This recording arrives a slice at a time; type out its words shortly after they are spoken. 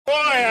Boy,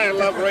 I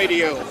love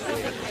radio,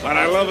 but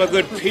I love a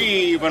good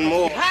pee even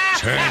more.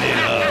 Turn it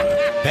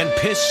up and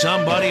piss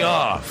somebody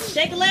off.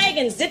 Shake a leg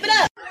and zip it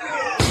up.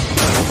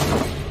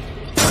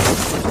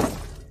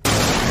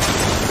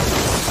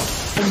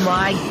 Oh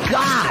my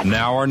God.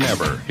 Now or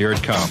never. Here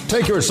it comes.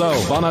 Take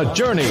yourself on a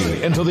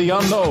journey into the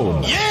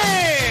unknown.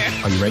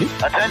 Yeah! Are you ready?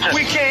 Attention.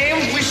 We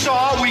came, we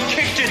saw, we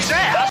kicked its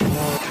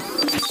ass.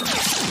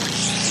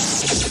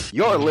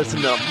 You're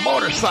listening to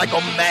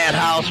Motorcycle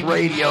Madhouse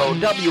Radio,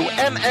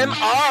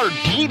 WMMR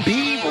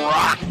DB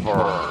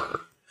Rockford.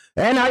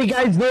 And how you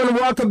guys doing?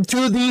 Welcome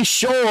to the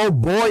show.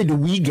 Boy, do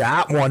we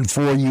got one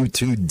for you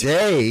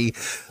today.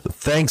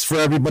 Thanks for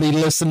everybody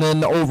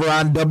listening over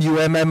on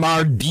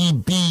WMMR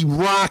DB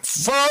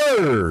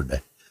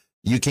Rockford.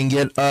 You can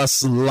get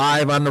us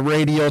live on the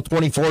radio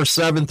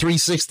 24/7,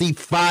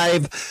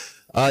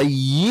 365 a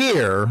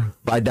year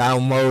by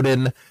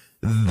downloading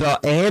the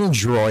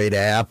Android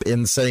app,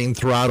 Insane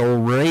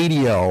Throttle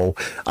Radio.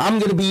 I'm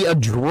going to be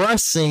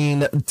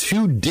addressing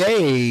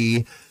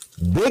today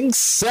Big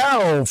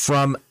Cell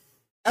from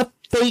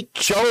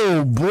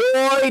FHO.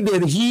 Boy,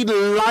 did he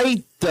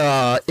light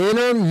the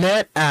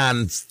internet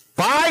on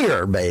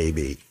fire,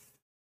 baby.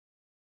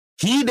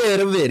 He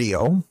did a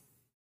video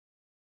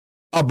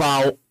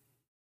about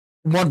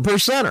one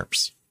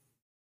percenters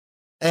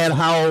and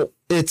how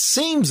it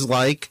seems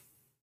like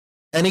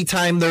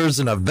anytime there's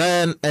an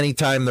event,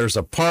 anytime there's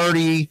a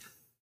party,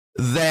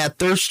 that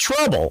there's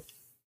trouble.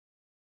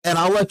 And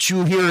I'll let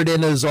you hear it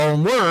in his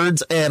own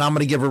words, and I'm going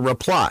to give a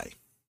reply.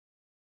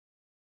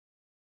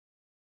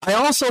 I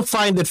also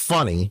find it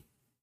funny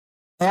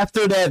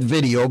after that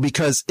video,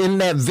 because in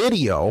that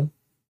video,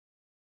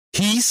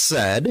 he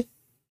said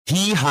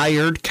he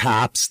hired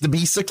cops to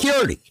be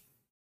security.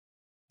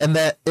 And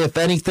that if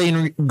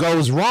anything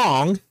goes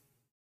wrong,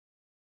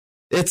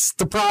 it's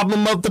the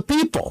problem of the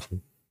people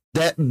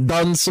that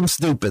done some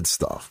stupid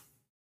stuff.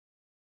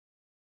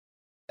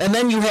 And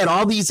then you had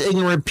all these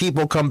ignorant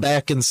people come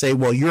back and say,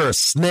 well, you're a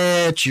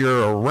snitch,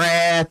 you're a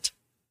rat.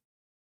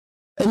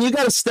 And you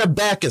got to step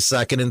back a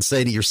second and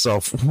say to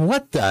yourself,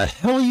 what the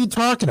hell are you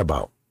talking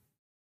about?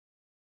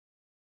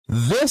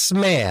 This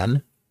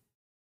man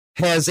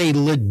has a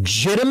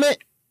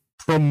legitimate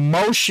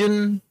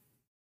promotion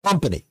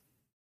company,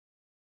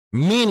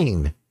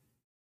 meaning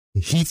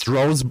he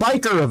throws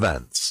biker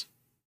events.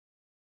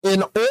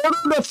 In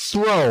order to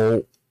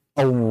throw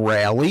a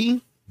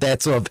rally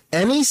that's of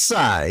any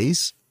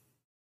size,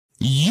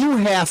 you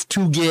have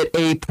to get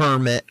a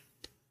permit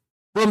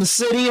from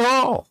City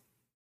Hall.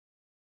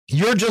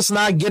 You're just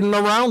not getting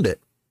around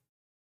it.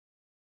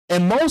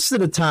 And most of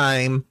the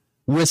time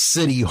with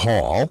City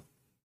Hall,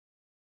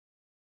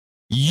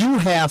 you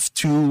have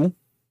to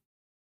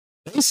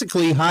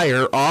basically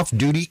hire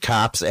off-duty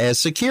cops as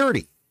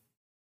security.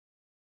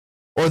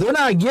 Or they're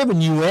not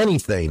giving you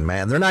anything,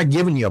 man. They're not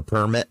giving you a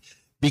permit.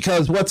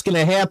 Because what's going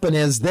to happen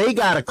is they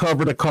got to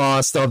cover the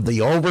cost of the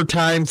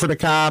overtime for the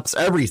cops,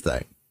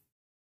 everything.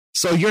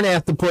 So you're going to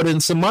have to put in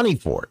some money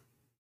for it.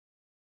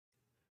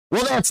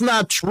 Well, that's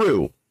not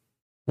true.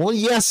 Well,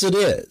 yes, it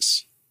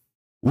is.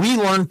 We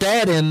learned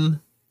that in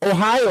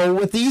Ohio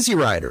with Easy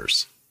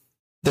Riders.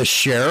 The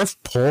sheriff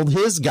pulled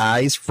his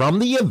guys from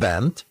the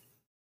event.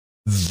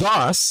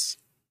 Thus,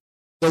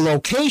 the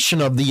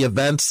location of the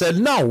event said,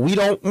 no, we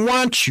don't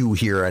want you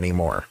here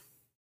anymore.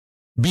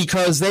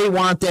 Because they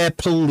want that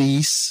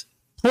police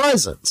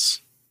presence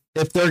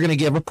if they're going to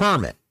give a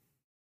permit.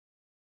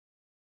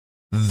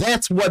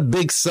 That's what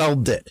Big Cell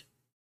did.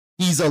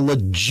 He's a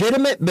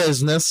legitimate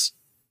business,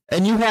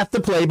 and you have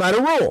to play by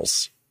the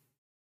rules.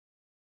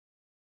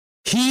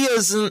 He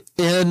isn't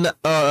in,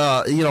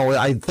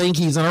 I think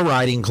he's in a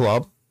riding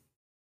club,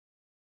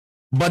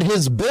 but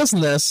his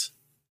business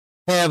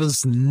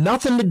has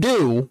nothing to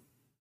do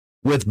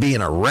with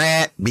being a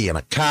rat, being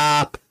a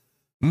cop.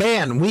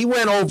 Man, we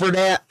went over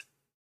that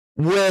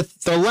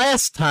with the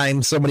last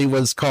time somebody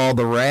was called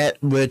a rat,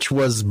 which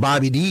was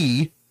Bobby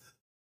D,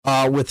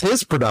 with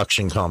his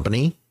production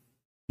company.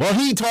 Well,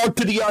 he talked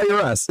to the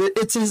IRS.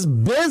 It's his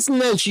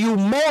business, you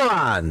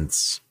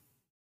morons.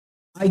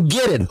 I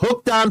get it.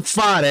 Hooked on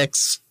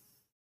phonics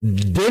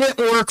didn't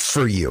work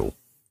for you.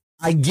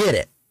 I get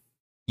it.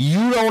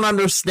 You don't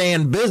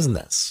understand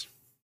business.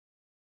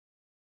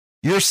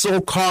 You're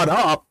so caught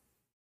up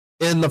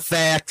in the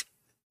fact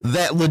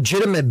that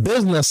legitimate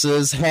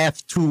businesses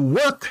have to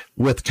work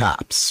with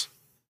cops.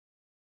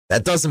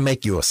 That doesn't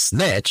make you a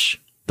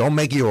snitch. Don't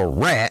make you a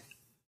rat.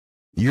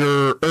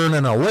 You're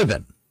earning a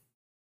living.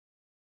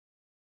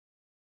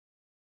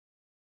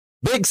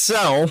 Big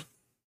Cell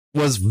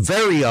was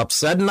very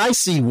upset, and I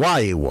see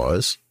why he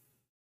was,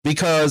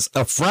 because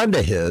a friend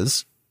of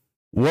his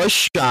was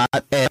shot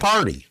at a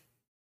party.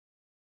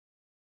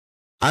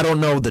 I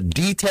don't know the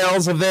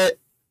details of it.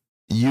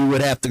 You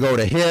would have to go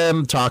to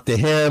him, talk to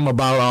him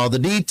about all the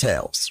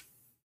details.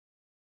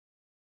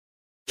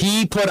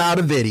 He put out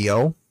a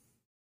video.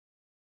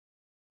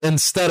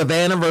 Instead of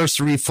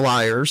anniversary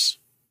flyers,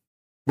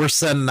 we're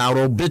sending out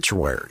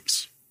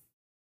obituaries.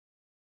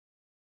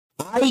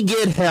 I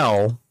get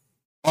hell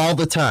all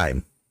the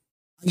time.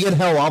 I get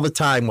hell all the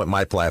time with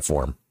my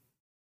platform.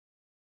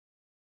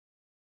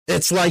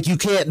 It's like you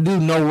can't do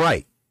no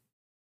right.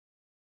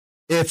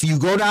 If you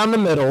go down the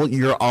middle,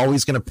 you're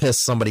always going to piss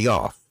somebody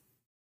off.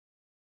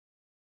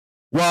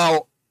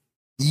 Well,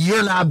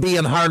 you're not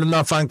being hard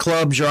enough on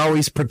clubs. You're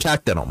always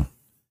protecting them.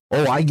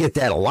 Oh, I get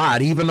that a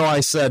lot, even though I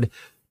said,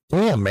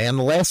 damn, man,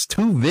 the last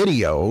 2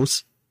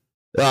 videos,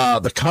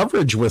 the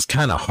coverage was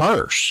kind of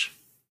harsh.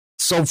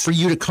 So for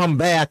you to come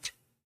back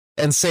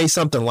and say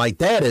something like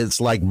that is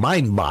like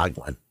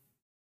mind-boggling.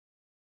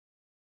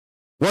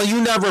 Well,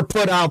 you never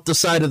put out the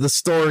side of the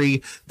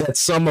story that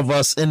some of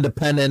us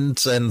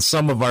independents and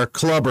some of our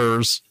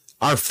clubbers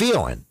are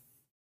feeling.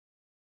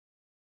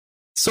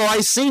 So I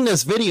seen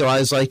this video. I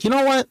was like, you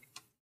know what?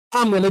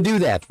 I'm going to do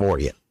that for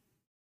you.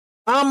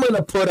 I'm going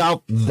to put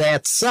out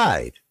that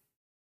side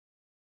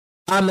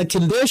on the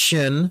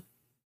condition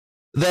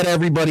that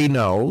everybody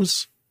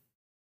knows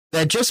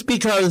that just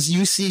because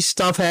you see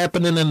stuff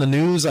happening in the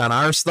news on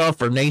our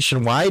stuff or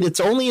nationwide, it's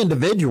only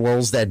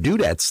individuals that do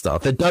that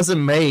stuff. It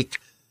doesn't make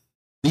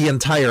the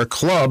entire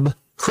club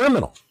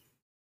criminal.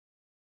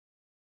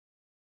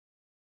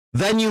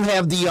 Then you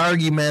have the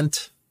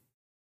argument,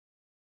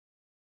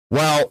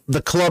 well,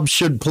 the club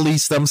should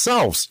police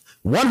themselves.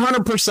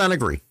 100%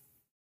 agree.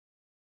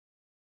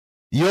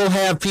 You'll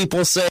have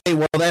people say,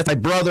 well, that's my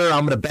brother.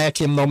 I'm going to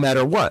back him no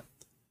matter what.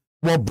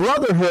 Well,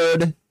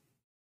 brotherhood,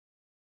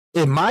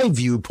 in my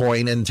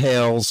viewpoint,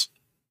 entails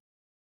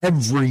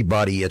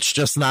everybody. It's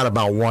just not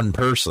about one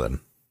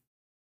person.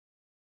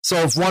 So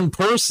if one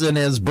person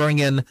is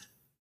bringing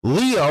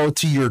Leo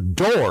to your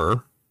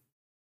door,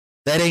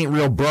 that ain't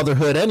real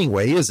brotherhood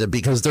anyway, is it?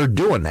 Because they're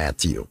doing that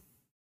to you.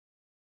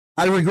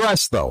 I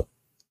regress, though.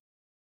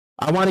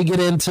 I want to get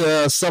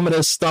into some of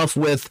this stuff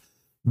with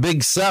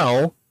Big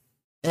Cell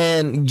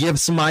and give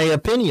some of my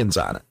opinions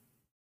on it.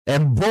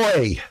 And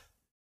boy,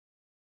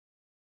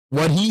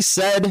 what he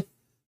said,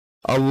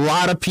 a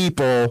lot of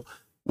people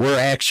were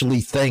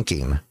actually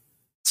thinking.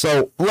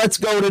 So let's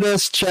go to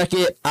this, check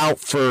it out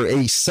for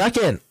a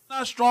second.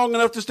 Not strong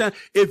enough to stand.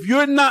 If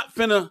you're not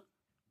finna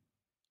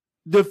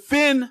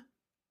defend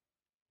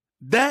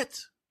that,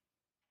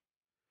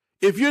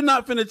 if you're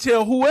not finna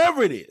tell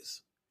whoever it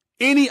is,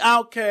 any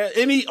Outcast,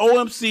 any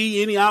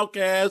OMC, any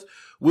Outcast,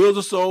 Wheels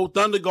of Soul,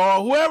 Thunder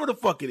God, whoever the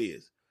fuck it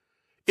is,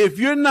 if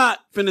you're not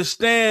finna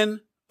stand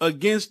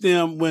against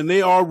them when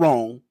they are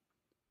wrong,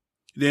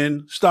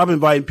 then stop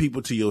inviting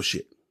people to your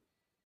shit.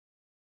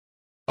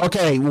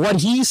 Okay,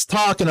 what he's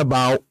talking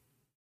about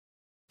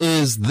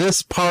is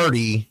this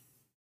party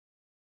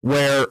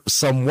where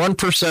some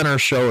 1%er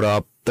showed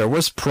up, there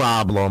was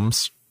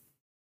problems,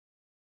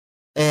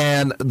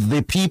 and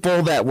the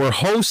people that were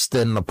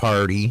hosting the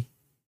party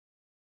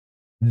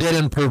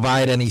didn't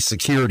provide any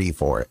security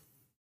for it.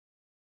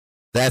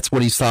 That's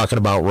what he's talking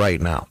about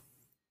right now.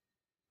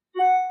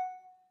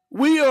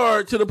 We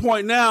are to the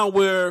point now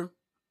where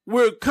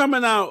we're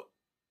coming out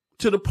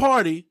to the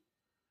party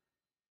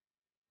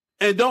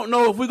and don't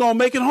know if we're going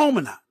to make it home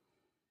or not.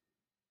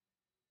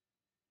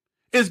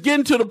 It's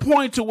getting to the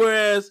point to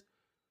whereas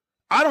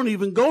I don't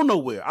even go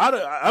nowhere.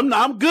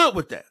 I'm good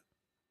with that.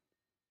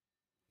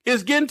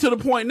 It's getting to the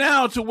point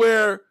now to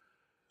where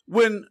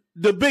when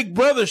the big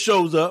brother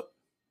shows up,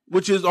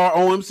 which is our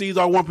OMCs,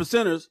 our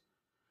 1%ers,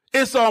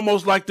 it's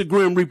almost like the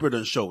Grim Reaper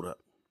done showed up.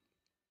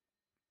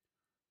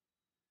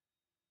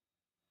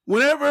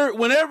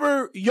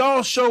 Whenever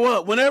y'all show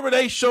up, whenever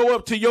they show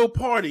up to your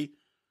party,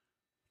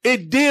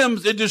 it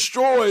dims, it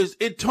destroys,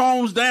 it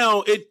tones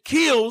down, it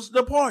kills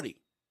the party.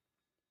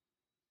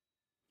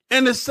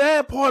 And the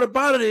sad part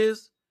about it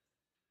is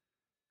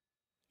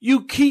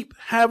you keep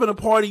having a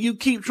party, you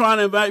keep trying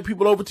to invite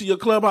people over to your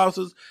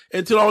clubhouses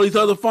and to all these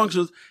other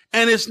functions,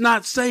 and it's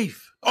not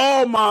safe.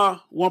 All my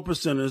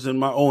 1%ers and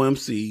my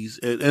OMCs,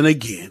 and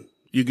again,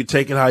 you can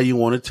take it how you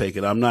want to take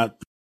it. I'm not.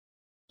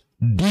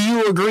 Do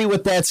you agree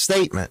with that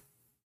statement?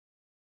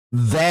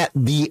 That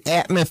the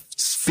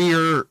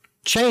atmosphere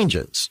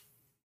changes.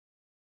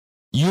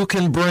 You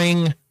can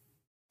bring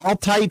all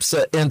types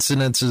of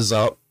incidences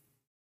up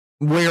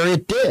where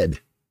it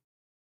did.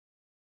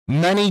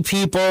 Many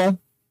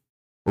people,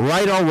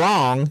 right or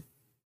wrong,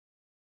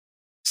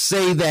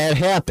 say that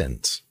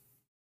happens.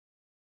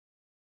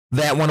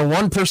 That when a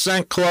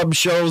 1% club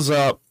shows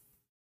up,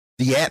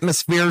 the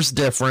atmosphere's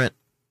different,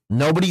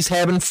 nobody's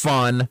having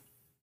fun,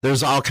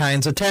 there's all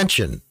kinds of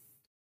tension.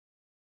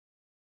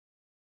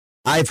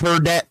 I've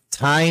heard that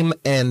time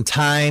and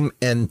time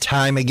and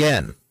time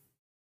again.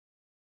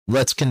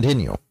 Let's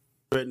continue.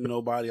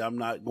 Nobody, I'm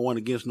not going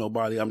against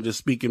nobody, I'm just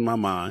speaking my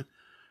mind.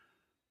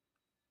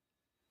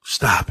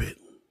 Stop it.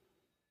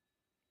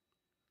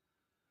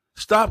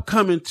 Stop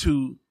coming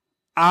to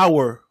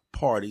our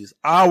parties,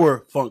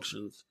 our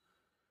functions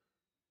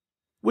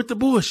with the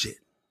bullshit.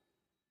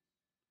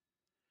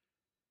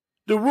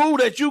 The rule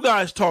that you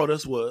guys taught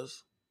us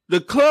was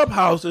the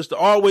clubhouse is to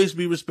always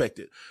be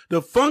respected.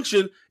 The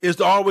function is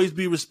to always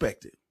be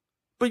respected.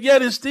 But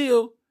yet and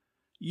still,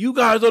 you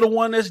guys are the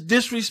one that's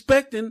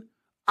disrespecting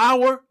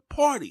our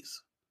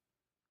parties.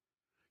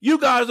 You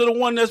guys are the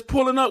one that's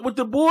pulling up with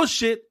the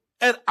bullshit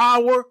at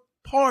our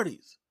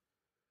parties.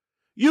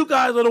 You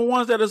guys are the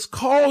ones that is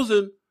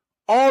causing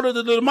all of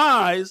the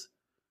demise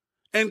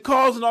and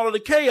causing all of the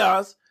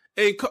chaos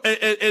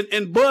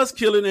and buzz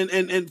killing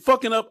and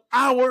fucking up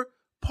our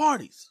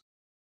parties.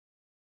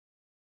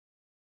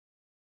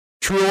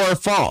 True or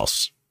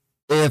false?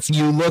 If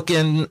you look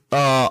in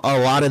a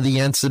lot of the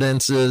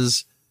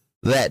incidences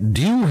that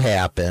do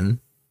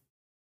happen,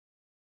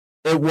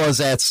 it was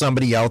at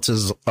somebody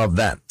else's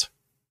event.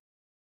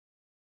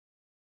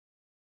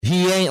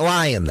 He ain't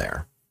lying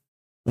there.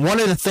 One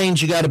of the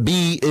things you got to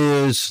be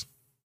is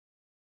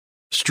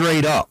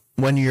straight up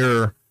when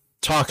you're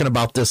talking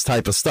about this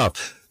type of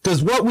stuff.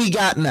 Because what we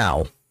got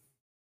now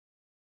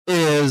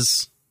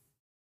is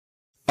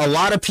a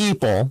lot of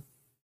people,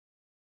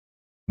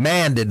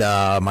 man, did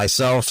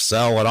myself,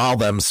 Sel, and all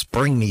them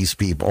spring these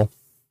people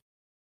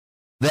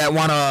that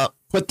want to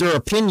put their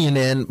opinion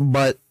in,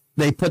 but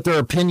they put their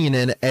opinion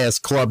in as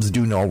clubs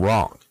do no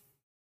wrong.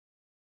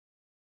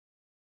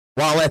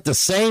 While at the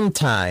same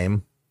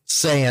time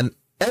saying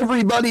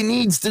everybody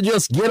needs to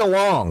just get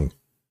along.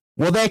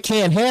 Well, that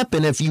can't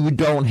happen if you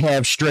don't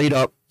have straight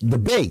up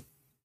debate.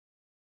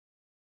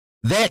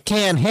 That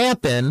can't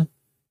happen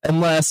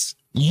unless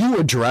you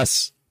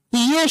address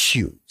the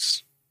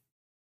issues.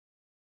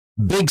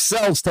 Big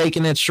Sel's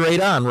taking it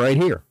straight on right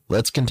here.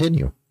 Let's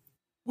continue.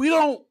 We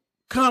don't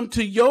come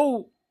to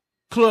your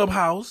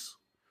clubhouse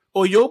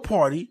or your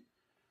party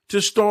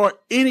to start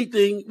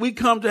anything. We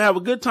come to have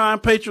a good time,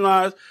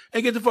 patronize,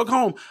 and get the fuck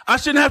home. I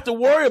shouldn't have to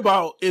worry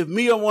about if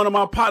me or one of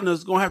my partners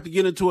is going to have to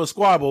get into a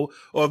squabble,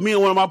 or if me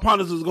and one of my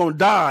partners is going to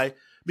die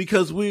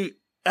because we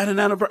at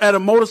a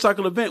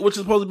motorcycle event, which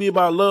is supposed to be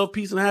about love,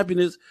 peace, and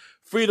happiness,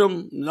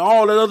 freedom, and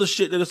all that other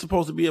shit that it's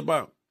supposed to be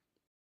about.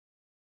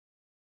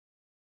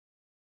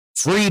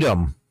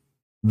 Freedom.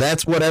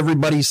 That's what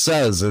everybody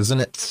says, isn't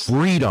it?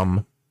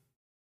 Freedom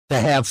to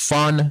have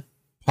fun,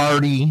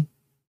 party,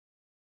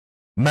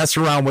 mess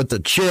around with the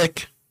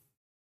chick,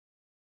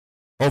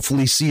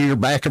 hopefully see your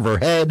back of her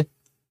head.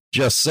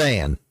 Just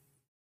saying.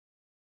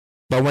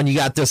 But when you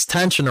got this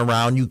tension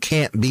around, you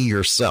can't be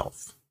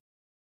yourself.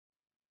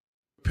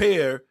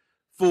 Prepare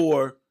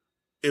for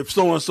if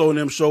so-and-so and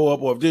them show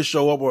up, or if this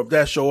show up, or if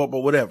that show up,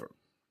 or whatever.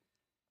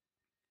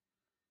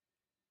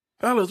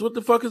 Fellas, what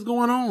the fuck is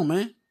going on,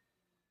 man?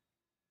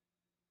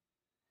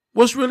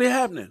 What's really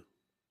happening?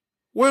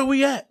 Where are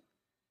we at?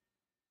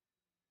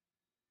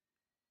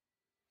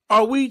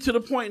 Are we to the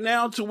point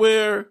now to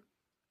where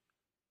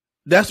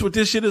that's what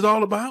this shit is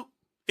all about?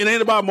 It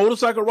ain't about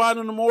motorcycle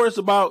riding no more. It's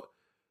about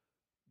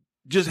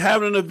just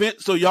having an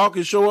event so y'all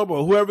can show up,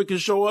 or whoever can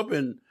show up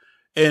and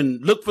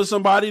look for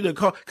somebody to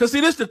call. Cause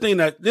see, this the thing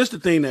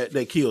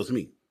that kills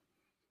me.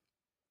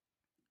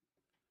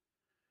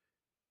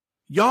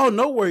 Y'all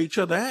know where each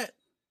other at.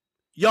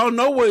 Y'all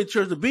know where each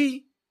other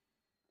be.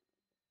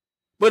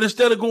 But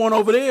instead of going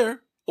over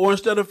there, or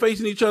instead of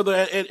facing each other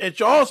at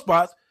y'all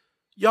spots,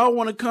 y'all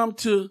want to come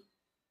to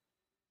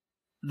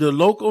the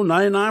local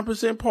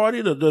 99%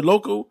 party, the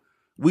local,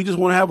 we just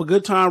want to have a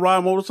good time, ride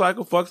a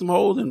motorcycle, fuck some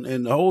hoes, and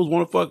the hoes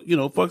want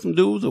to fuck some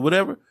dudes or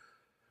whatever.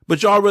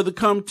 But y'all rather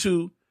come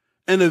to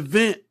an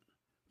event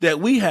that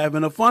we have,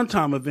 in a fun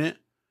time event,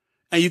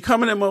 and you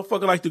come in that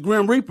motherfucker like the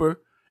Grim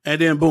Reaper, and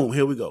then boom,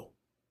 here we go.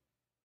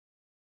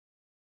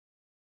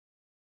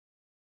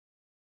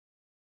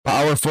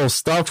 Powerful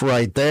stuff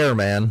right there,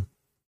 man.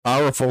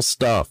 Powerful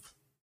stuff.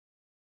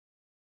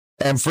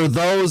 And for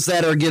those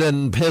that are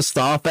getting pissed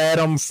off at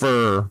him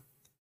for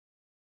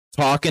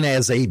talking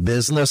as a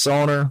business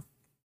owner,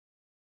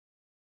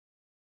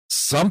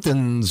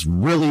 something's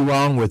really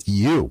wrong with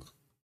you.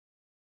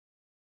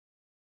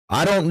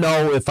 I don't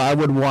know if I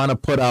would want to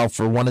put out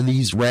for one of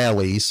these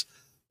rallies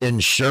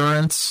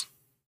insurance,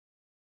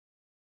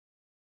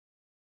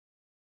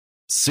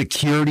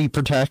 security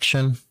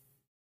protection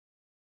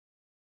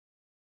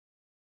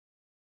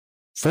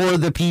for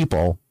the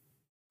people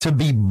to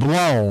be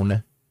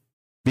blown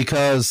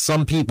because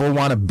some people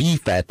want to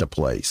beef at the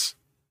place.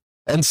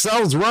 And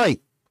Sel's right.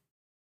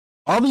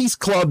 All these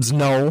clubs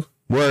know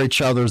where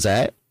each other's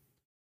at.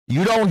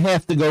 You don't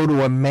have to go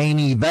to a main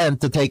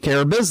event to take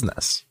care of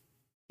business.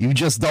 You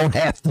just don't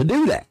have to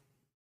do that.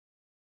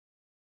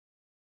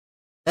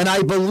 And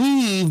I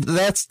believe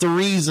that's the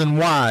reason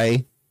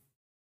why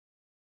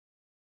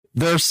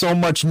there's so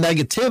much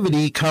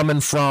negativity coming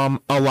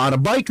from a lot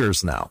of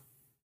bikers now.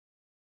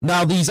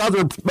 Now, these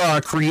other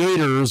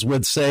creators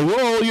would say,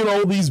 well,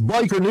 these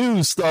biker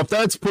news stuff,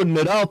 that's putting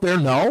it out there.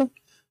 No,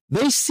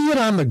 they see it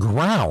on the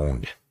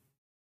ground.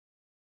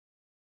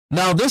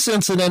 Now, this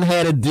incident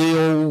had to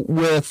deal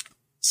with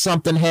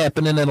something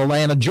happening in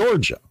Atlanta,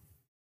 Georgia.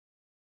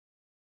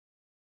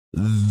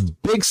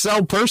 Big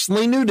Sel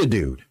personally knew the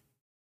dude.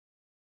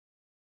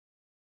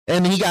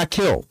 And he got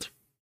killed.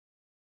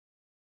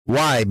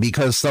 Why?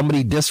 Because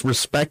somebody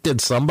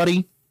disrespected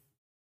somebody?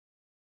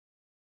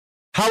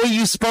 How are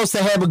you supposed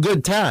to have a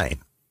good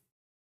time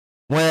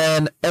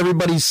when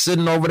everybody's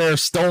sitting over there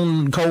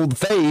stone cold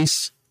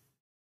face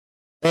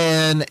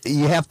and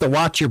you have to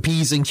watch your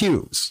P's and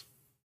Q's?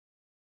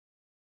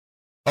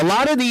 A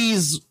lot of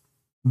these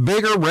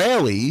bigger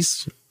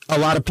rallies a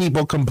lot of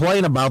people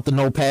complain about the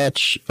no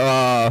patch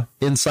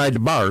inside the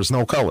bars,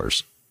 no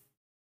colors.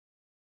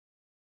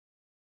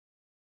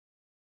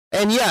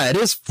 And yeah, it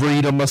is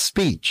freedom of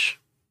speech.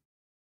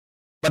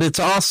 But it's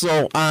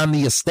also on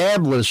the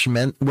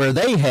establishment where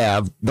they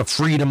have the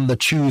freedom to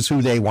choose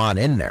who they want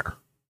in there.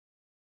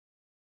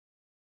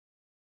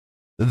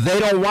 They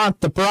don't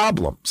want the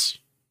problems.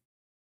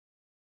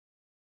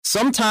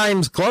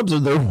 Sometimes clubs are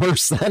their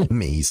worst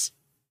enemies.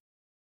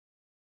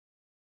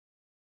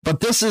 But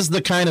this is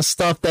the kind of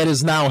stuff that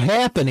is now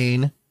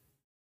happening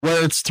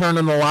where it's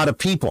turning a lot of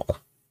people.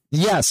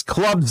 Yes,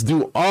 clubs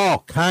do all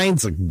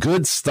kinds of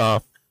good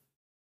stuff,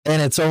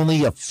 and it's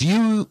only a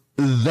few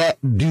that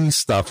do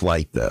stuff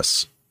like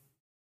this.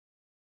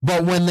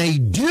 But when they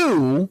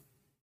do,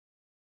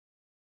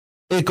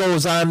 it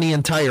goes on the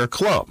entire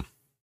club.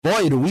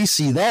 Boy, do we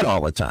see that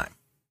all the time.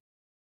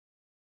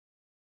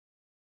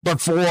 But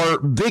for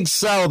Big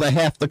Cell to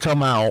have to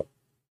come out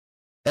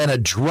and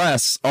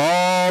address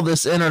all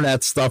this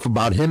internet stuff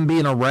about him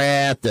being a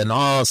rat and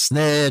all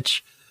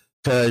snitch,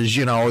 because,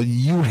 you know,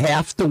 you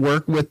have to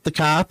work with the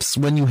cops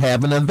when you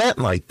have an event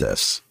like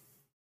this.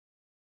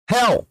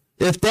 Hell,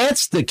 if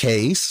that's the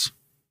case,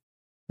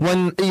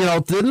 when, you know,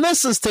 then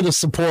this is to the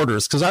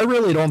supporters, because I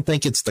really don't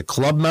think it's the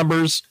club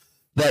members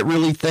that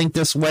really think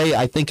this way.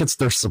 I think it's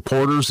their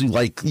supporters who,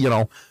 like, you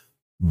know,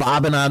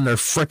 bobbing on their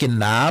frickin'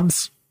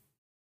 knobs.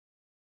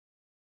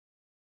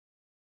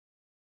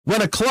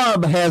 When a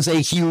club has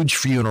a huge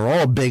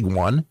funeral, a big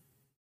one,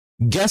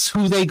 guess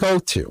who they go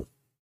to?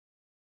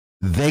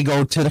 They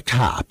go to the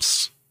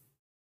cops.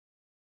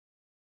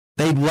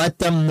 They let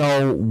them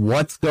know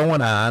what's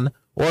going on,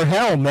 or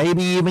hell,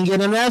 maybe even get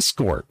an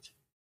escort.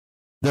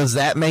 Does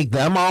that make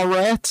them all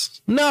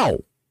rats?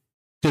 No,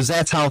 because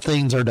that's how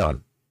things are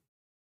done.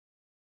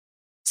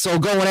 So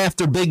going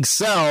after Big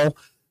Cell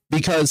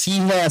because he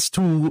has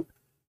to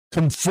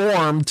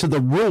conform to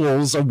the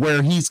rules of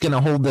where he's going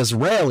to hold this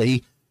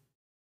rally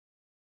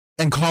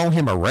and call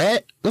him a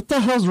rat? What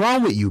the hell's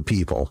wrong with you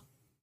people?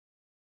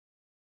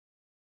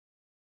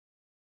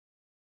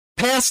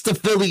 Past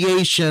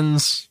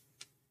affiliations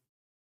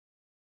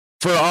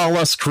for all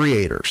us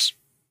creators.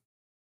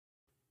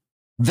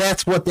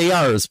 That's what they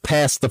are, is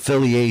past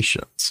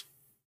affiliations.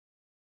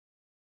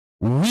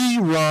 We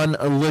run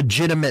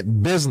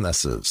legitimate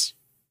businesses.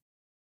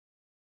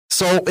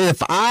 So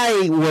if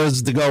I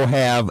was to go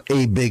have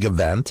a big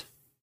event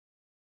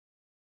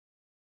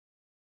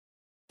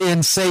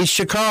in, say,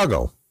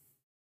 Chicago,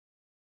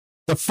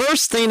 the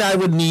first thing I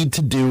would need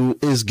to do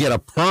is get a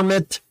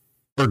permit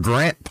for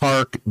Grant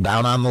Park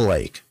down on the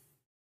lake.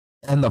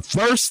 And the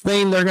first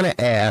thing they're going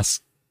to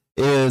ask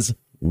is,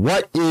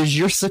 what is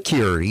your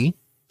security?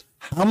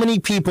 How many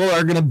people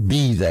are going to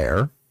be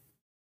there?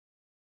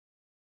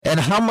 And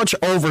how much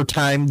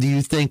overtime do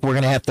you think we're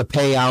going to have to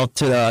pay out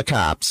to the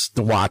cops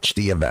to watch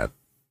the event?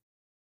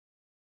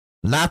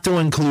 Not to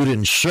include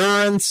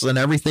insurance and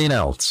everything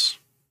else.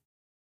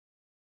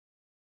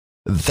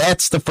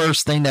 That's the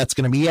first thing that's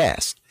going to be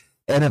asked.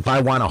 And if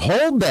I want to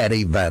hold that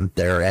event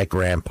there at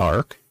Grant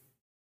Park,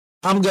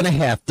 I'm going to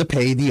have to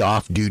pay the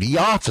off-duty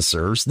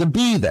officers to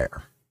be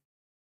there.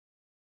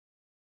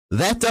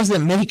 That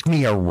doesn't make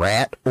me a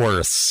rat or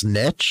a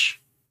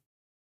snitch.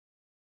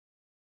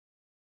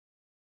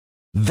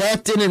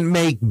 That didn't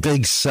make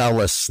Big Cell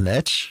a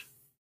snitch.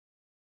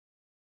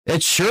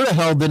 It sure the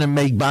hell didn't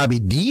make Bobby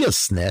D a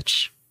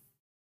snitch.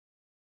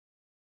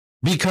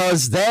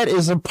 Because that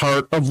is a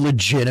part of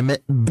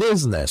legitimate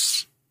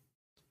business.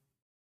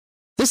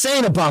 This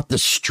ain't about the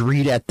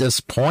street at this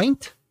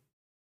point.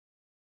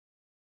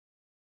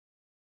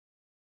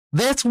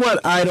 That's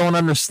what I don't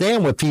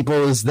understand with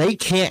people, is they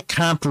can't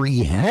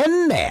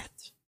comprehend that.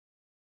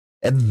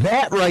 And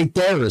that right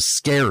there is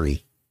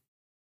scary.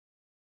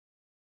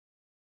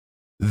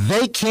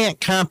 They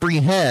can't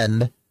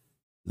comprehend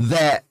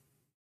that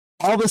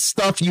all the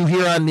stuff you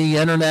hear on the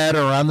internet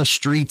or on the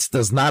streets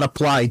does not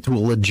apply to a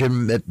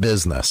legitimate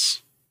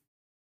business.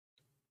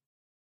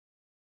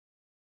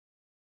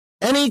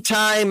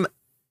 Anytime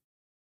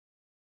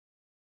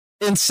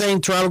Insane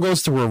Toronto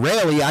goes to a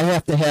rally, I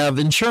have to have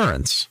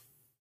insurance.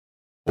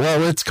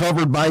 Well, it's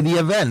covered by the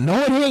event.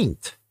 No, it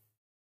ain't.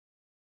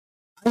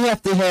 I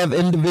have to have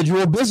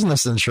individual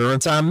business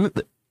insurance on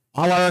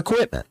all our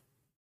equipment.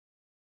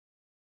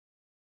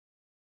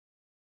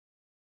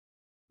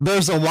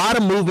 There's a lot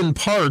of moving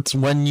parts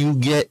when you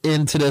get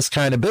into this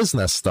kind of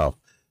business stuff.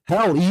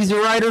 Hell, Easy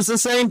Rider's the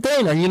same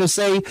thing. Are you going to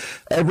say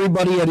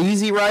everybody at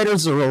Easy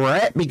Riders are a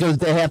rat because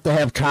they have to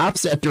have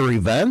cops at their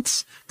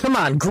events? Come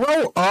on,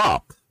 grow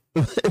up.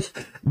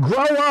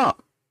 Grow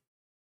up.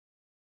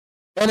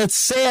 And it's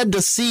sad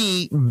to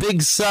see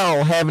Big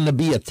Cell having to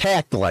be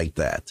attacked like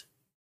that.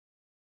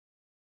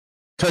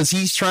 Because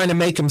he's trying to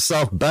make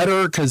himself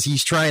better, because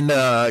he's trying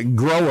to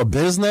grow a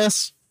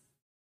business.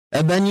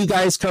 And then you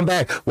guys come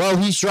back, well,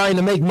 he's trying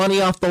to make money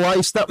off the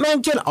lifestyle. Man,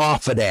 get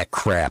off of that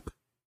crap.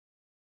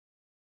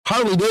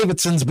 Harley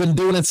Davidson's been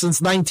doing it since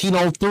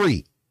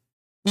 1903.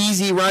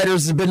 Easy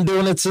Riders have been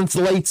doing it since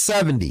the late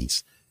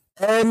 70s.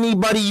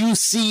 Anybody you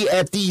see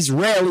at these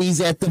rallies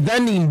at the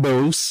vending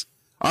booths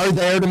are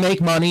there to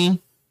make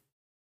money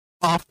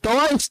off the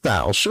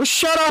lifestyle. So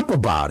shut up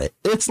about it.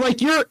 It's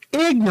like you're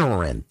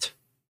ignorant.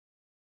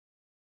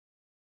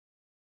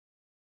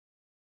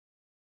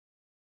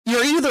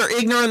 You're either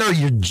ignorant or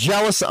you're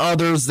jealous of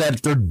others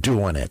that they're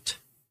doing it.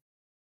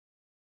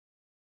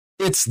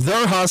 It's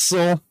their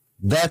hustle.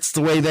 That's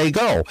the way they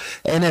go.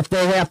 And if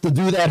they have to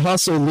do that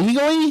hustle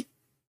legally,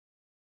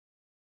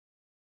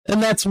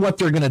 then that's what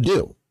they're going to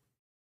do.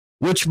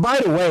 Which, by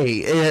the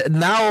way,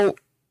 now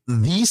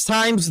these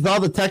times with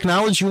all the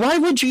technology, why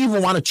would you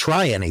even want to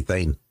try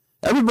anything?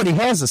 Everybody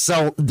has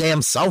a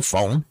damn cell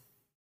phone.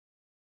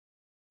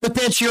 But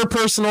that's your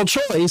personal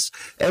choice.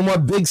 And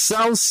what Big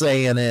Cell's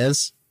saying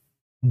is,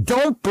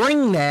 don't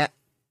bring that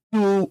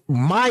to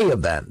my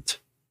event.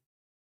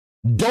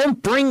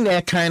 Don't bring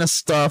that kind of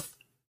stuff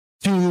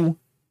to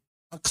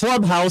a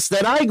clubhouse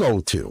that I go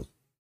to.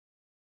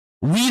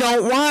 We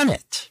don't want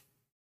it.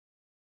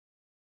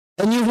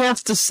 And you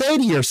have to say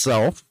to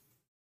yourself,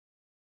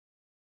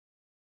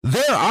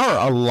 there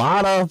are a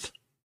lot of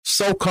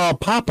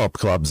so-called pop-up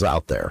clubs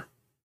out there.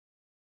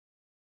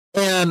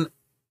 And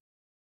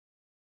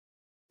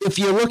if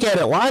you look at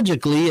it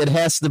logically, it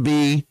has to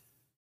be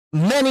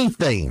many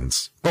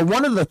things. But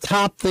one of the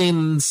top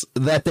things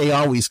that they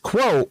always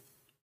quote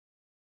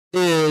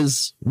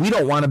is, we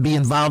don't want to be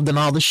involved in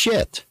all the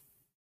shit.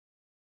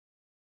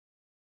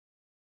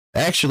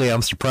 Actually,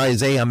 I'm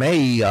surprised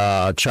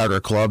AMA charter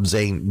clubs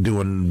ain't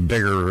doing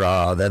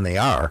bigger than they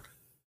are.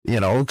 You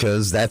know,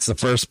 because that's the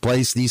first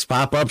place these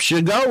pop-ups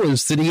should go,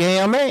 is to the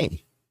AMA.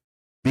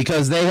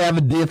 Because they have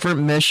a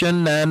different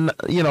mission than,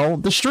 you know,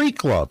 the street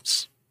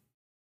clubs.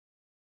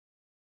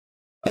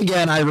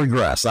 Again, I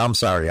regress. I'm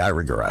sorry, I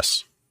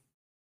regress.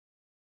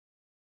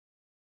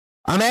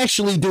 I'm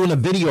actually doing a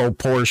video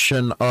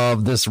portion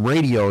of this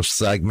radio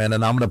segment,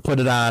 and I'm going to put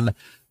it on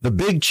the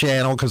big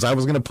channel because I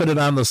was going to put it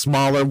on the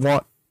smaller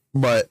one.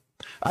 But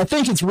I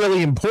think it's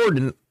really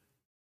important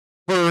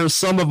for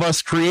some of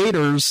us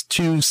creators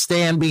to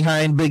stand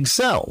behind Big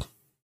Cell.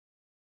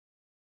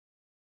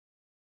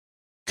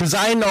 Because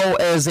I know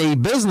as a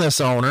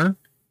business owner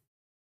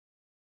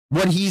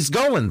what he's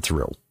going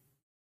through.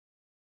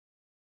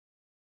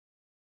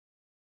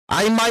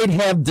 I might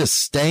have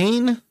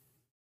disdain,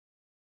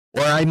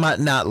 or I might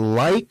not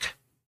like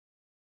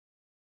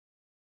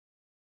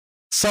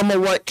some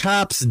of what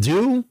cops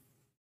do.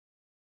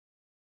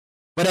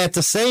 But at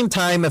the same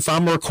time, if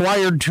I'm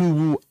required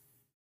to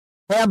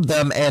have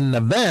them at an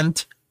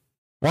event,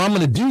 well, I'm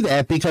going to do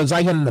that because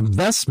I got an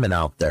investment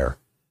out there.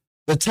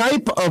 The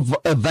type of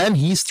event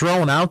he's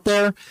throwing out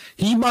there,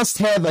 he must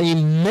have a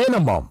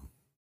minimum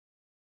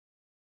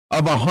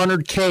of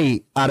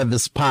 $100K out of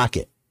his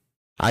pocket.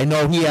 I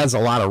know he has a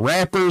lot of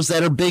rappers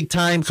that are big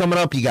time coming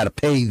up. You got to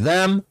pay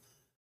them.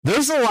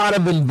 There's a lot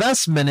of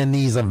investment in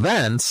these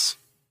events.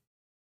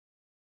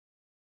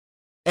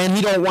 And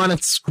you don't want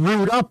it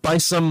screwed up by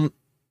some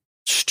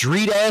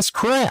street ass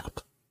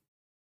crap.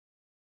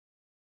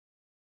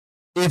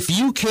 If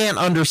you can't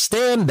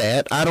understand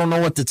that, I don't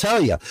know what to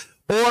tell you.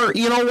 Or,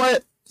 you know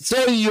what?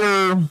 Say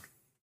you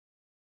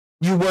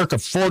work a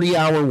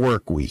 40-hour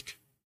work week.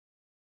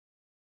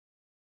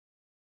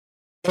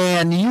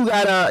 And you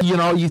gotta,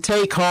 you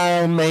take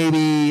home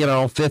maybe,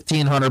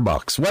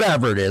 $1,500,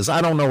 whatever it is. I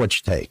don't know what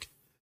you take,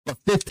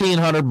 but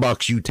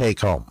 $1,500 you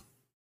take home.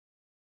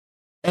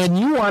 And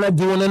you want to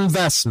do an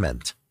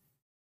investment.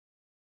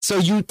 So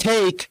you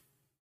take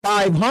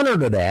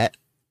 500 of that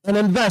and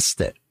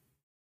invest it.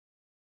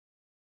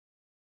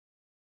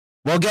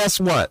 Well,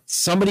 guess what?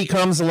 Somebody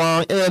comes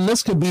along, and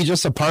this could be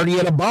just a party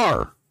at a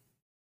bar.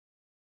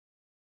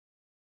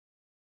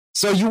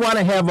 So you want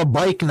to have a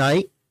bike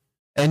night,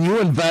 and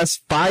you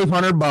invest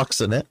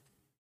 $500 in it,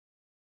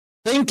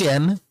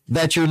 thinking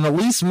that you're going to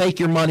at least make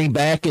your money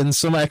back in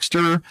some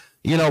extra,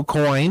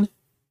 coin.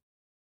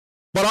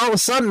 But all of a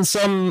sudden,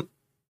 some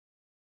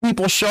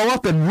people show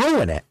up and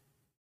ruin it.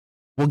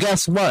 Well,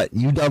 guess what?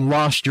 You done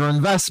lost your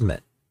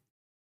investment.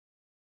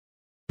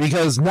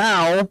 Because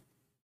now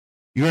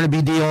you're going to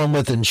be dealing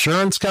with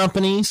insurance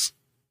companies,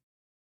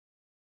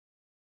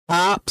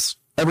 cops,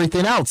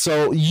 everything else.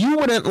 So you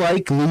wouldn't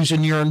like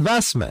losing your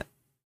investment.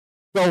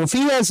 So if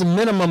he has a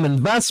minimum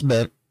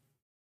investment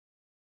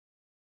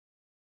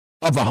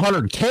of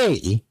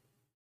 $100K,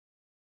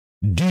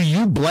 do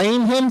you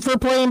blame him for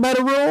playing by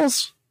the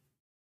rules?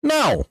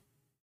 No.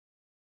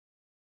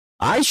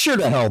 I sure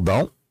the hell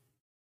don't.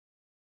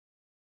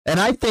 And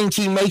I think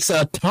he makes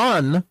a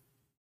ton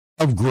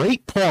of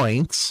great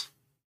points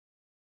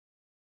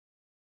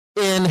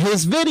in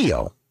his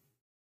video.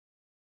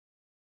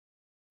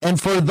 And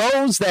for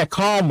those that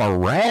call him a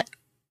rat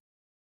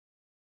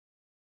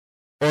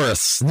or a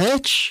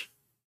snitch,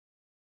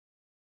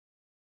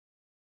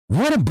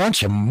 what a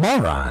bunch of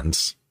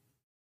morons.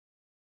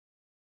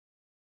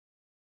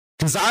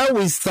 Because I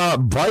always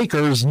thought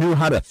bikers knew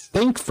how to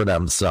think for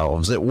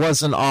themselves. It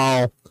wasn't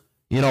all,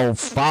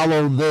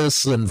 follow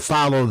this and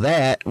follow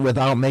that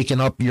without making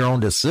up your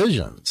own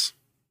decisions.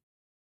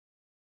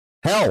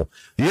 Hell,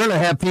 you're going to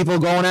have people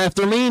going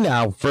after me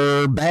now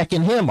for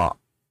backing him up.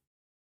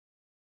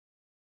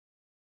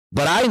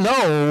 But I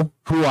know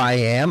who I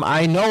am.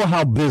 I know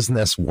how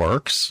business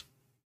works.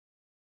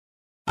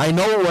 I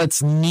know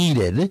what's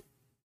needed.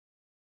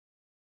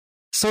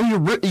 So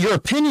your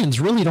opinions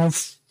really don't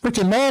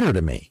freaking matter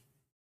to me.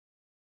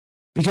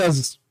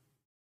 Because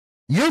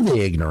you're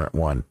the ignorant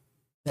one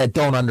that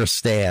don't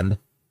understand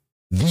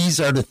these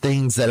are the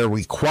things that are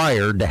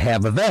required to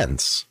have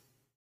events.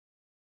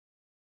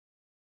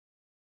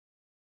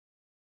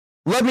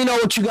 Let me know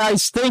what you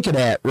guys think of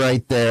that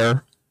right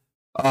there.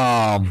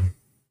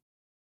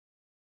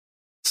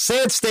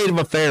 Sad state of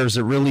affairs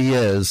it really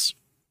is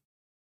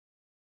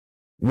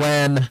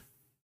when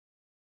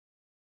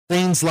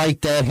things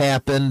like that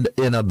happened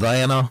in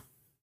Atlanta,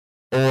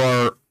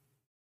 or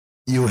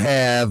you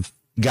have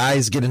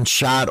guys getting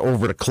shot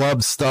over the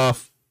club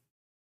stuff.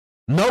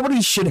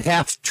 Nobody should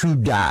have to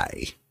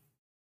die.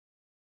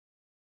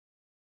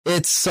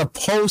 It's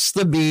supposed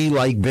to be,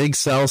 like Big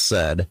Cell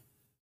said,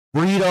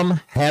 freedom,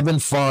 having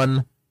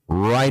fun,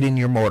 riding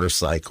your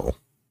motorcycle.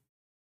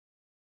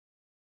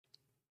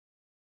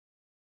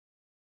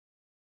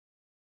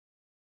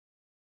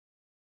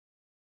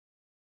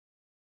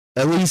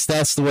 At least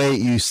that's the way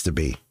it used to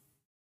be.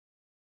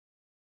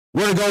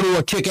 We're going to go to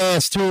a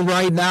kick-ass tune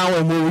right now,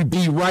 and we'll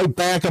be right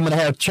back. I'm going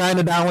to have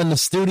China down in the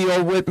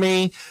studio with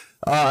me.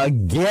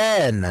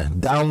 Again,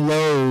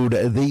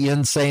 download the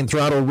Insane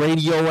Throttle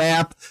radio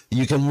app.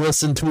 You can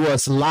listen to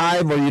us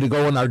live, or you can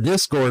go on our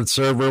Discord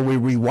server where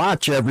we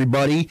watch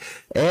everybody,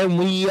 and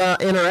we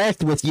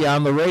interact with you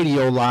on the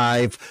radio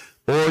live.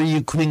 Or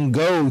you can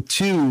go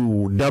to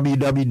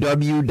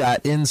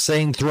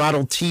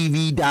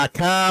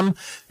www.insanethrottletv.com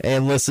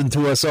and listen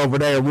to us over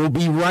there. We'll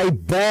be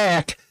right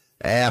back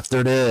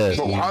after this.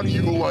 So how do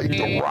you like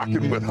the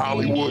Rockin' with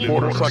Hollywood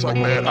Motorcycle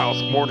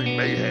Madhouse Morning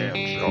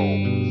Mayhem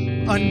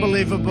show?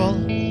 Unbelievable.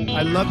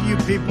 I love you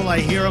people. I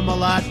hear them a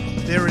lot.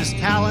 They're as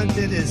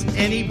talented as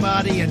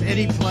anybody and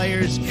any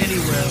players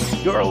anywhere.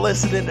 You're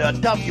listening to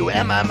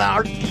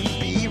WMMR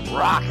DB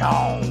Rock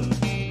On.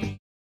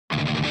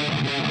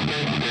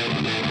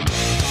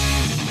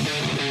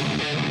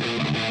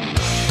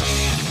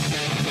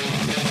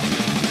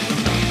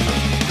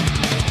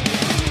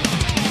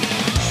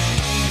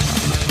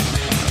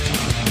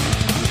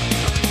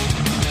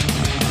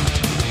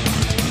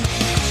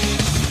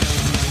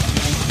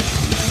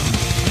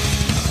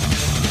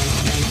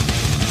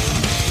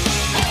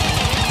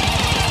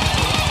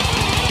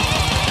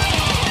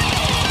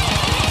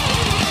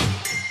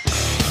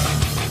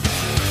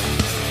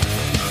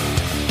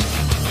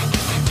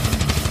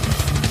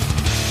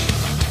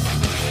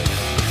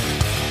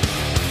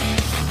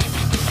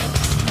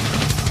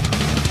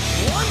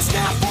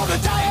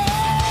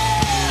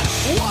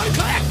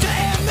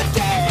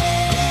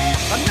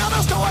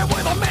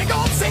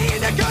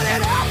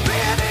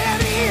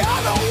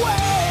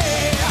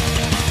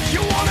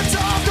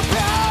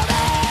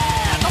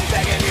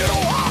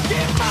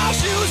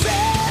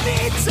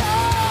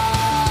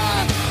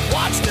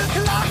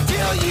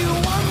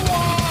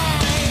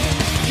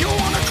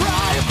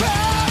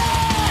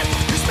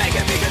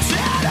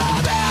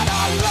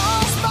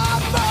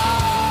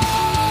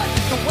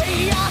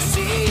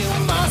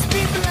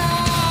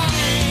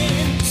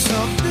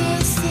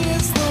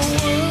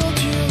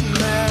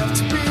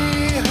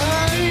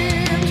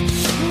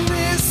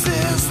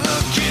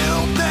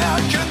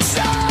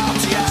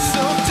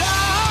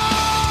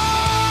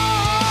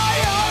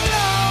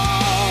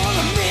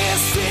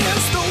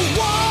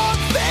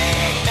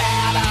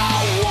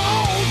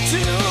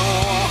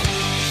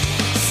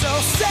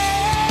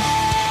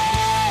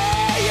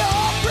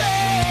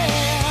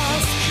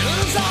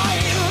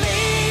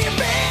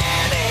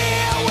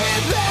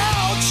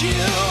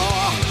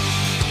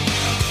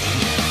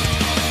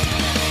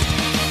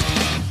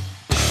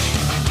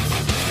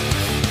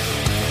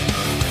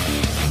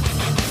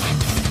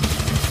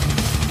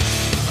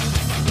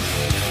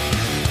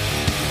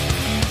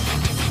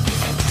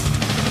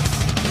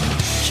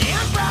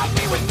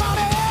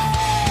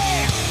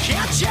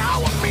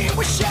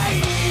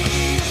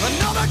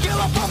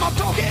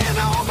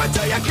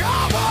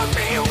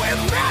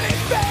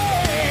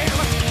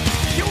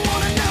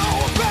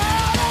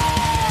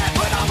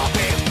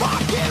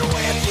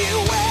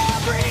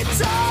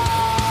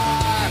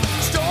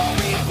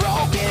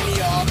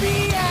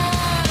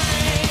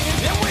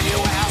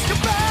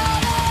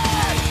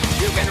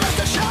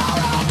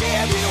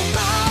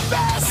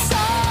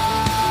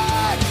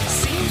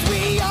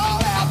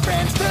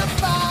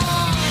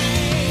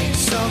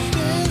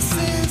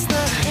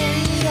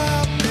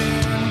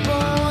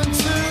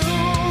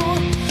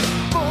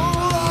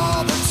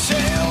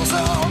 Tales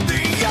of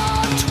the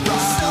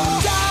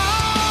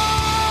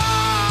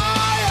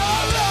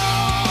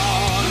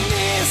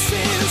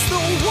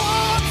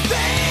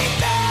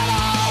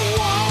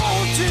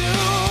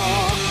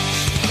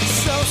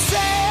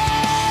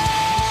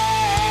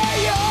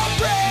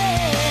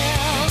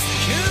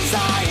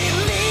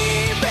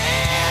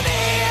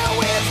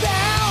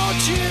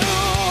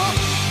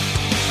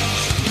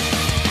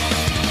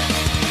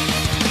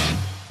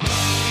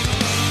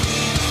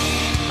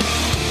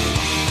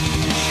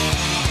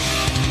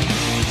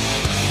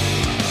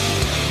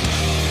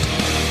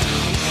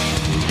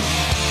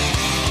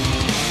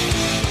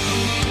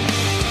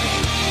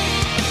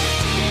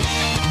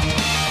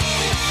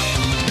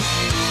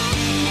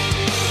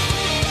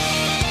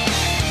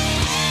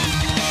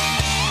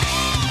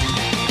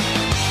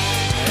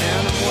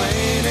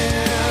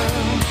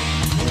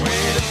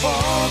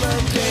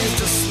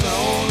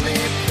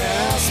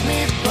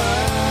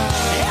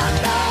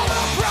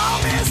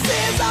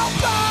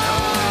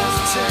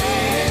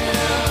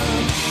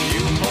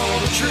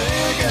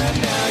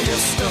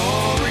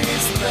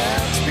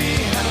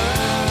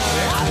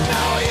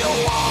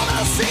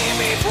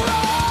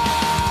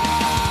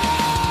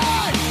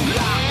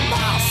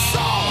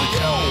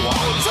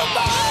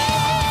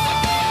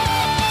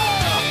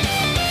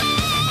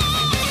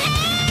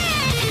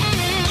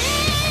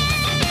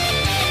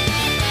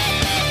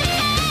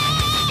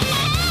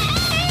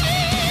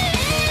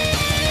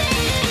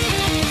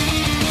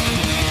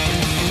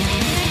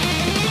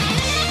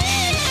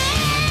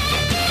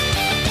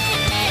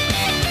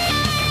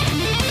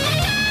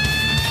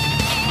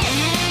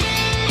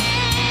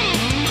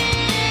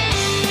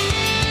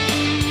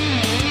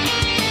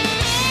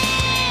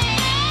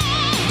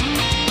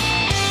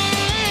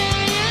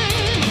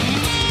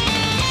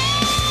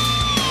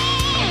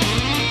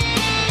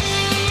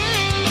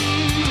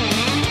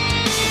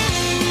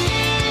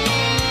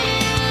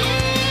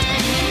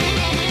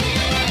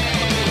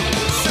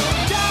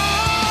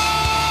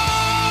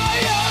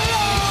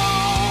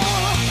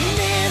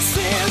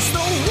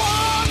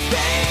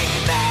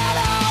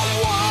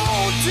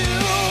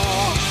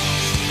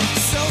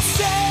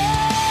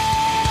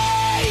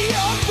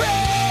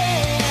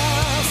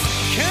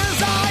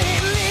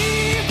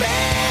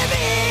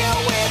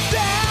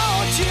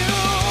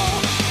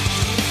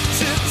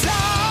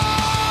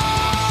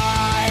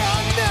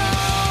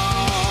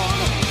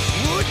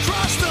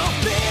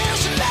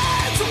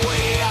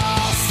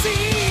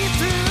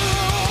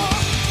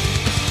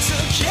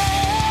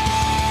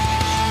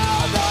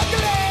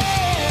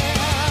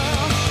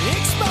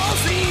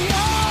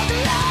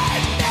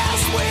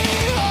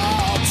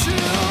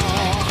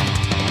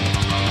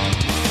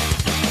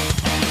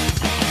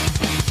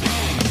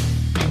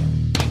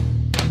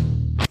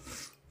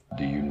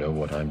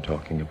I'm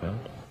talking about?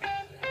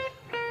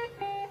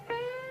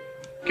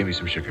 Give me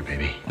some sugar,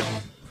 baby.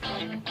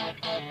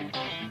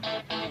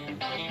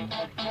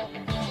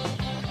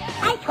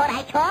 I thought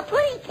I saw a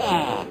pretty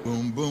cat.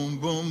 Boom, boom,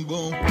 boom,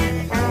 boom.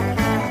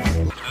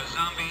 The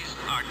zombies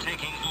are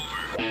taking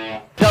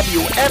over.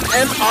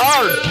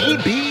 WMMR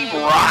DB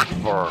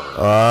Rockford.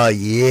 Oh,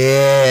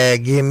 yeah.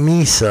 Give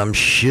me some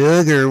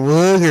sugar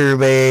wooger,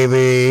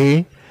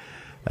 baby.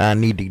 I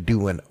need to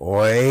do an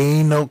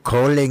anal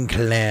colon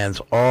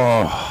cleanse.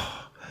 Oh,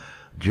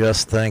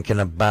 just thinking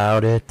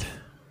about it.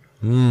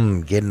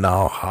 Getting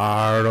all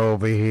hard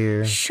over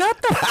here. Shut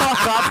the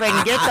fuck up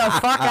and get the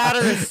fuck out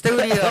of the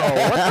studio.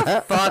 What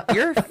the fuck?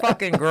 You're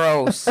fucking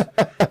gross.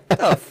 Get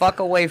the fuck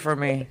away from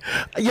me.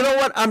 You know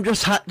what? I'm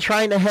just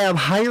trying to have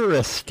higher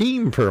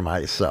esteem for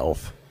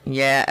myself.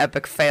 Yeah,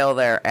 epic fail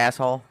there,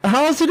 asshole.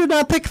 How is it an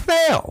epic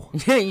fail?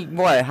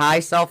 What,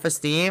 high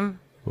self-esteem?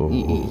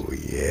 Oh,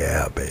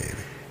 yeah, baby.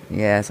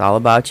 Yeah, it's all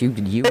about you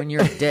and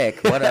your dick.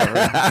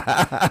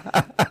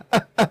 Whatever.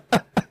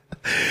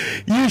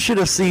 You should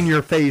have seen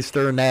your face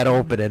during that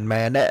opening,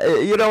 man.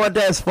 You know what?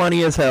 That's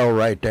funny as hell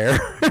right there.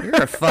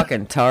 You're a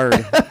fucking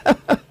tard.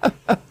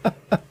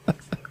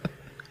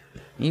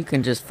 You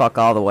can just fuck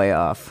all the way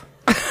off.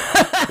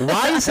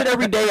 Why is it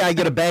every day I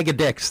get a bag of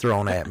dicks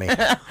thrown at me? You're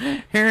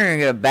gonna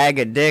get a bag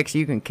of dicks.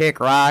 You can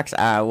kick rocks.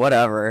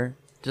 Whatever.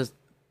 Just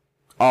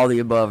all the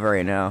above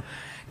right now.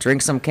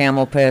 Drink some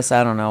camel piss.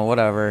 I don't know.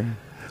 Whatever.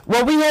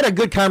 Well, we had a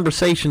good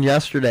conversation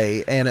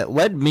yesterday, and it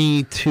led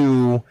me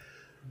to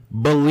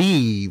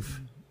believe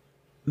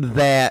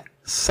that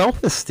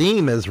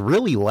self-esteem is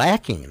really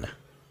lacking.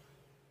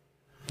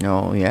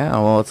 Oh, yeah.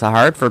 Well, it's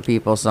hard for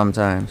people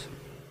sometimes.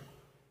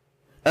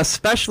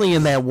 Especially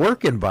in that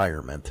work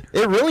environment.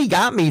 It really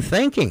got me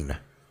thinking.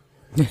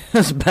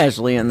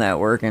 Especially in that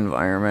work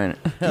environment.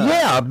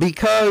 Yeah,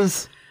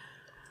 because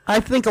I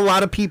think a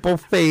lot of people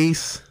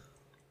face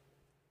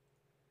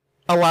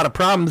a lot of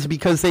problems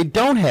because they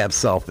don't have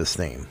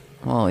self-esteem.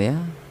 Oh,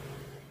 yeah.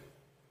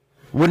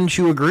 Wouldn't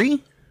you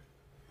agree?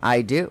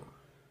 I do.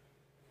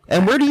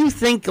 And where do you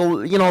think, the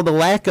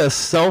lack of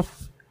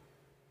self-esteem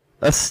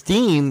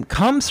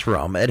comes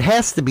from? It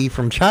has to be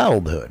from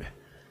childhood.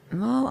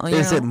 Well,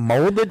 Is it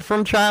molded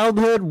from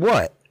childhood?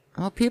 What?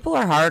 Well, people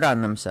are hard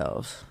on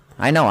themselves.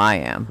 I know I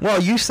am.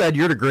 Well, you said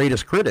you're the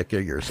greatest critic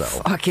of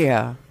yourself. Fuck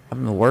yeah.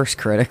 I'm the worst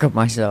critic of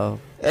myself.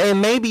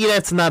 And maybe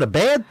that's not a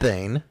bad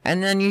thing.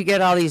 And then you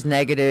get all these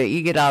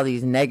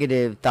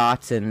negative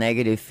thoughts and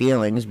negative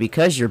feelings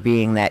because you're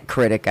being that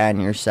critic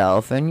on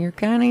yourself, and your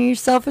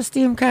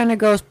self-esteem kind of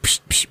goes psh,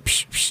 psh,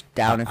 psh, psh,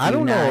 down a few I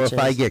don't notches. know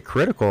if I get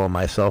critical of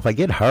myself. I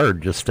get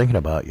hard just thinking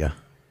about you.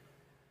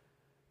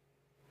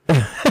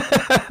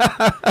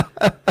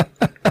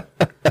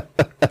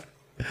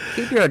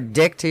 Keep your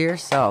dick to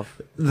yourself.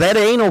 That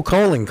anal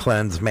colon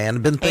cleanse, man.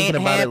 I've been thinking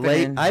about it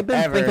late. I've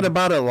been thinking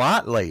about it a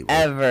lot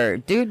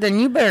lately. Dude, then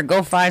you better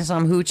go find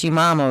some hoochie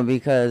mama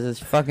because this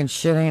fucking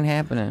shit ain't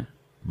happening.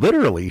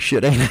 Literally,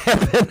 shit ain't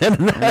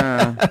happening.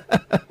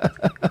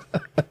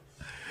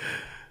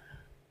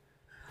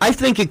 I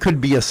think it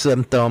could be a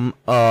symptom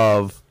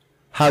of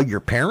how your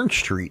parents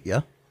treat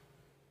you.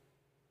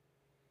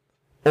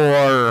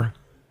 Or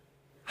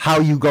how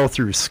you go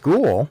through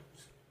school.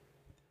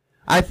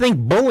 I think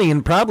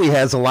bullying probably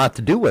has a lot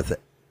to do with it.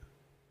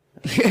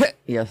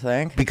 You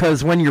think?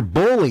 Because when you're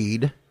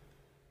bullied,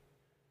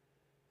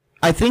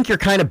 I think you're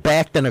kind of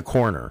backed in a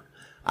corner.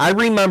 I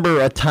remember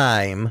a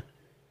time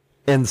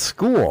in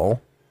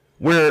school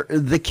where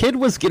the kid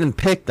was getting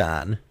picked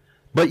on,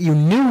 but you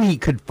knew he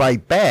could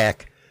fight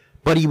back,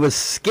 but he was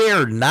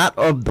scared not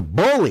of the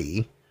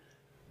bully,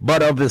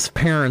 but of his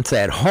parents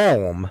at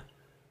home.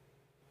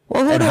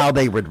 And how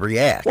they would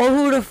react. Well,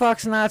 who the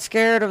fuck's not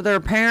scared of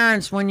their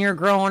parents when you're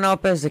growing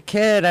up as a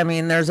kid? I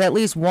mean, there's at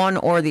least one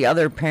or the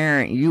other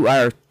parent you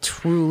are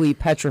truly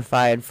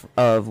petrified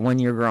of when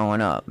you're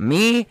growing up.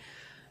 Me,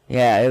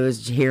 yeah, it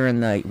was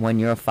hearing when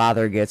your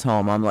father gets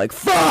home, I'm like,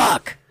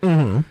 fuck!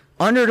 Mm-hmm.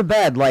 Under the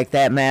bed, like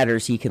that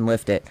matters, he can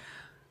lift it.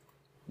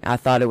 I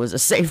thought it was a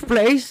safe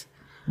place.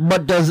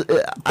 But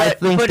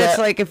it's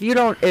like if you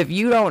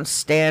don't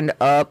stand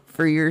up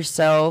for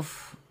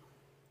yourself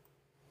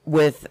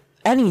with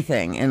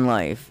anything in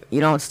life,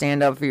 you don't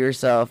stand up for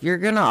yourself, you're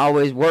gonna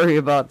always worry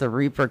about the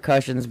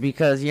repercussions,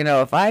 because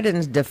if I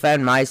didn't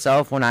defend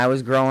myself when I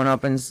was growing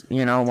up and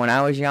when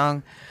I was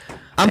young,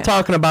 I'm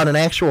talking about an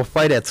actual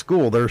fight at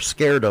school. They're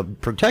scared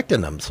of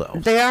protecting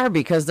themselves. They are,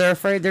 because they're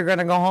afraid they're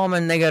gonna go home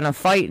and they're gonna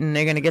fight, and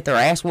they're gonna get their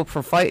ass whooped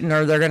for fighting,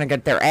 or they're gonna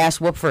get their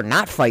ass whooped for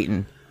not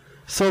fighting.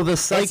 So the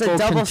cycle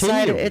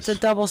continues. It's a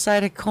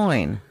double-sided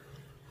coin.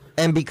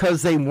 And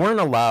because they weren't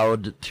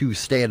allowed to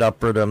stand up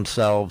for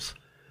themselves,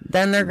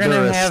 then they're gonna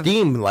their have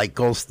esteem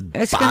goes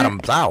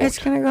bottoms out. It's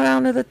gonna go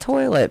down to the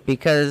toilet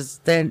because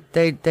they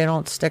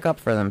don't stick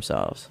up for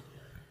themselves.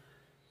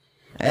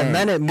 And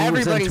then it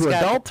moves into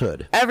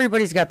adulthood.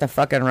 Everybody's got the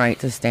fucking right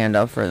to stand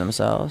up for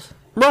themselves.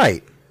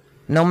 Right.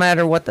 No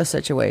matter what the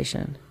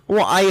situation.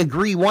 Well, I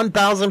agree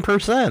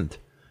 1,000%.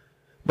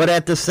 But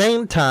at the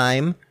same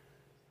time,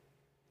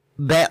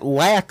 that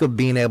lack of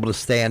being able to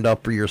stand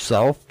up for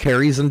yourself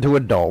carries into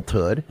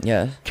adulthood.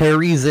 Yes.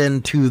 Carries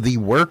into the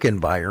work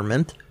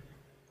environment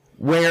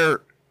where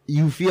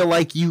you feel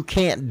like you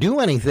can't do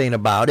anything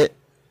about it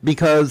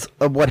because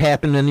of what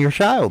happened in your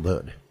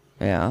childhood.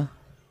 Yeah.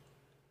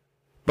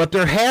 But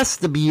there has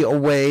to be a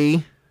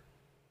way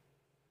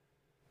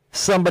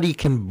somebody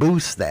can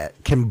boost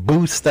that, can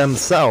boost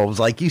themselves.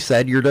 Like you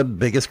said, you're the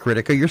biggest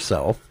critic of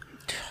yourself.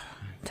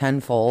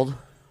 Tenfold.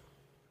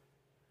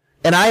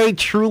 And I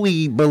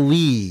truly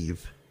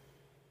believe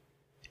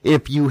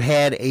if you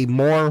had a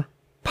more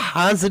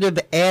positive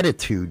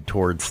attitude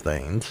towards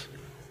things,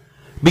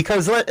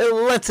 because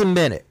let's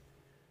admit it,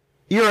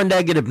 you're a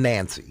negative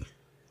Nancy.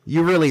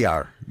 You really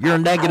are. You're a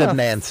negative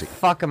Nancy.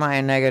 Fuck am I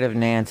a negative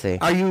Nancy?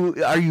 Are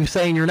you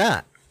saying you're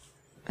not?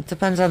 It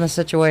depends on the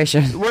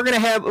situation. We're gonna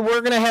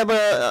have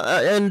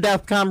a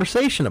in-depth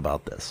conversation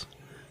about this.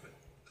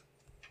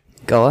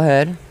 Go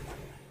ahead.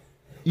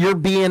 You're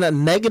being a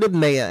negative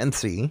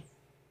Nancy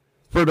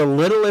for the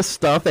littlest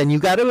stuff, and you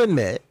got to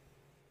admit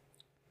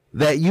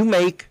that you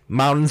make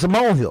mountains and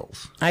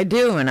molehills. I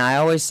do, and I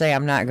always say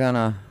I'm not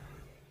gonna.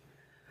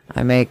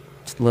 I make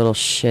little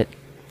shit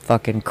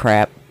fucking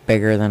crap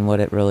bigger than what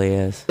it really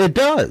is. It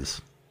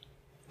does.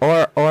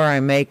 Or I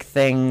make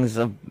things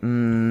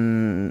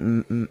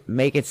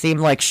make it seem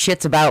like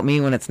shit's about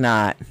me when it's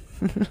not.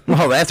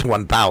 Well, that's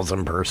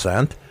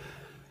 1,000%.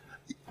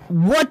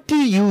 What do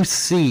you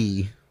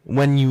see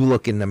when you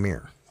look in the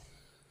mirror?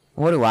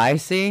 What do I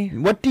see?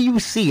 What do you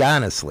see,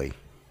 honestly?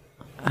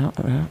 I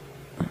don't know.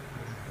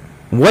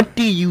 What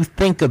do you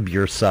think of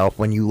yourself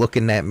when you look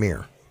in that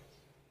mirror?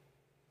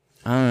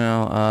 I don't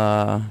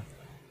know.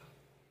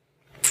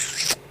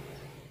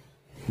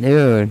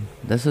 Dude,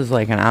 this is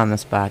like an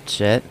on-the-spot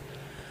shit.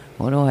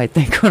 What do I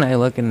think when I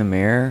look in the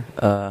mirror?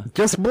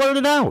 Just blurt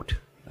it out.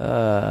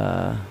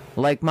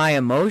 Like my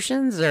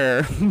emotions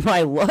or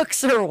my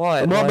looks or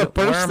what? Well, the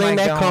first thing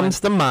that comes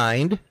to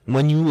mind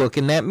when you look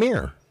in that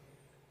mirror.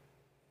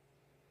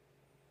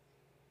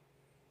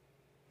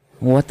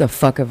 What the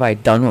fuck have I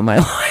done with my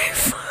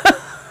life?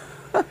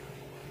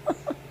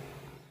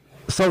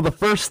 So the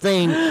first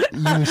thing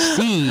you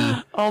see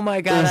oh my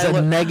God, is a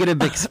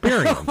negative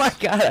experience. Oh my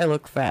God, I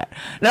look fat.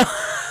 No.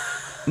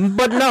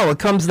 But no, it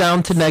comes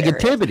down to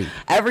negativity.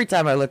 Every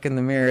time I look in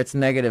the mirror, it's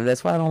negative.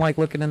 That's why I don't like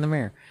looking in the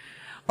mirror.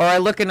 Or I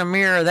look in a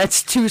mirror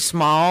that's too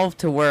small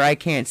to where I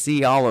can't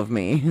see all of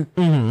me.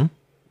 Mm-hmm.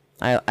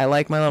 I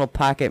like my little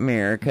pocket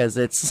mirror because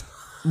it's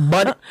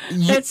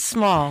it's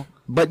small.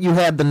 But you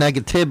have the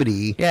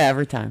negativity. Yeah,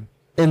 every time.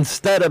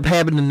 Instead of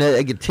having the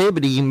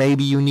negativity,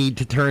 maybe you need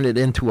to turn it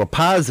into a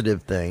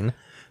positive thing.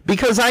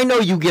 Because I know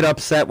you get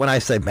upset when I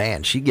say,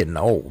 man, she getting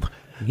old.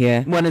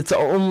 Yeah. When it's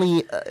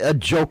only a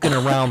joking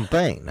around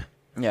thing.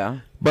 Yeah.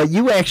 But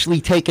you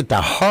actually take it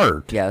to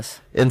heart. Yes.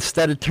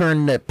 Instead of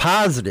turning it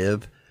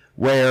positive,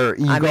 where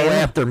you go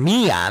after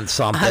me on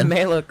something. I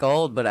may look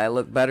old, but I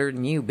look better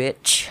than you,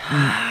 bitch.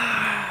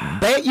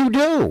 That you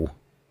do.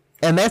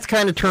 And that's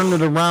kind of turning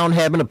it around,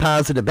 having a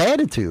positive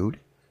attitude.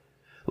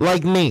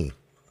 Like me.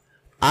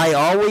 I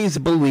always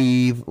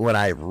believe when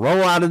I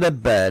roll out of the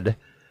bed,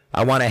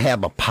 I want to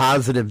have a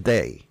positive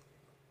day.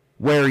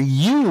 Where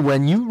you,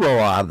 when you roll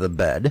out of the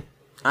bed,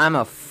 I'm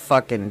a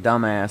fucking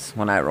dumbass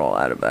when I roll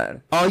out of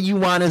bed. All you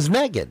want is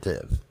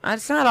negative.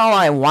 It's not all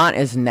I want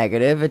is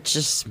negative. It's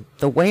just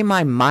the way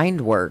my mind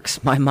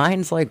works. My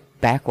mind's like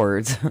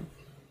backwards.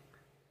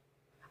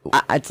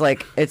 It's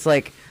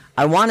like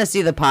I want to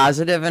see the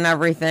positive in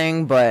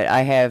everything, but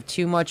I have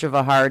too much of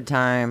a hard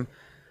time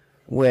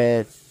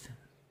with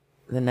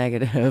the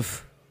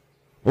negative.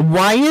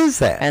 Why is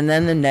that? And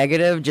then the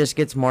negative just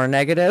gets more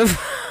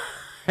negative.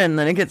 And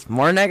then it gets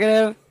more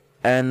negative.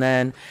 And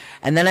then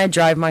I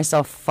drive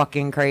myself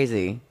fucking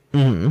crazy.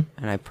 Mm-hmm.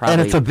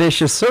 And it's a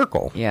vicious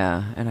circle.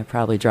 Yeah, and I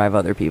probably drive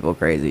other people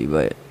crazy,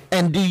 but...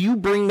 And do you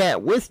bring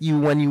that with you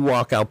when you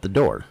walk out the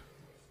door?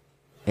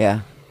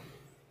 Yeah.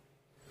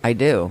 I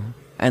do.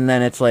 And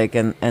then it's like,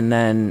 and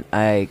then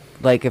I...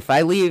 Like, if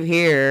I leave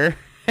here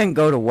and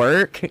go to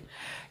work,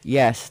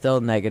 yeah,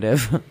 still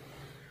negative.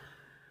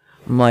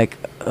 I'm like,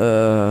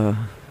 So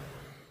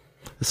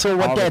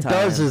what that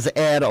does is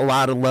add a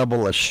lot of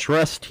level of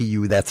stress to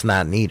you that's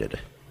not needed.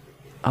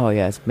 Oh,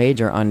 yeah, it's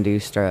major undue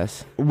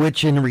stress.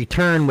 Which in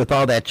return, with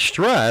all that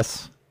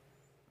stress,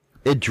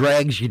 it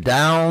drags you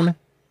down.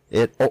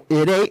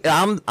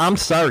 I'm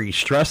sorry.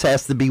 Stress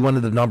has to be one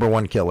of the number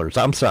one killers.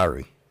 I'm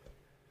sorry.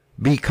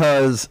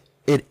 Because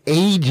it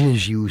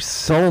ages you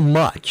so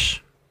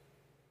much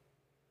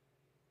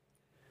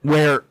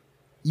where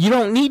you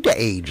don't need to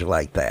age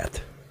like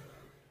that.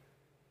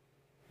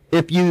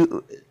 If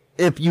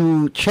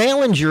you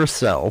challenge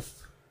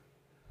yourself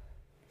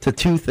to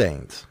two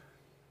things,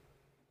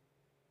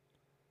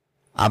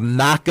 I'm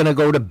not going to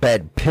go to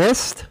bed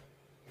pissed,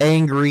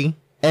 angry,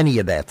 any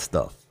of that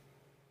stuff.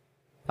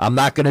 I'm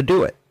not going to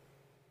do it.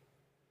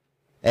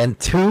 And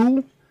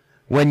two,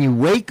 when you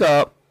wake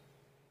up,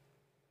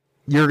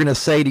 you're going to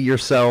say to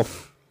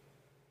yourself,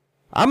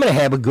 I'm going to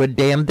have a good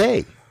damn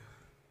day.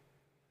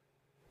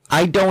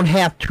 I don't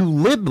have to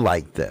live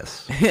like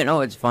this. You know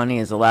what's funny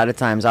is a lot of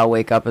times I'll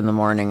wake up in the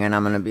morning and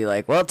I'm going to be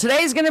like, well,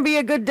 today's going to be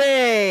a good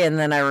day. And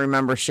then I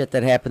remember shit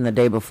that happened the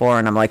day before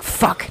and I'm like,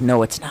 fuck,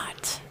 no, it's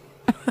not.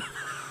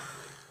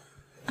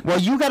 Well,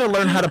 you got to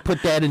learn how to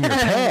put that in your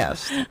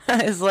past.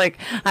 It's like,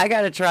 I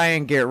got to try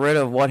and get rid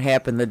of what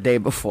happened the day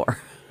before.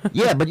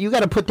 Yeah, but you got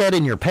to put that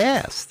in your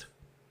past.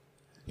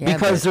 Yeah,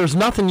 because there's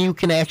nothing you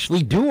can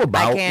actually do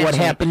about what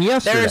happened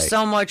yesterday. There's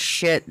so much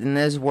shit in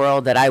this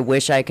world that I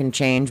wish I can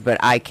change, but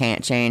I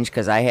can't change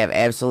because I have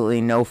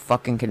absolutely no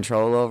fucking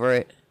control over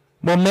it.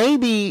 Well,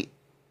 maybe...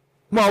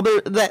 Well,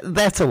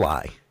 that's a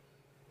lie.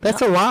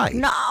 That's a lie.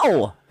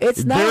 No,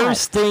 it's not.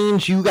 There's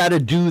things you got to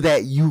do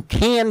that you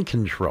can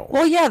control.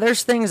 Well, yeah,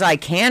 there's things I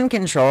can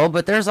control,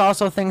 but there's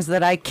also things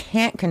that I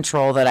can't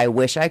control that I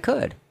wish I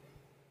could.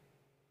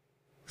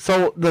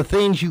 So the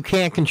things you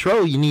can't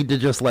control, you need to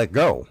just let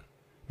go.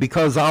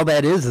 Because all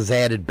that is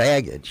added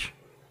baggage.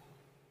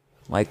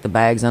 Like the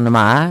bags under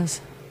my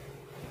eyes?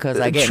 Because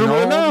I get True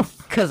old? enough.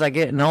 Because I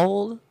getting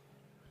old?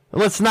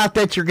 Well, it's not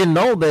that you're getting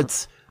old.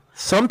 It's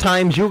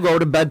sometimes you go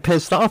to bed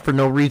pissed off for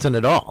no reason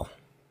at all.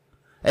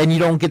 And you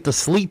don't get the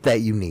sleep that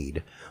you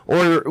need.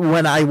 Or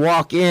when I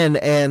walk in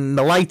and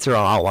the lights are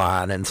all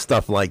on and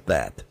stuff like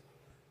that.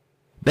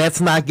 That's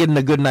not getting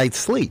a good night's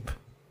sleep.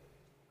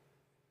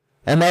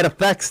 And that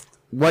affects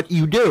what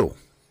you do.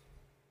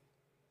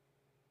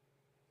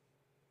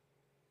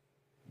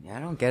 I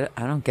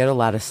don't get a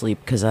lot of sleep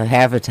because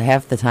half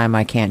the time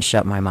I can't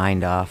shut my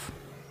mind off.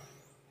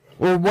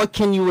 Well, what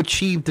can you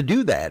achieve to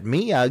do that?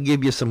 Me, I'll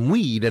give you some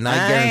weed and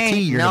I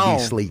guarantee you're going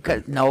to be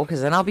sleeping. No,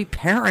 because then I'll be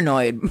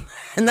paranoid.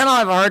 And then I'll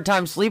have a hard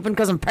time sleeping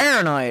because I'm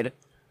paranoid.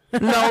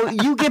 No,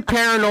 you get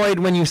paranoid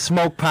when you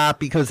smoke pot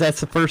because that's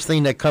the first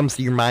thing that comes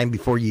to your mind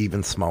before you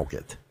even smoke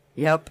it.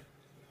 Yep.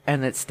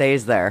 And it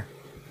stays there.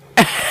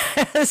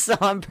 So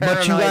I'm paranoid.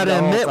 But you got to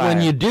admit,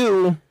 when you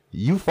do,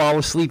 you fall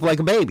asleep like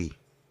a baby.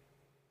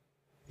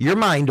 Your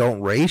mind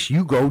don't race,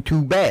 you go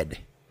to bed.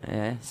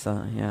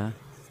 Yeah.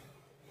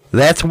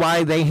 That's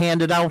why they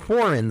handed out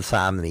for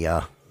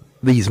insomnia,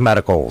 these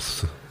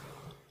medicals.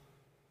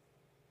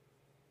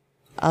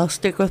 I'll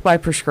stick with my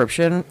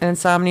prescription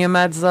insomnia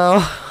meds,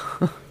 though.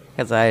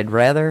 Because I'd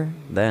rather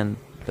than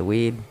the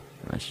weed.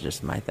 That's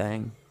just my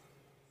thing.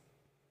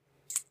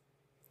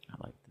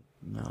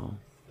 No.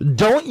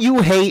 Don't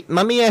you hate,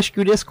 let me ask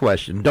you this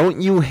question.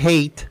 Don't you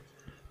hate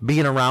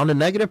being around a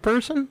negative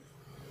person?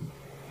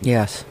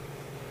 Yes.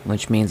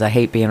 Which means I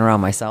hate being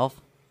around myself.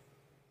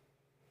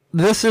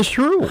 This is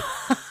true.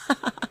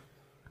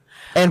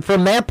 And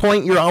from that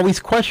point, you're always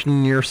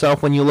questioning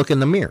yourself when you look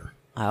in the mirror.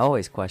 I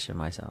always question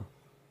myself.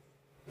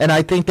 And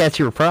I think that's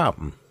your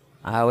problem.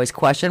 I always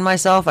question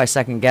myself. I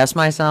second guess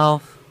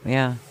myself.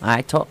 Yeah.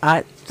 I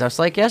just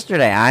like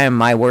yesterday, I am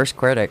my worst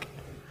critic.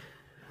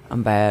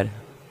 I'm bad.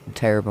 I'm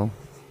terrible.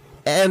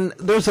 And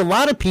there's a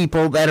lot of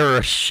people that are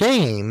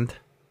ashamed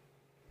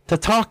to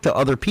talk to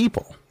other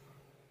people.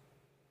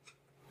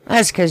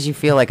 That's because you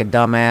feel like a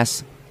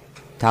dumbass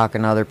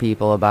talking to other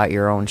people about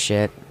your own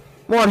shit.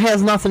 Well, it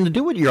has nothing to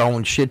do with your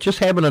own shit, just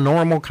having a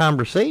normal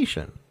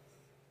conversation.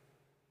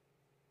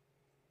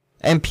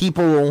 And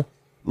people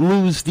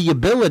lose the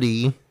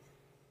ability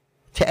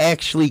to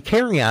actually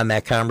carry on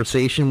that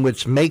conversation,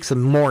 which makes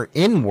them more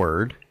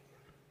inward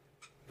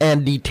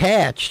and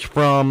detached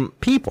from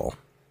people.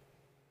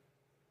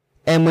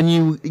 And when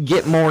you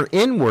get more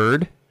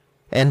inward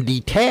and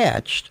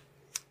detached,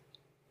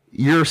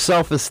 your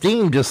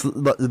self-esteem just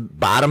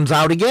bottoms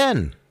out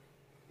again.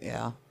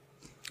 Yeah.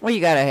 Well,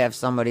 you got to have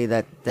somebody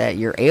that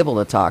you're able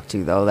to talk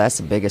to, though. That's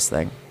the biggest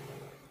thing.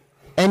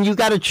 And you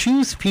got to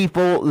choose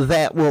people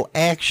that will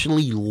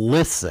actually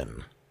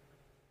listen.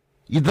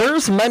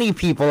 There's many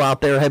people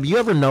out there. Have you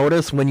ever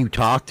noticed when you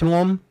talk to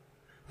them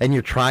and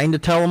you're trying to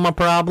tell them a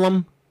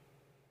problem,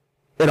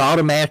 it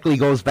automatically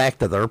goes back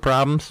to their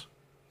problems?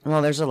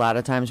 Well, there's a lot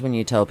of times when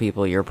you tell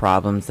people your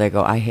problems, they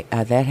go,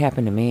 that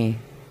happened to me.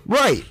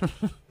 Right.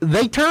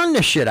 They turn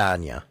the shit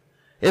on you.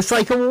 It's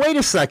like, oh, wait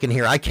a second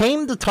here. I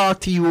came to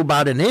talk to you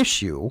about an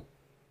issue,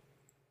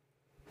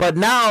 but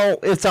now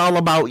it's all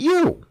about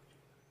you.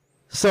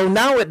 So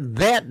now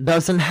that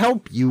doesn't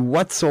help you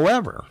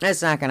whatsoever.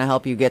 It's not going to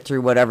help you get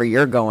through whatever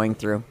you're going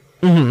through.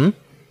 Mm-hmm.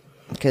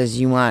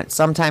 Because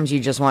sometimes you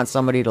just want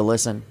somebody to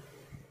listen.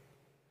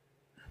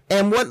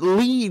 And what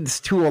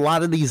leads to a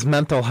lot of these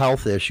mental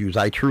health issues,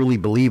 I truly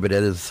believe it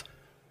is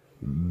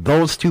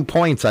those 2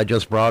 points I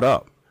just brought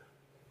up.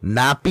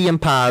 Not being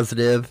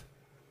positive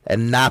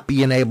and not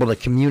being able to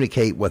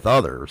communicate with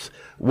others.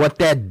 What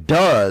that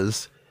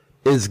does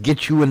is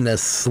get you in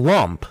this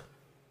slump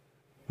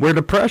where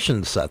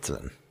depression sets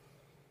in.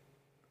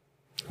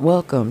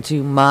 Welcome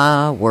to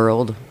my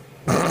world.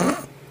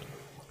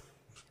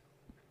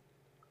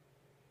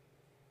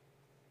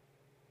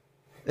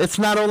 It's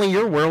not only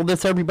your world,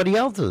 it's everybody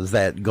else's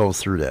that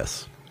goes through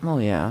this. Oh,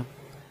 yeah.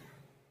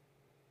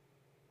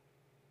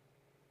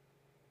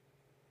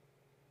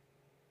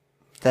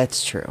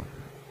 That's true.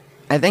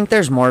 I think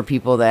there's more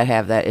people that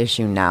have that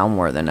issue now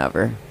more than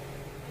ever,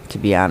 to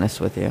be honest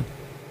with you.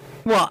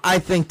 Well, I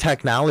think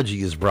technology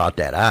has brought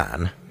that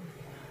on.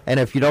 And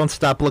if you don't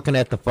stop looking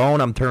at the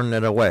phone, I'm turning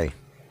it away.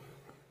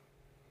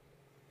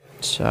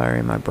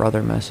 Sorry, my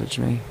brother messaged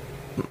me.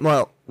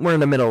 Well, we're in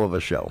the middle of a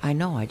show. I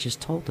know, I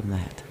just told him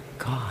that.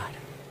 God.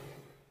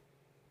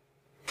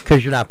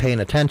 Because you're not paying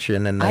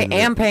attention. And I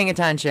am paying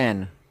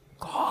attention.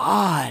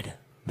 God.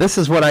 This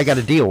is what I got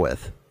to deal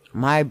with.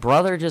 My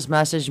brother just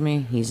messaged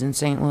me. He's in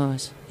St.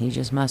 Louis. He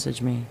just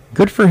messaged me.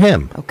 Good for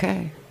him.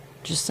 Okay.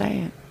 Just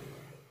saying.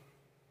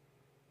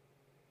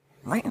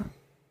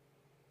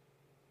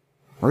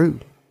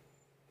 Rude.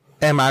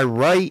 Am I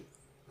right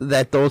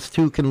that those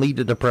two can lead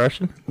to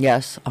depression?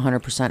 Yes,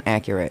 100%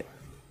 accurate.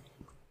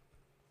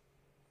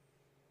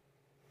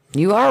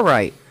 You are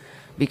right.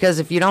 Because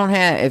if you're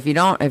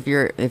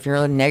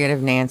a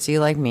negative Nancy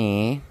like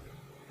me,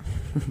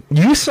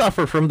 you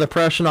suffer from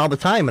depression all the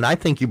time, and I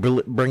think you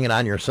bring it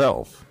on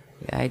yourself.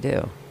 Yeah, I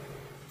do.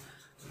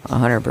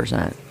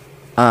 100%.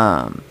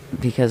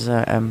 Because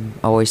I'm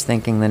always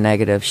thinking the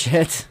negative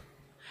shit.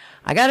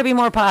 I got to be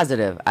more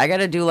positive. I got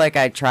to do like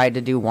I tried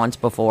to do once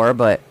before,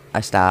 but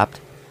I stopped.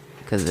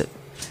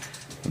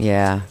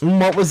 Yeah.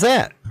 What was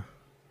that?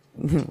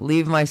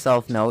 Leave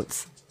myself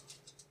notes.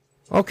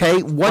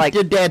 Okay, what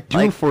did that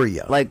do for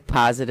you? Like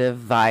positive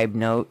vibe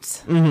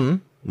notes.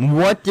 Mm-hmm.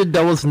 What did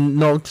those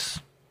notes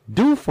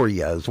do for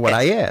you is what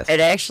I asked. It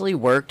actually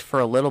worked for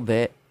a little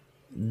bit.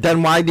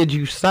 Then why did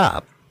you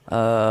stop?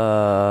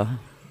 Then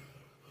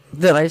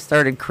I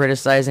started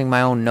criticizing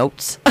my own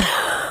notes.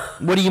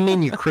 What do you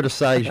mean you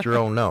criticized your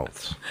own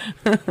notes?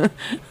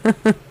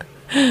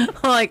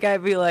 Like,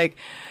 I'd be like,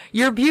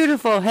 you're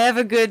beautiful, have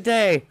a good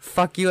day.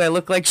 Fuck you, I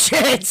look like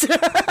shit.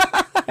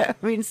 I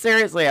mean,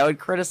 seriously, I would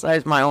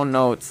criticize my own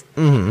notes.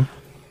 Mm-hmm.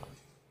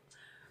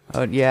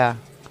 Oh, yeah.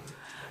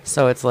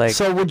 So it's like...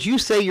 So would you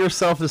say your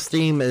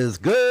self-esteem is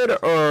good,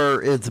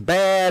 or it's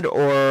bad,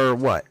 or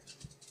what?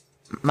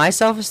 My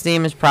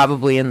self-esteem is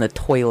probably in the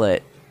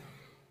toilet.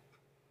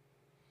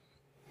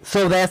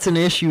 So that's an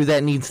issue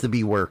that needs to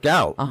be worked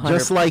out.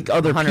 Just like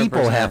other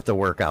people have to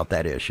work out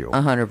that issue.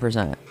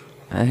 100%.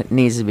 It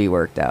needs to be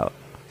worked out.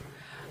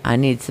 I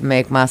need to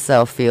make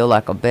myself feel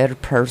like a better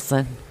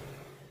person.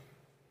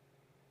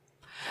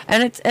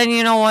 And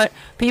you know what?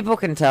 People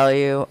can tell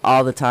you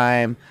all the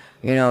time,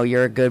 you know,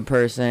 you're a good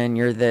person,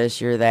 you're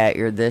this, you're that,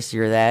 you're this,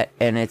 you're that.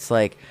 And it's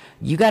like,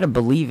 you got to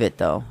believe it,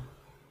 though.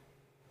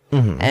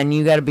 Mm-hmm. And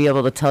you got to be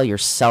able to tell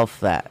yourself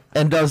that.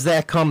 And does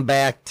that come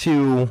back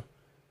to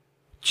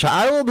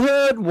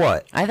childhood?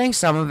 What? I think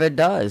some of it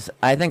does.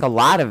 I think a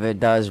lot of it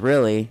does,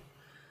 really.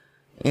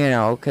 You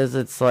know, because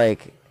it's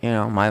like, you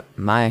know,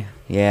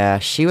 yeah,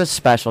 she was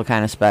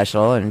kind of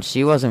special, and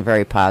she wasn't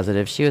very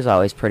positive. She was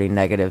always pretty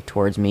negative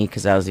towards me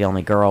because I was the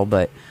only girl,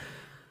 but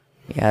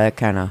yeah, that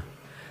kind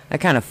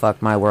of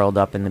fucked my world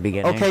up in the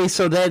beginning. Okay,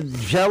 so that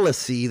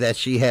jealousy that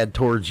she had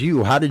towards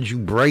you, how did you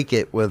break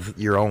it with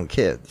your own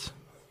kids?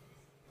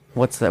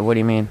 What's that? What do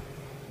you mean?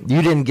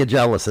 You didn't get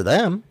jealous of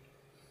them.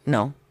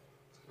 No.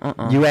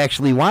 You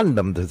actually wanted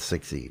them to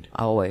succeed.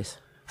 Always.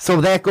 So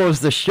that goes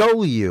to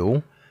show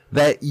you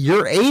that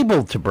you're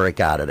able to break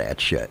out of that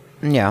shit.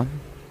 Yeah.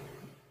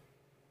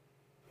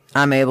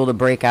 I'm able to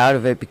break out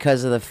of it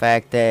because of the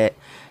fact that,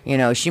 you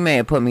know, she may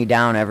have put me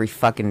down every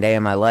fucking day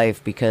of my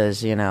life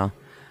because, you know,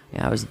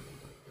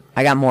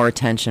 I got more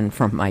attention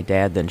from my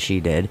dad than she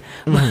did.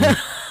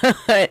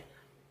 Mm-hmm.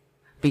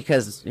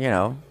 Because, you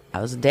know,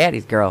 I was a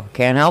daddy's girl.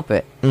 Can't help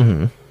it.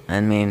 Mm-hmm.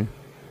 I mean...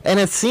 And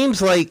it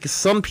seems like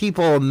some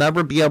people will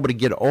never be able to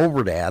get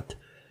over that,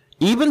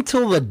 even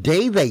till the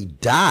day they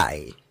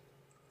die.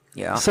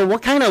 Yeah. So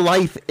what kind of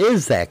life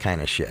is that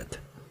kind of shit?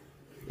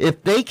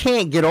 If they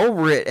can't get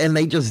over it and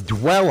they just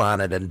dwell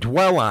on it and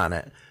dwell on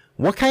it,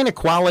 what kind of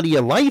quality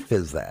of life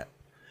is that?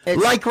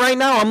 Like right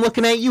now, I'm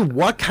looking at you.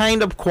 What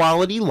kind of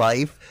quality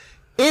life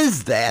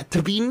is that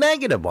to be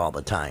negative all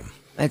the time?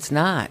 It's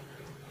not.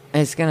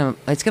 It's gonna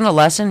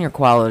lessen your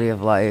quality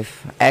of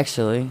life,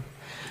 actually.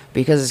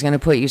 Because it's going to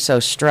put you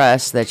so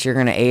stressed that you're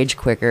going to age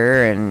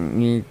quicker,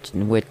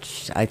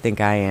 which I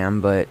think I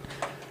am, but...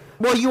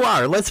 Well, you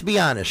are. Let's be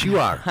honest. You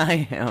are.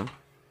 I am.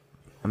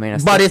 I mean,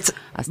 it's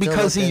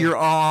because of your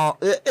all...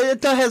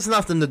 It has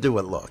nothing to do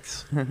with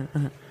looks.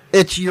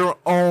 It's your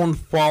own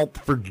fault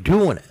for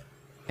doing it.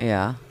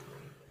 Yeah.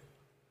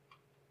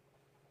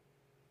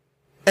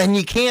 And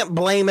you can't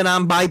blame it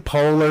on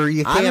bipolar.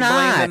 You can't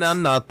blame it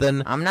on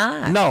nothing. I'm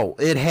not. No,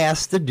 it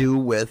has to do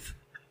with...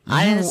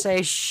 I didn't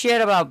say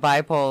shit about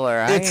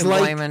bipolar. I ain't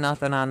blaming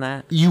nothing on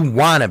that. You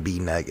want to be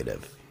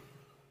negative.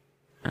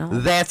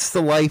 That's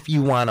the life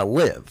you want to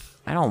live.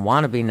 I don't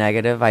want to be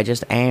negative. I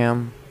just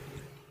am.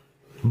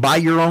 By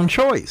your own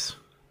choice.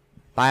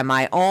 By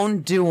my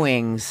own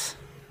doings.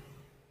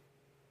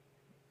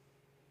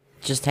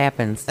 Just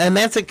happens. And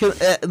that's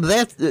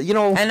you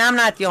know. And I'm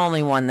not the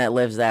only one that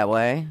lives that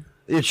way.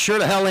 It sure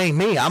the hell ain't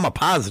me. I'm a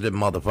positive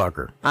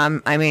motherfucker.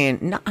 I'm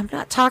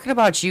not talking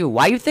about you.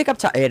 Why you think I'm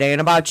talking? It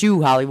ain't about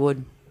you,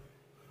 Hollywood.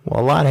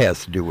 Well, a lot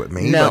has to do with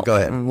me. No, but go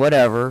ahead.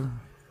 Whatever.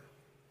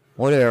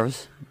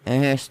 It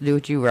has to do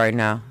with you right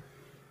now.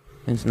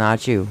 It's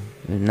not you.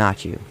 It's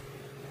not you.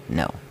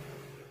 No.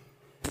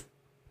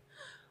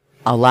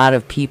 a lot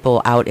of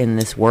people out in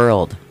this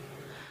world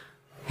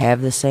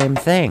have the same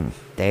thing.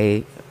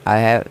 I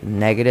have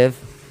negative,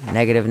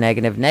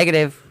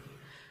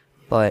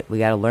 but we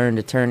got to learn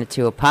to turn it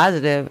to a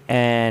positive,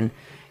 and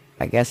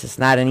I guess it's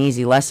not an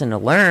easy lesson to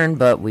learn,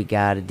 but we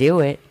got to do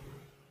it.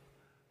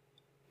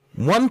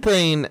 One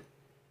thing,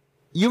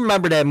 you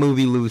remember that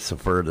movie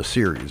Lucifer, the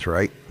series,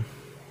 right?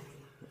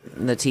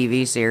 The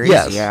TV series,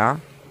 yes. Yeah.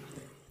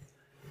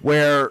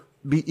 Where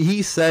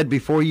he said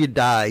before you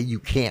die, you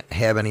can't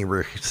have any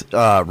regrets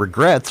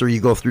or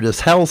you go through this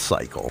hell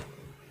cycle.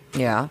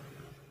 Yeah.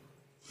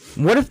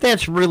 What if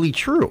that's really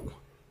true?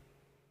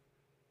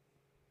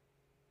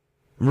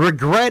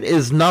 Regret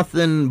is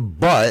nothing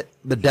but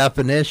the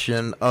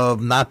definition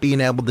of not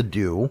being able to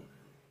do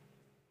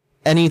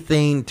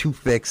anything to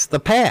fix the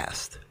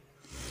past.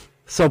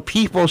 So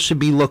people should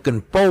be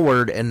looking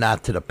forward and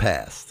not to the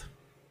past.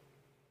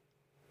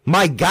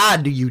 My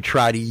God, do you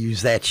try to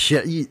use that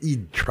shit?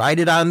 You tried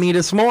it on me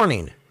this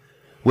morning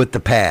with the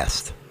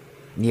past.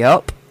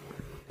 Yep.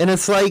 And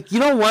it's like, you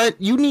know what?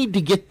 You need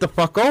to get the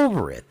fuck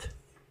over it.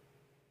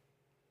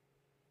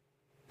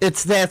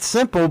 It's that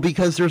simple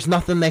because there's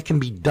nothing that can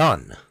be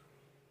done.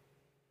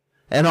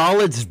 And all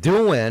it's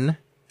doing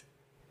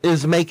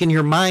is making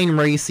your mind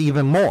race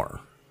even more.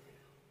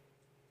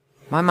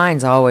 My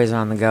mind's always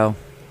on the go.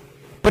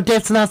 But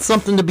that's not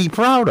something to be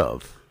proud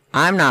of.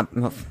 I'm not...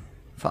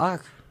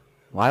 Fuck.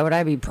 Why would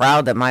I be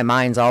proud that my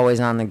mind's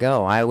always on the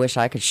go? I wish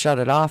I could shut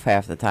it off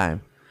half the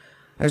time.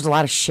 There's a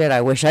lot of shit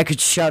I wish I could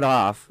shut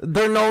off.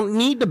 There don't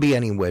need to be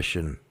any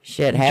wishing.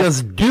 Shit.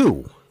 Just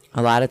do.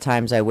 A lot of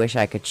times I wish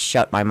I could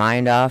shut my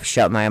mind off,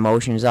 shut my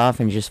emotions off,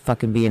 and just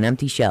fucking be an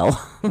empty shell.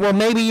 Well,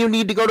 maybe you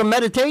need to go to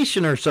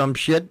meditation or some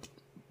shit.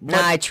 Nah,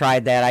 I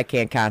tried that. I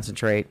can't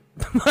concentrate.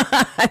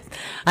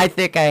 I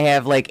think I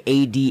have like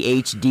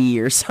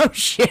ADHD or some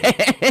shit.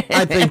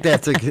 I think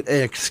that's an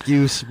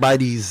excuse by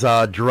these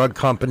drug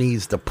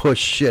companies to push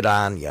shit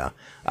on you.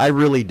 I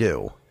really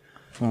do.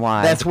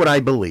 Why? That's what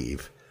I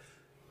believe.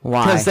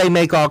 Why? Because they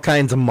make all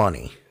kinds of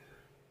money.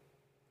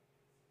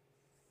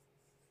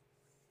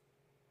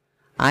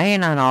 I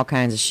ain't on all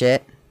kinds of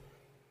shit.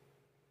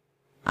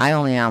 I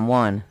only on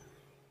one.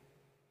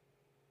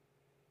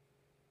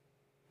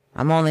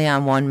 I'm only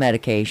on one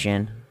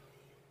medication.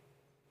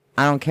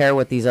 I don't care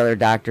what these other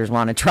doctors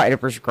want to try to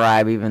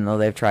prescribe, even though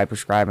they've tried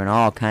prescribing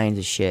all kinds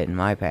of shit in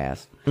my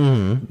past.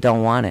 Mm-hmm.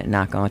 Don't want it,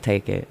 not going to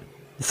take it.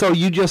 So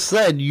you just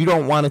said you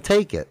don't want to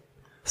take it.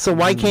 So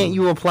why can't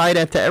you apply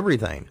that to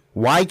everything?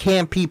 Why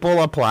can't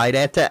people apply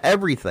that to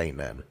everything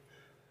then?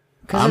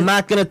 I'm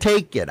not going to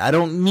take it. I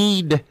don't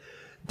need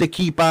to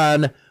keep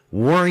on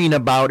worrying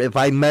about if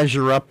I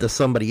measure up to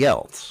somebody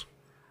else.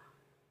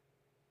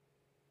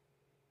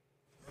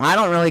 I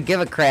don't really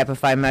give a crap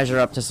if I measure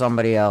up to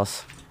somebody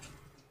else.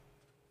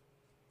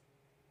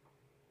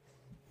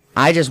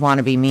 I just want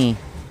to be me.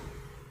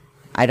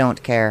 I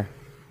don't care.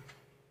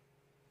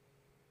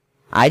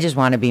 I just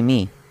want to be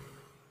me.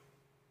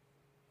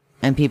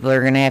 And people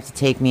are going to have to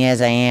take me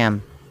as I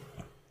am.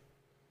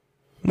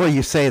 Well,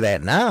 you say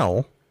that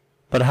now,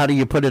 but how do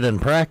you put it in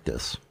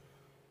practice?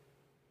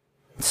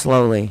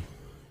 Slowly.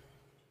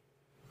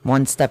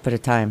 One step at a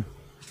time.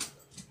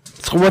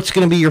 So what's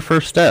going to be your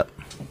first step?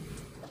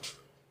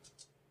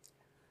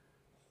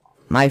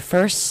 My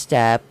first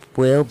step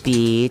will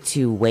be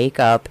to wake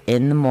up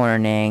in the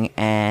morning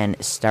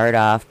and start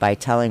off by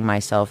telling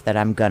myself that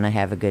I'm going to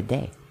have a good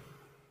day.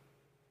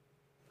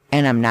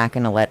 And I'm not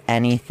going to let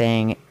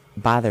anything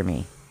bother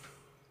me.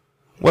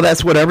 Well,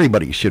 that's what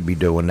everybody should be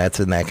doing that's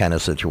in that kind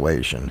of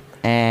situation.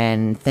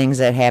 And things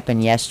that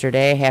happened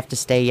yesterday have to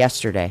stay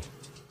yesterday.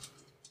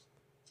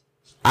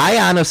 I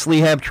honestly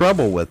have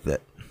trouble with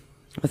it.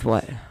 With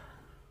what?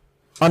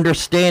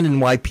 Understanding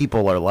why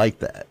people are like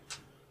that.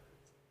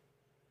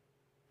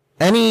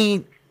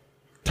 Any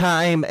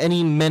time,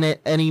 any minute,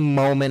 any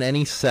moment,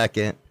 any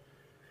second,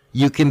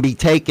 you can be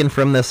taken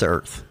from this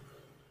earth.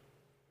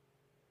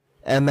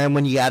 And then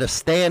when you got to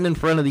stand in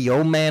front of the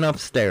old man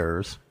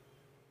upstairs,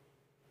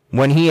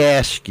 when he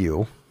asks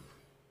you,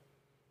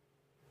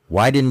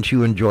 why didn't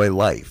you enjoy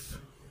life?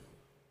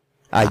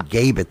 I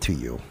gave it to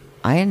you.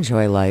 I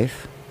enjoy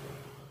life.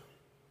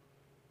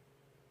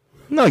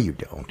 No, you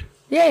don't.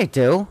 Yeah, I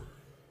do.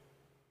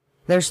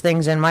 There's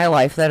things in my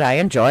life that I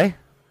enjoy.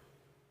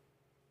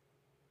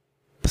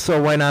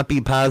 So why not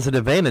be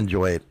positive and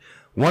enjoy it?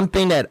 One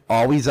thing that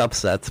always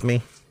upsets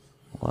me.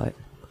 What?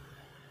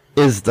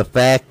 Is the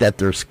fact that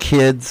there's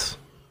kids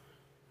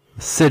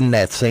sitting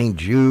at St.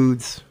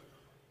 Jude's,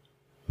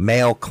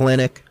 Mayo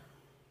Clinic,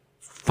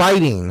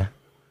 fighting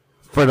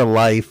for the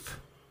life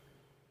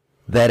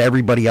that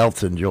everybody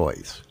else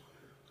enjoys.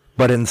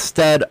 But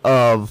instead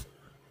of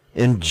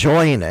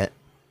enjoying it,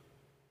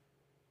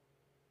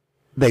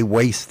 they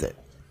waste it.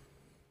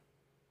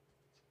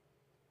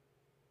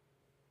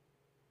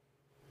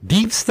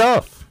 Deep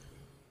stuff.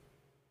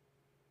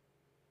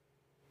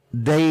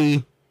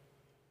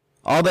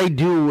 All they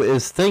do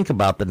is think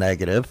about the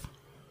negative,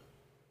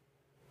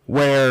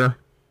 where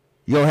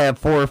you'll have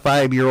 4 or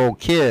 5 year old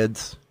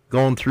kids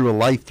going through a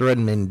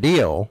life-threatening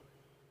deal,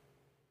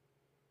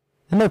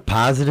 And they're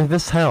positive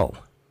as hell.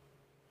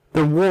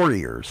 They're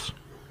warriors.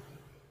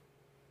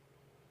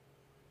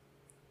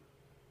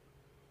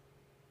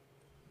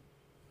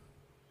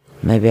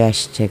 Maybe I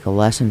should take a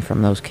lesson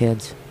from those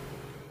kids.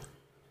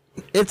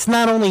 It's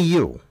not only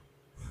you.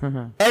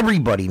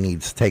 Everybody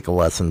needs to take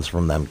lessons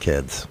from them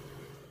kids.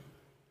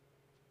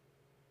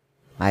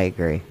 I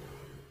agree.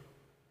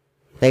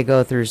 They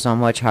go through so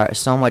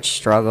much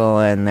struggle,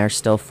 and they're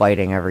still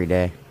fighting every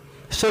day.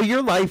 So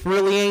your life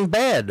really ain't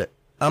bad.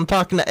 I'm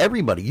talking to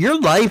everybody. Your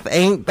life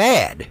ain't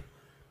bad.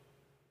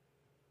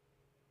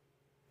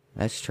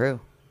 That's true.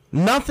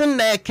 Nothing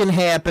that can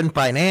happen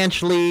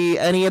financially,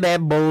 any of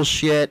that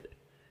bullshit,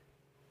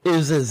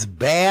 is as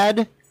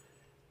bad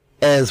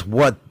as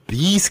what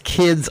these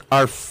kids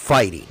are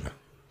fighting.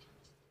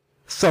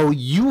 So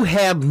you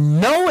have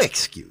no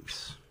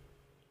excuse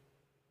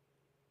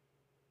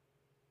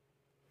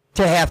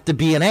to have to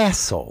be an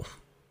asshole.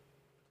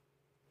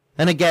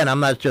 And again, I'm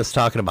not just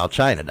talking about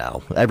China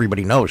now.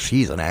 Everybody knows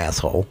she's an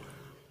asshole.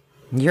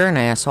 You're an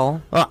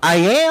asshole. I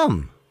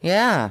am.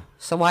 Yeah.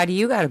 So why do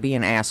you got to be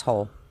an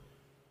asshole?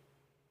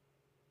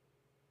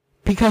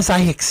 Because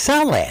I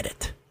excel at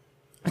it.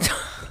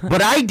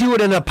 But I do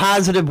it in a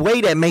positive way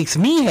that makes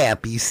me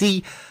happy.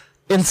 See,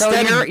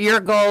 instead so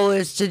your goal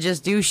is to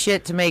just do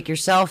shit to make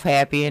yourself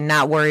happy and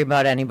not worry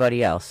about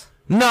anybody else.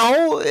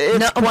 No,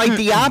 it's quite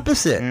the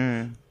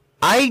opposite.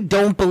 I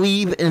don't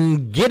believe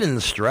in getting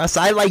stress.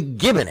 I like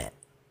giving it.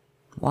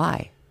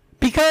 Why?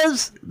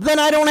 Because then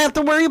I don't have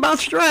to worry about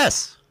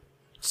stress.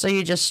 So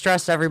you just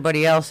stress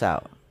everybody else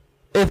out.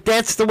 If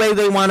that's the way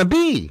they want to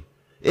be.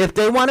 If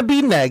they want to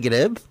be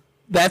negative,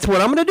 that's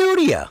what I'm going to do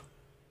to you.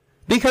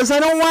 Because I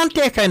don't want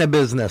that kind of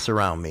business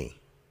around me.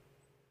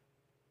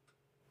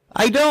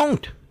 I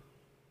don't.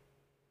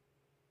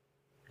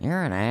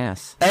 You're an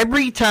ass.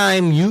 Every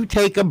time you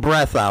take a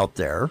breath out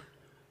there,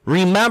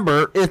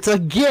 remember it's a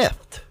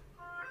gift.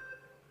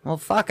 Well,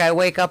 fuck, I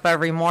wake up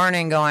every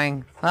morning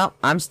going, well,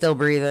 I'm still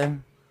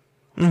breathing.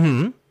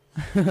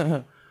 Mm-hmm.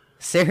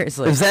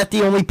 Seriously. Is that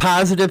the only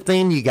positive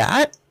thing you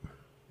got?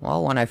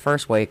 Well, when I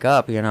first wake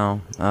up,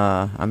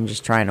 I'm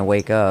just trying to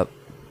wake up.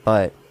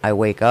 But I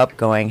wake up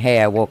going, hey,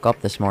 I woke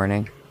up this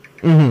morning.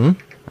 Mm-hmm.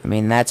 I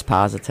mean, that's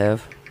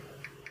positive.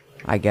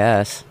 I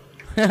guess.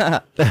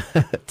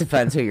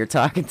 Depends who you're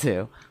talking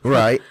to.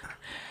 Right.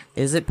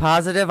 Is it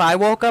positive I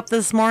woke up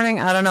this morning?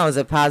 I don't know. Is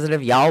it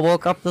positive y'all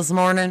woke up this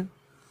morning?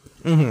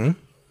 Mm-hmm.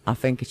 I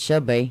think it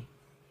should be.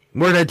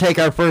 We're going to take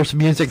our first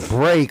music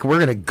break.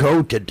 We're going to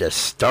go to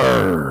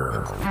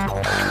Disturb.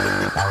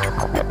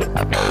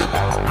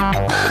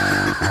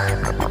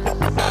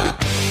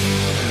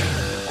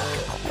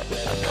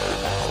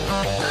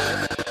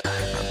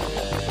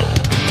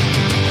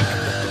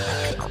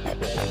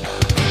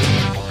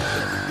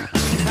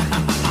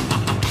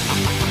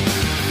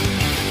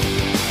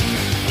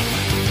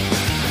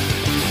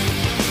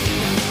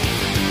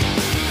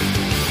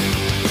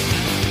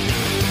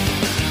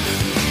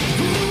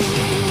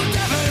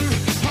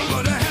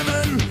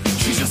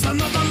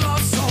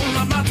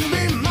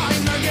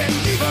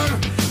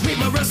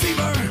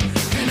 Receiver,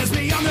 and it's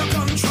beyond your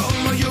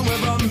control. You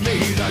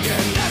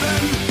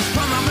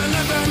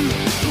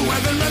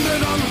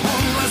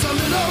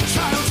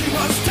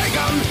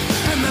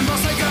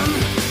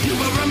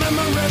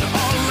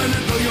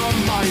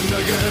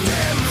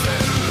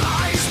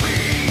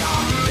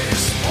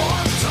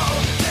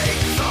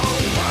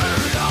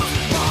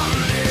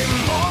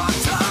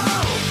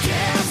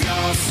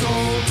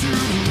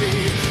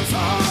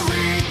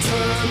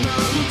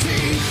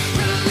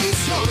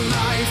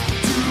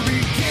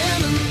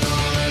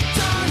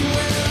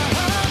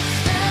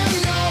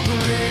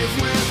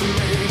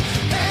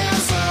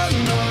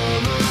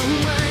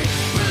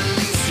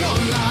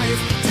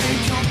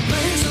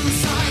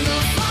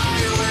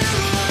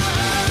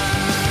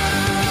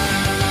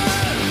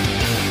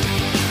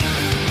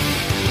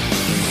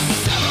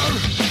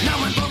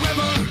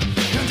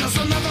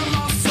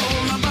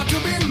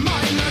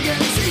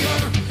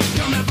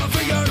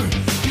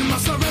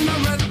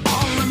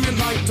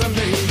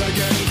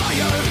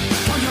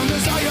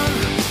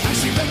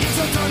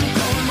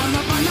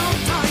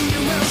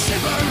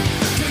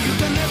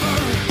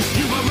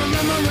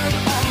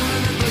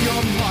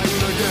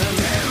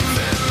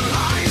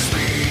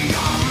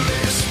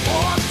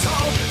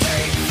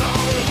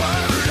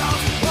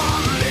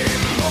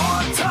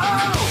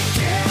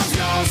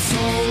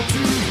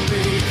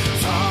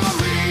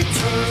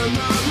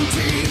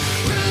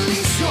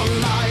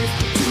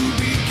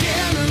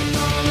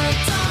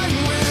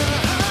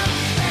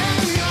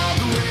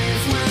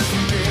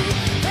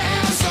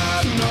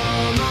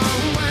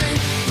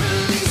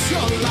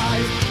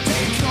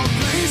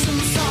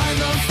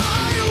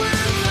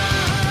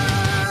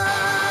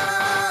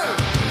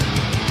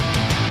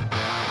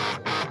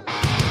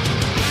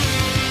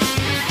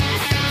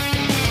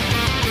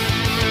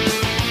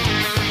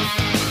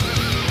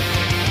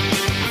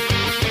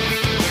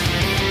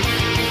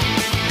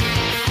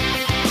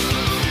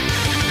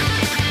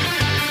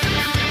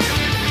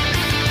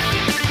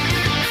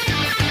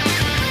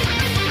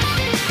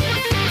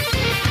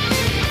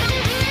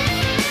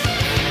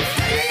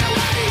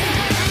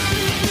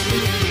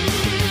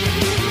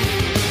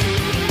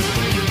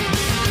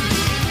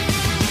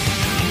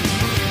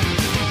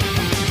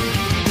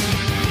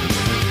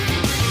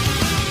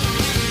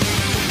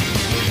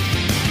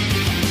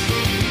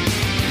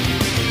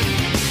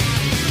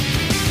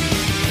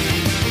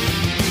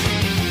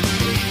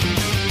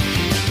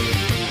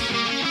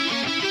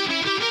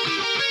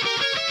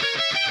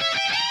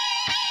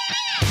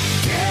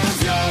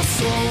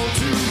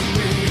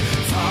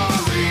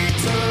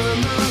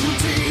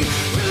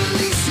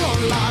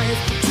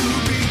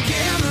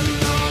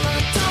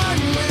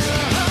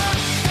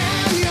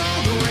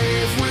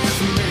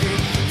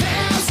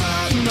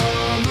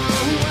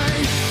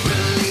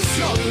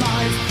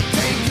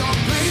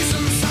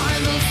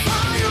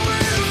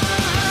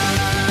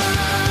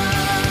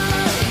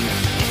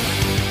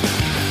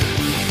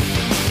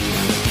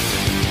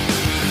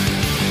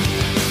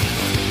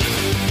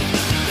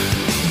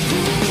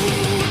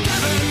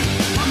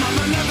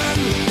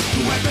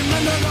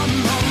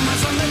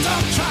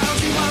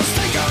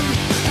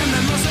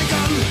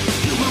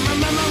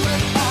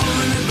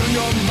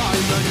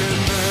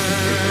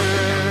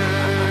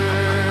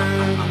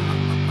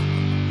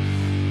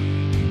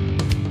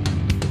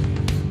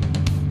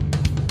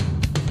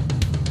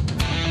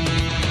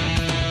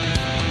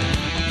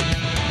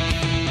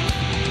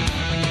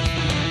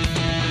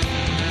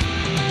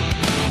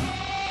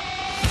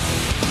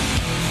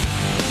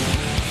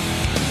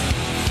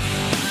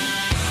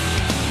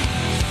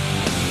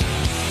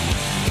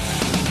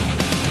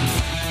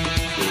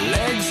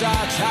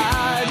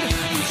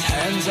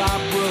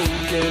are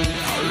broken,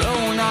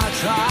 alone I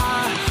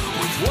try,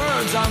 with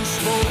words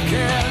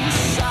unspoken,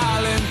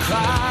 silent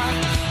cry.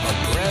 My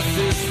breath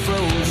is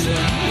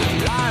frozen, with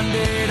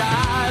blinded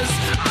eyes.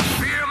 I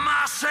fear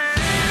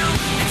myself.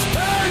 It's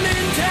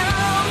burning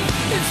down,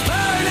 it's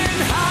burning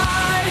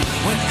high.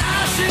 When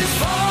ashes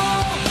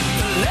fall,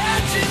 the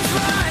legends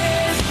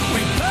rise.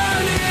 We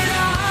burn it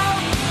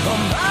out, a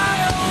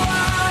mile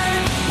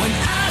wide. When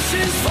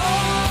ashes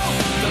fall,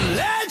 the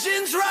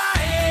legends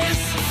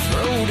rise.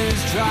 Throat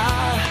is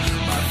dry,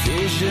 my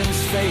vision's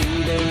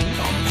fading.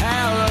 I'm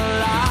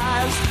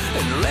paralyzed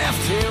and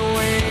left here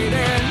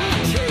waiting,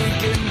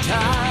 taking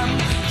time.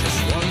 Just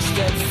one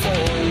step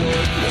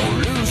forward, won't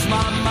lose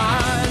my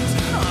mind.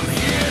 I'm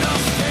here to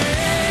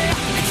stay.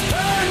 It's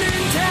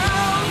burning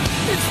down,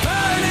 it's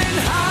burning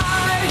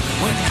high.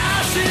 When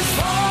ashes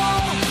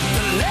fall,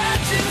 the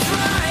legends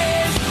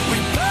rise. We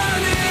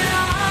burn it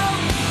out,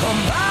 a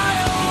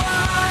mile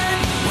wide.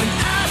 When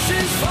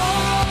ashes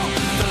fall,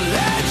 the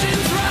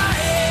legends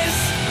rise.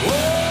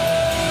 Whoa.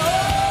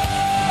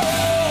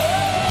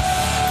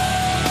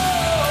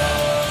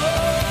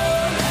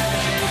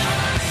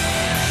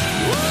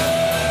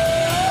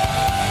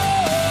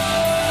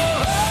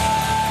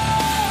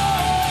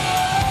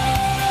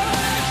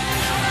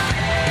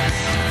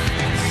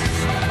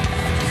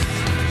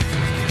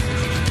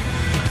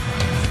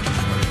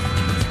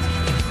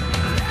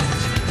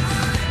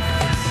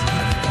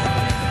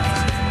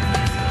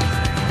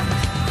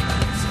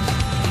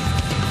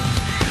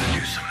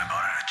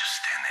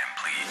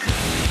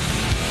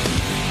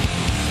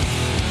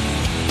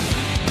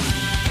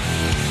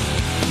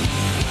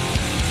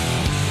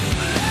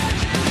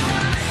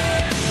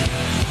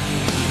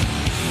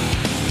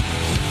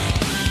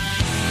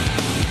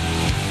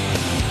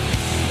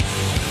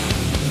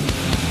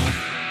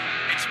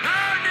 It's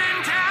burning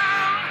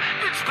down,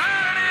 it's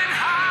burning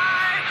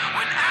high.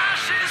 When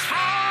ashes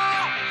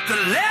fall, the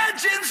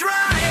legends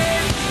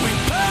rise. We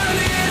burn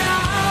it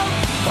out,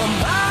 a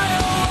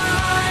mile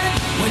wide.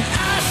 When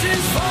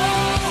ashes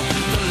fall,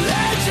 the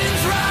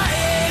legends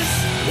rise.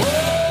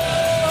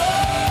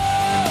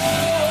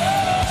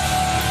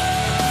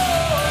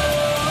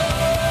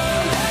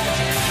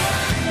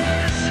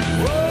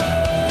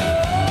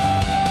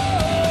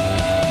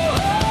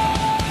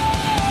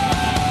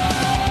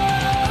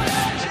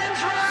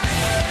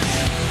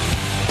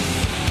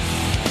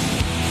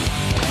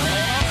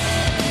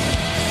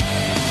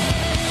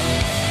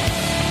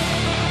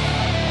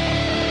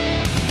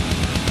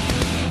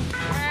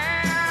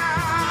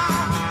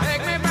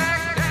 Take me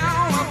back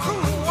down a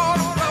cool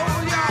water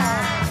road,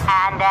 y'all.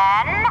 And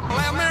then,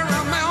 Let me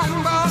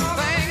remember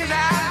things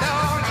I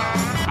done.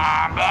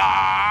 and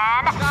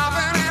then,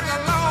 Stopping at the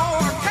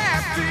lower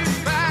catfish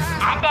back.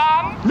 and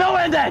then, No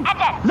ending!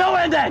 No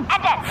ending!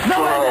 No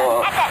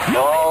ending!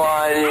 All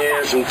I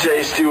need is some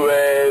tasty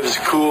waves,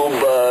 cool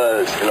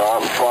buzz, and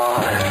I'm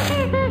fine.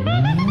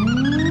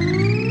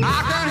 I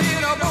can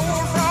hear the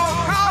bullfrog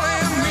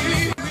calling me.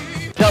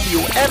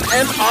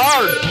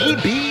 WMMR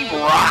DB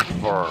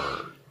Rockford.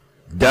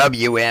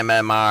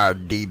 WMMR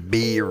DB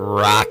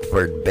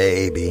Rockford,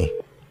 baby.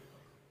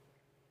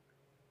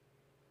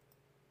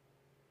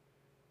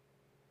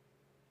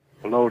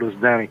 Hello, this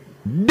is Danny.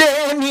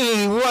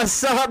 Danny,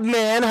 what's up,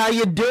 man? How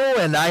you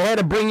doing? I had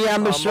to bring you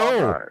on the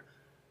show.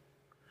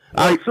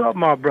 What's up,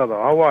 my brother?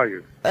 How are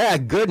you? Yeah,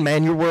 good,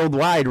 man. You're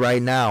worldwide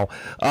right now.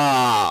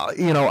 Are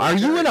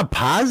you in a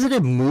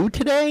positive mood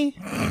today?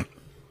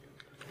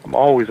 I'm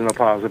always in a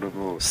positive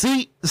mood.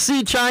 See,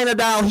 China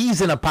Doll,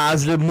 he's in a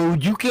positive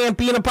mood. You can't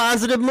be in a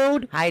positive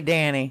mood? Hi,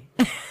 Danny.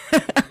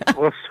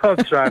 What's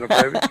up, China,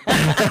 baby?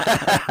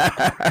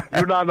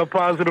 You're not in a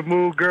positive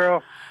mood,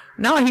 girl?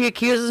 No, he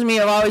accuses me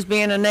of always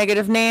being a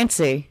negative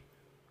Nancy.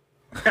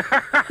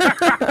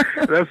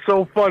 That's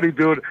so funny,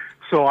 dude.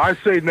 So I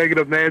say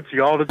negative Nancy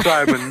all the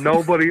time, and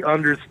nobody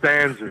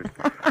understands it.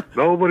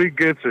 Nobody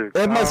gets it.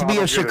 It must be I a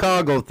don't get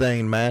Chicago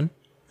thing, man.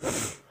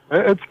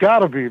 It's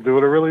gotta be,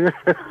 dude. It really is.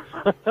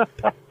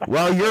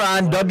 Well, you're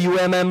on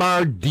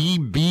WMMR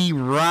DB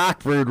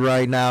Rockford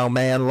right now,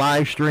 man.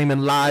 Live streaming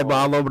live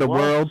all over the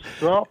world.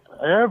 What's up,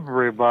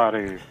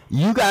 everybody?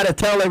 You got to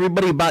tell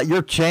everybody about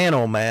your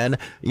channel, man.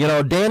 You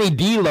know, Danny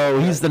D'Lo,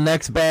 he's the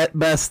next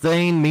best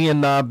thing. Me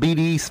and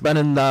BD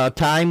spending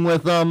time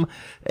with him,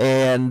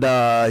 and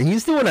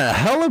he's doing a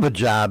hell of a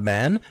job,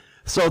 man.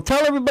 So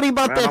tell everybody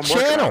about Man, that I'm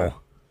working on channel.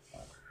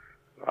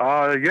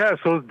 Yeah,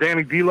 so it's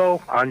Danny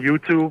D'Lo on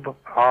YouTube.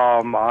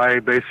 I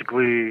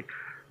basically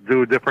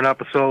do different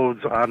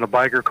episodes on the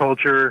biker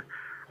culture,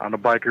 on the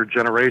biker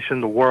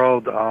generation, the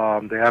world,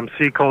 the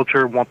MC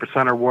culture,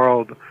 1%er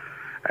world,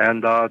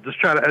 and just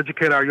try to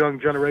educate our young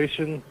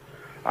generation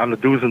on the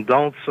do's and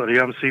don'ts of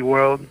the MC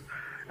world.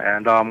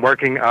 And I'm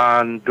working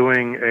on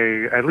doing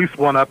at least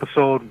one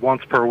episode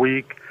once per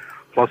week.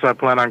 Plus, I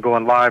plan on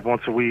going live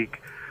once a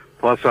week.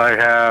 Plus, I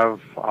have,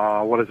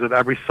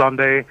 every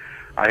Sunday,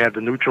 I have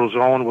the Neutral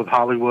Zone with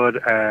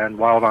Hollywood and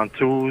Wild on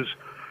Twos.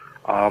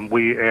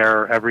 We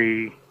air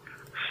every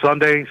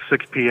Sunday,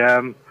 6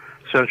 p.m.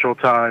 Central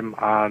Time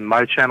on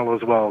my channel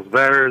as well as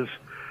theirs.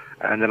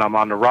 And then I'm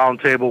on the Round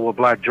Table with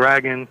Black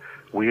Dragon.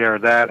 We air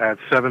that at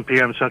 7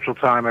 p.m. Central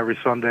Time every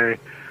Sunday.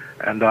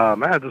 And,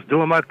 man, just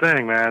doing my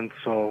thing, man.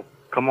 So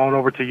come on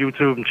over to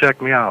YouTube and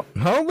check me out.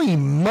 Holy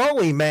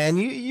moly, man.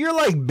 You're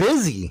like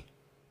busy.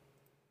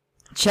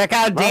 Check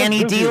out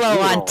Danny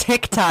D'Lo on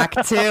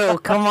TikTok, too.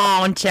 Come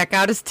on, check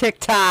out his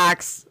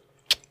TikToks.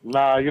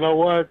 Nah, you know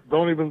what?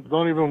 Don't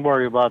even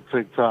worry about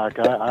TikTok.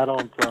 I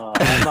don't.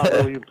 I'm not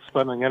really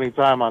spending any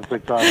time on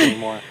TikTok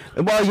anymore.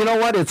 Well, you know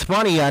what? It's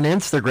funny on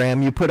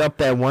Instagram. You put up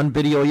that one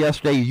video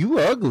yesterday. You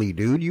ugly,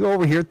 dude. You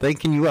over here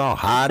thinking you all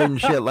hot and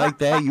shit like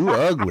that. You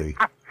ugly.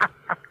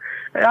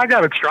 Hey, I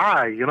gotta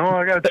try. You know,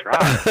 I gotta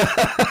try.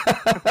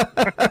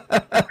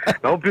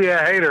 Don't be a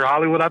hater,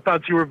 Hollywood. I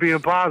thought you were being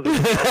positive.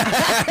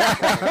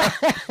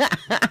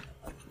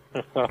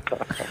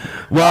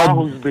 Well,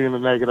 who's being a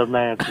negative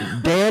Nancy?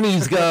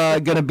 Danny's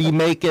gonna be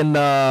making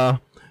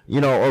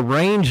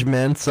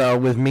arrangements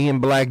with me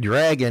and Black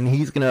Dragon.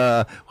 He's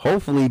gonna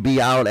hopefully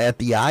be out at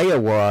the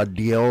Iowa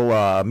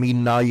deal,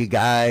 meeting all you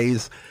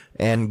guys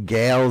and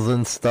gals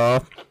and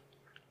stuff.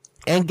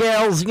 And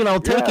gals,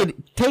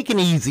 take it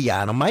easy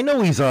on him. I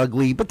know he's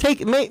ugly, but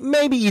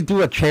maybe you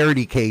do a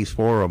charity case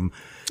for him.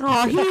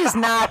 Oh, he is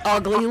not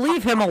ugly.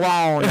 Leave him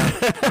alone.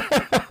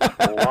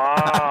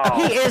 Wow.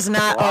 He is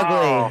not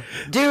ugly.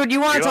 Dude,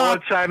 you want to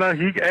talk? You know what, China?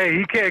 He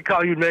can't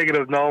call you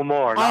negative no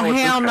more. Oh,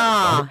 hell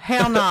no.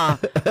 Hell no.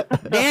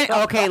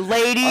 Okay,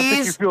 ladies. I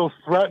think he feels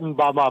threatened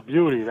by my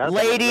beauty. That's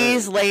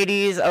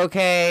ladies.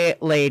 Okay,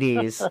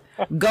 ladies.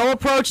 Go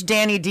approach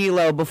Danny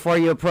D'Lo before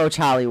you approach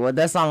Hollywood.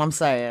 That's all I'm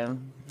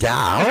saying.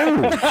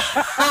 Damn.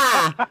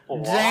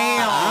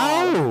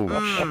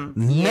 Damn.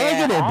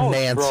 Negative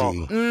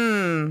Nancy.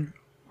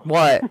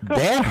 What?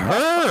 That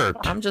hurt.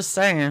 I'm just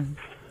saying.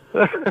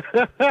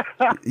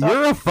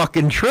 You're a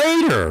fucking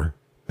traitor.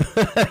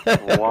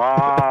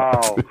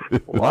 Wow.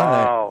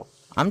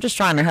 I'm just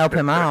trying to help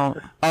him out.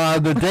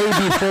 The day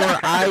before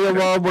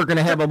Iowa, we're going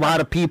to have a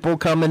lot of people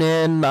coming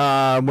in.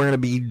 We're going to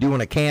be doing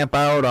a camp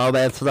out, all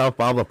that stuff,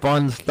 all the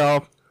fun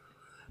stuff.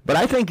 But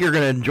I think you're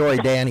going to enjoy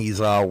Danny's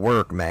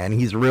work, man.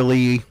 He's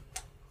really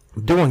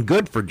doing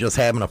good for just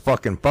having a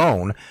fucking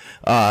phone,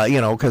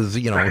 because,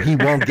 he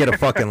won't get a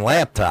fucking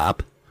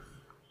laptop.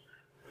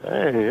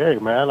 Hey,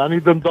 man, I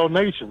need them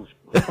donations.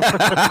 You got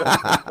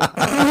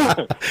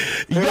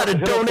to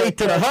donate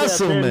to the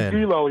hustle, man.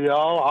 Kilo,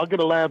 y'all. I'll get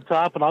a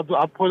laptop and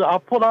I'll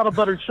put out a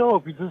better show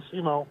if you just,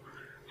 send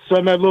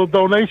that little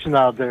donation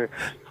out there.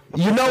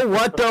 You know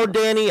what, though,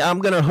 Danny? I'm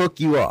going to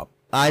hook you up.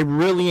 I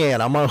really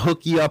am. I'm going to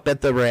hook you up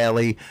at the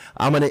rally.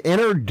 I'm going to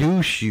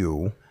introduce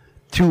you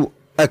to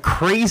a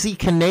crazy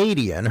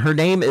Canadian. Her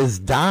name is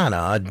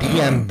Donna,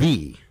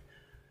 DMB.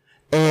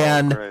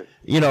 And,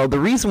 the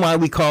reason why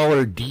we call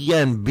her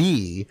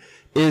DMB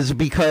is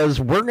because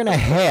we're going to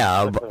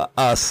have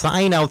a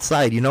sign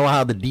outside. You know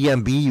how the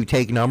DMB, you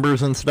take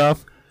numbers and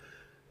stuff?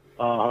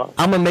 Uh-huh.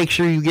 I'm going to make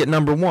sure you get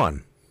number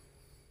 1.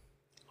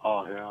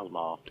 Oh, hell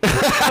no.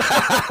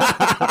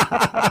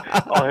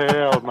 Oh,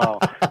 hell no.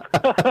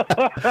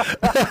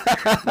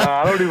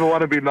 I don't even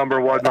want to be number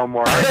 1 no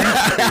more.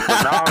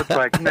 Now it's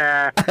like,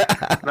 nah,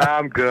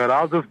 I'm good.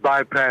 I'll just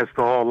bypass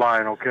the whole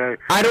line, okay?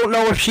 I don't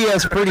know if she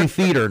has pretty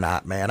feet or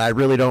not, man. I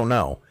really don't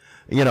know.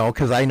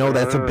 Because I know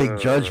that's a big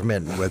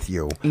judgment with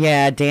you.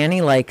 Yeah,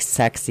 Danny likes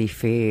sexy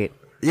feet.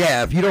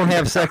 Yeah, if you don't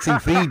have sexy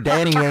feet,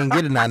 Danny ain't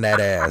getting on that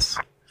ass.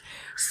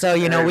 So,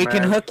 we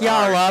can hook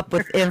y'all up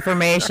with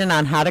information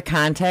on how to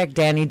contact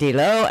Danny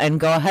D'Lo and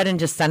go ahead and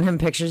just send him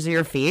pictures of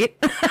your feet.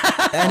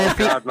 And if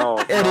he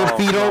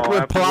don't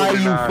reply,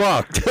 you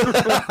fucked.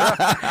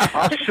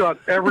 I'll shut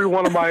every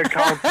one of my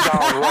accounts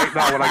down right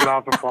now when I get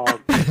off the phone.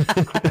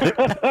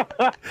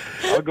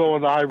 I'll go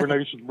into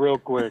hibernation real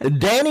quick.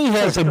 Danny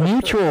has a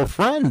mutual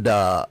friend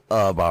of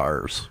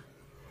ours.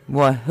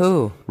 What?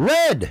 Who?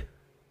 Red.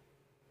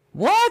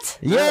 What?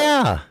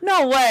 Yeah.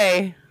 No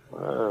way.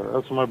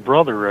 That's my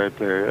brother right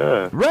there,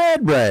 yeah.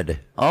 Red.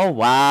 Oh,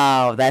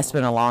 wow. That's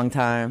been a long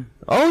time.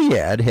 Oh,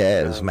 yeah, it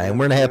has, man.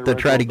 We're going to have to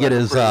try to get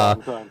his, we're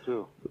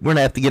going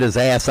to have to get his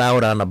ass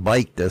out on a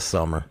bike this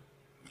summer.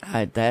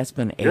 That's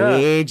been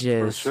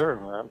ages. For sure,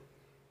 man.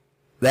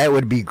 That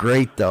would be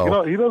great,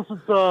 though. He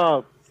doesn't,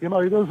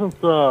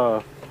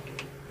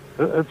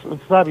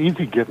 it's not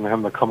easy getting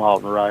him to come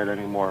out and ride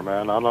anymore,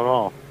 man. I don't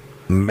know.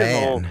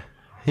 Man,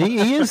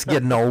 he is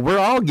getting old. We're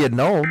all getting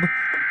old.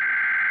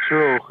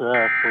 True,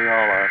 yeah, we all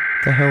are.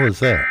 What the hell is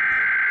that?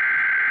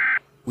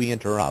 We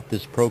interrupt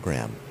this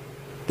program.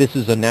 This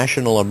is a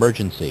national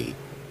emergency.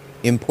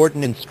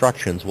 Important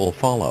instructions will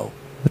follow.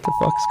 What the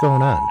fuck's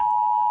going on?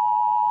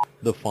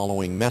 The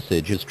following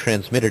message is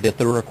transmitted at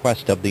the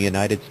request of the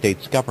United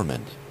States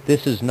government.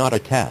 This is not a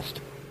test.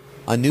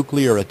 A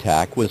nuclear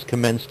attack was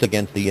commenced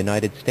against the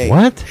United States.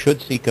 What?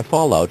 Should seek a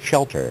fallout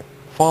shelter.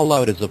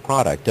 Fallout is a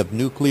product of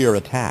nuclear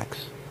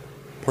attacks.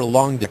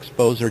 Prolonged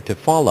exposure to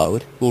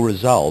fallout will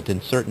result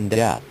in certain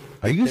death.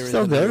 Are you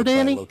still there,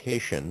 Danny?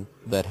 Location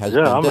that has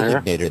been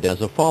designated as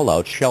a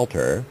fallout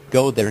shelter.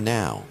 Go there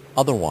now.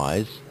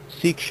 Otherwise,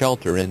 seek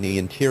shelter in the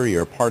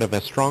interior part of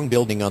a strong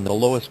building on the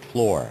lowest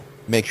floor.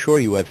 Make sure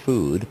you have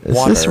food, Is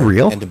water, this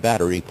real? and a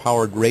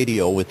battery-powered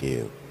radio with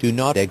you. Do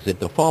not exit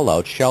the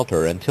fallout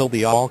shelter until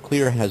the all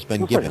clear has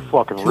been given.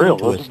 fucking Turn real,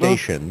 to a isn't it?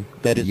 station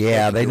that is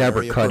Yeah, next they to never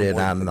area cut for in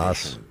more on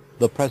us. information.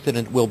 The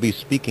President will be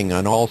speaking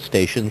on all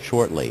stations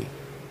shortly.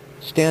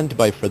 Stand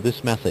by for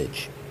this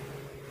message.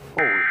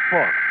 Holy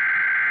fuck.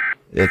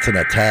 It's an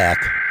attack.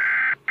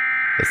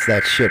 It's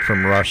that shit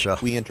from Russia.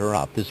 We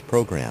interrupt this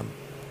program.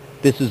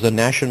 This is a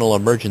national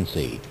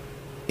emergency.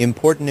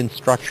 Important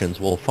instructions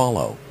will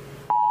follow.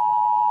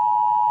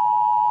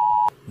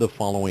 The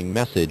following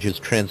message is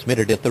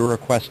transmitted at the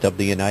request of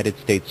the United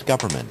States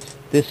government.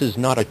 This is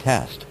not a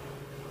test.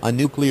 A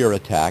nuclear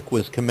attack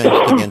was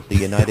commenced against the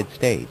United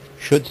States.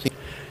 Should see.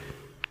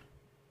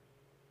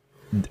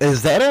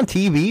 Is that on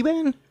TV,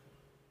 man?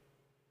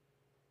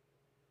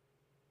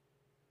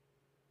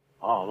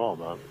 I don't know,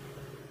 man.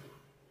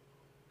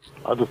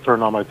 I just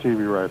turned on my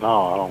TV right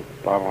now. I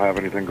don't have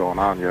anything going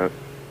on yet.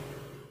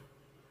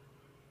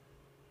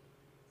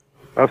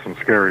 That's some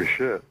scary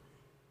shit.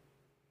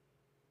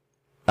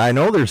 I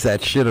know there's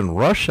that shit in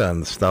Russia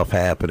and stuff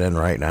happening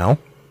right now.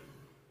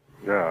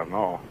 Yeah,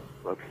 no.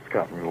 That's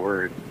got me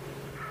worried.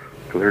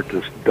 Because they're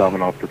just dumb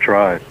enough to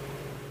try.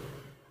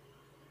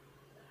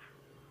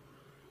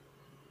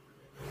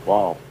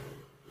 Wow.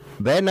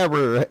 That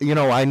never,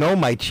 I know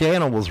my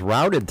channel was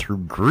routed through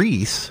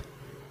Greece.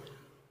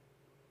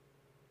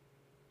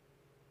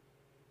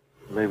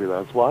 Maybe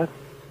that's why?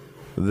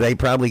 They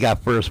probably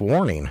got first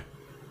warning.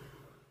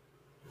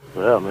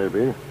 Yeah,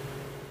 maybe.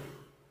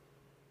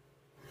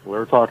 We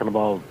were talking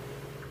about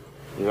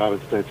the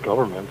United States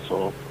government,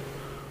 so...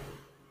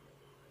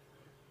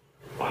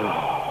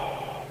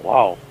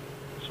 Wow.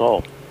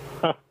 So...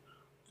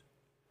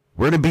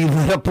 We're to be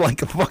lit up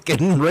like a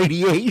fucking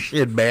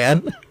radiation,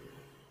 man.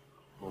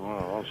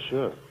 Oh,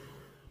 shit.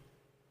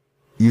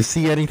 You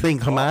see anything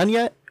come on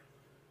yet?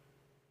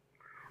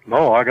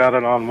 No, I got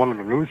it on one of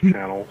the news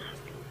channels.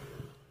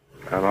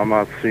 And I'm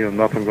not seeing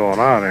nothing going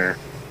on here.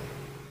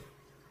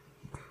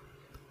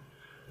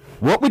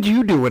 What would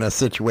you do in a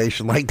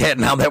situation like that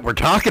now that we're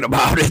talking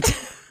about it?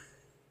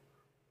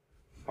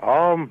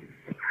 I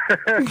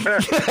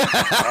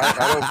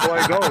don't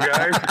play Go,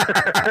 guys.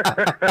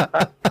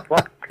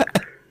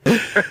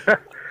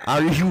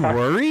 Are you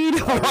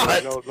worried? I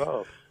don't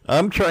know.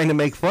 I'm trying to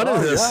make fun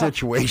of this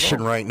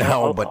situation right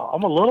now, but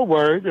I'm a little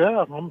worried,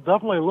 yeah. I'm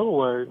definitely a little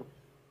worried.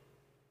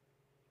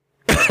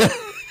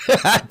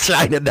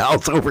 China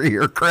Dow's over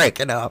here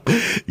cracking up.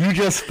 You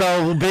just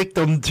fell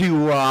victim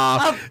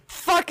to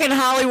fucking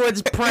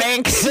Hollywood's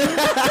pranks.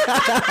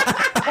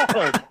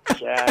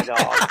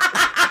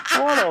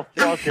 What a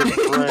fucking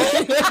prank.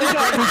 You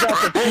got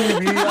the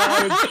TV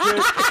on and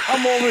shit.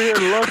 I'm over here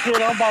looking.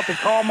 I'm about to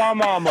call my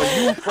mama.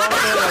 You fucking...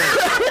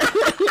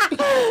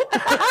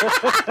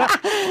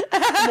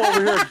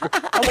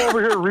 I'm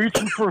over here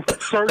reaching for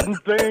certain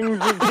things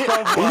and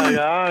stuff. Like,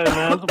 all right,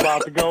 man, it's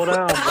about to go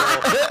down, bro.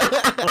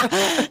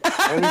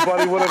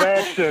 Anybody with an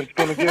accent's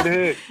gonna get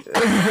hit.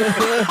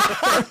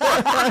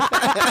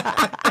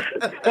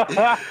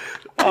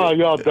 Oh,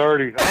 y'all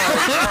dirty. All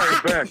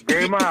right, bet.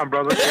 Game on,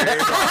 brother. Game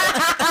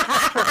on.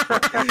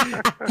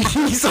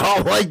 he's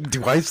all like,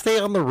 do I stay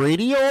on the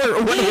radio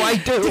or what do I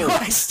do? Do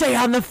I stay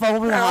on the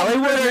phone with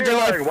Hollywood or do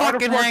I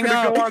fucking hang up? Why the fuck did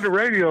it go on the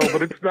radio,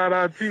 but it's not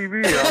on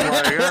TV? I'm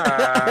like,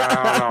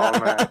 I don't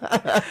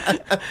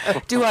know,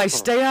 man. Do I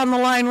stay on the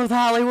line with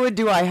Hollywood?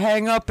 Do I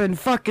hang up and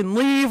fucking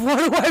leave? What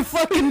do I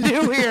fucking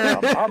do here?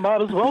 I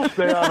might as well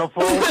stay on the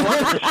phone.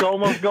 The show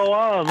must go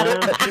on,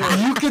 man.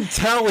 You could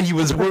tell he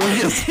was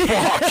worried as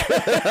fuck.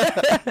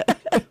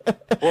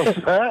 What's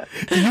that?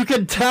 You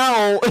could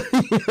tell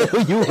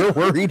you were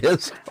worried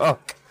as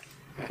fuck.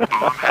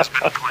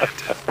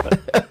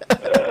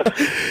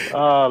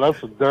 Oh,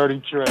 that's a dirty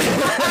trick.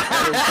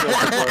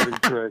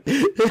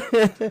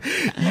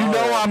 You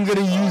know I'm going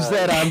to use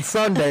that on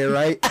Sunday,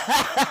 right?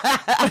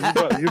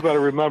 You better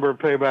remember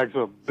Payback's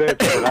a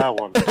bitch for that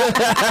one.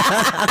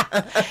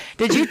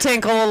 Did you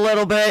tinkle a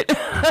little bit?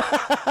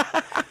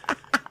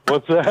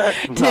 What's that?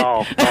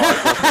 No.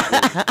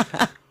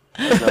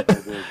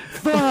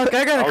 Fuck,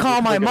 I gotta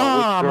call my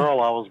mom. Which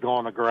girl I was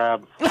going to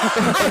grab.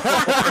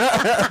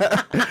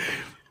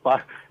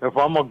 If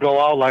I'm gonna go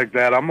out like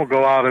that, I'm gonna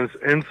go out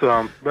in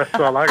some. That's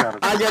all I gotta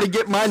do. I gotta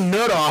get my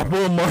nut off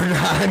one more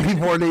time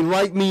before they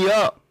light me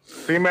up.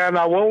 See, man,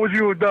 now what would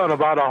you have done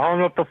if I'd have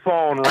hung up the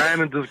phone,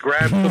 ran and just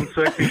grabbed some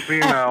sexy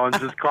female and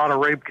just caught a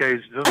rape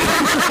case? Wouldn't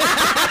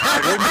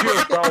you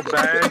have felt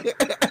bad?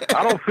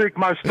 I don't think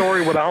my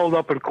story would have held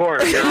up in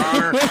court, Your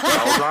Honor.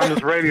 I was on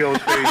this radio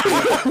station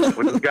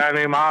with this guy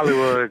named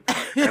Hollywood,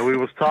 and we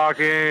was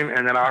talking,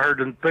 and then I heard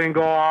the thing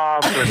go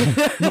off,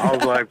 and I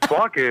was like,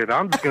 fuck it,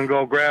 I'm just going to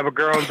go grab a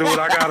girl and do what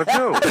I got to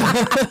do.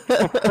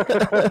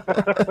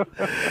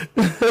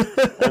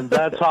 And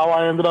that's how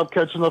I ended up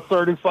catching a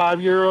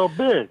 35-year-old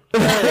bitch.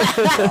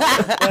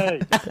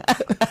 Hey.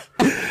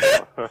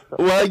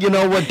 Well, you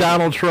know what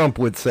Donald Trump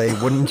would say,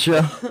 wouldn't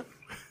you?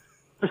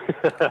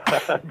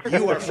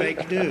 You are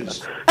fake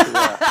news.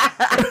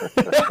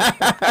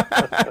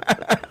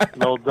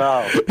 No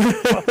doubt.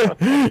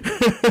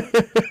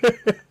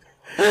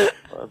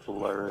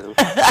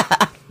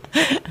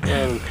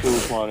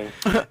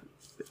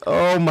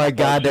 Oh my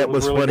God, that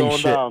was really funny going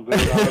shit. down, dude.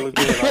 I really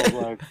did. I was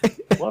like,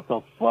 what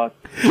the fuck?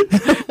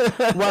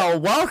 Well,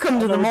 welcome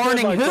to the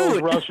morning like those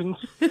hoot. Russians.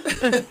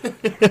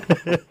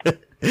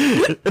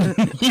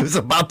 He was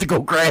about to go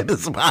grab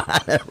his wine.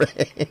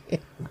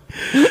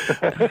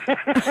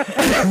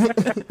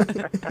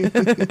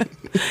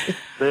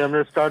 Damn,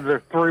 they're starting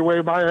to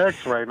three-way my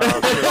ex right now.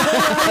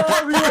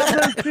 I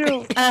love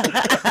you.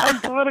 I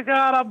swear to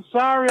God, I'm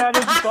sorry I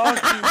didn't talk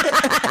to you.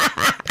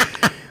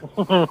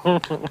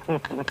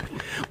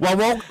 Well,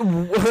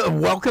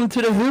 welcome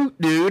to the hoot,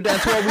 dude.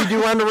 That's what we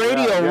do on the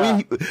radio.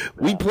 Yeah.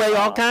 We play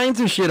all kinds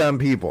of shit on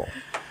people.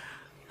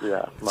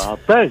 Yeah, no,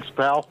 thanks,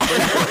 pal.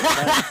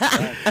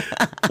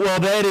 Well,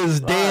 that is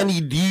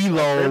Danny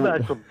D'Lo.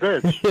 That's a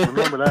bitch.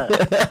 Remember that.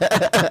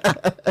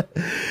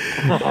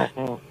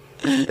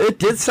 It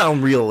did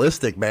sound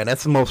realistic, man.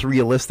 That's the most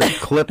realistic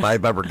clip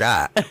I've ever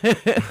got.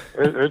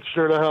 It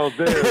sure the hell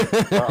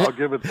did. I'll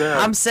give it that.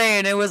 I'm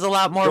saying it was a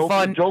lot more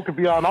fun. Joke could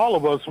be on all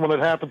of us when it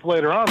happens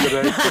later on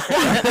today.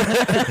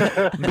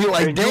 Be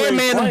like, damn,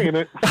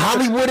 man,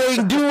 Hollywood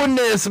ain't doing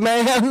this,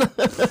 man.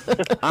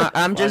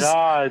 I'm just... Like,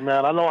 all right,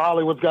 man. I know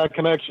Hollywood's got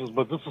connections,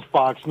 but this is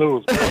Fox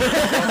News.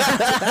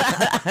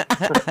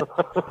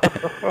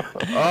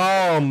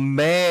 Oh,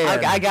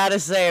 man. I gotta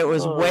say, it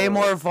was way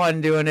more fun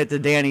doing it to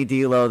Danny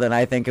D'Lo than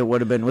I think it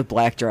would have been with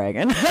Black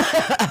Dragon.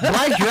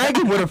 Black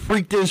Dragon would have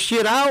freaked his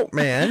shit out,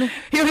 man.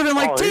 He would have been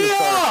like, Tia!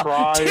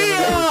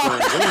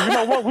 You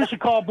know what? We should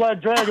call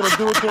Black Dragon and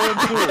do it to him,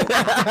 too.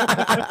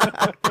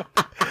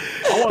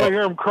 I want to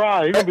hear him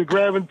cry. He's going to be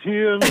grabbing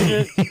Tia and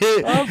shit.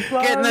 I'm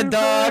sorry, getting the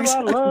dogs.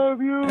 babe, I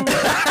love you.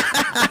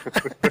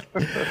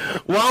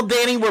 Well,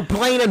 Danny, we're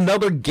playing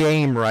another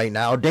game right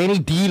now. Danny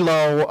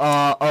D'Lo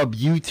of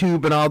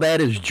YouTube and all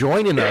that is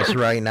joining us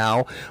right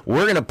now.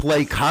 We're going to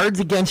play Cards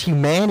Against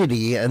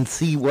Humanity and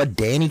see what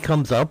Danny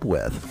comes up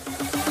with.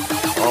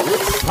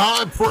 It's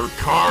time for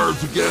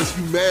Cards Against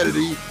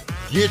Humanity.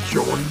 Get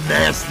your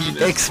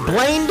nastiness.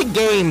 Explain the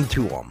game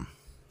to him.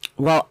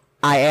 Well,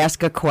 I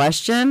ask a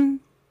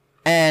question,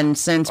 and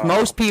since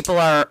most people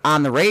are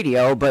on the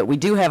radio, but we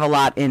do have a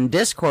lot in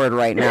Discord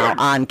right now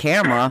on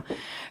camera,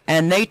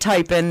 and they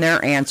type in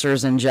their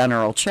answers in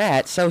general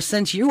chat. So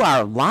since you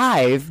are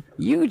live,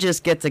 you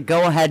just get to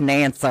go ahead and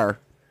answer.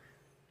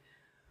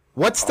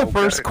 What's the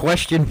first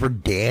question for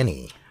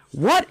Danny?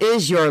 What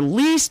is your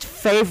least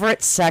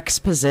favorite sex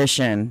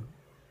position?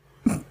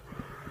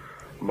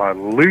 My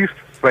least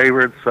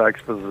favorite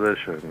sex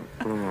position.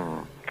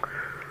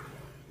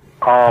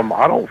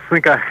 I don't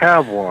think I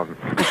have one.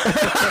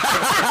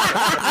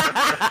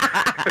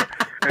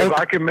 If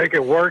I can make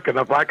it work and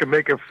if I can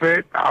make it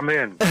fit, I'm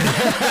in.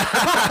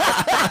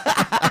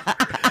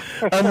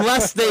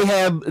 Unless they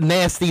have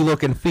nasty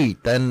looking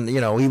feet, then he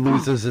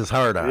loses his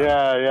heart on.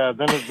 Yeah.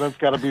 Then it's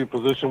got to be a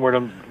position where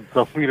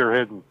the feet are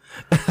hidden.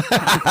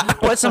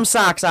 Put some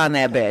socks on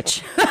that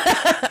bitch.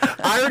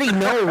 I already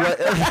know what.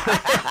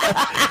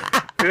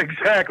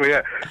 Exactly.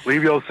 Yeah.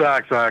 Leave your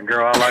socks on,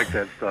 girl. I like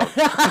that stuff.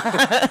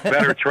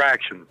 Better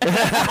traction.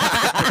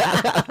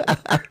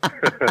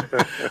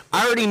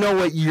 I already know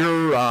what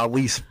your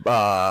least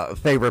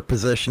favorite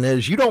position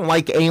is. You don't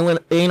like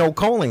anal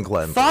colon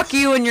cleanse. Fuck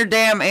you and your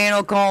damn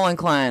anal colon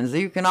cleanse.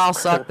 You can all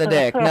suck the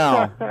dick.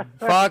 No.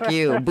 Fuck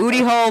you. Booty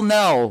hole,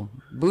 no.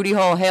 Booty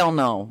hole, hell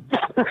no.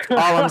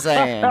 All I'm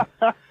saying.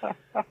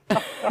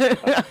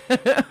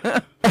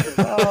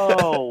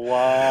 Oh,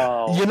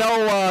 wow.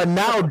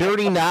 Now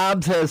Dirty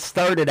Knobs has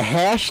started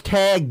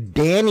hashtag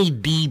Danny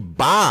D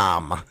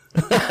Bomb.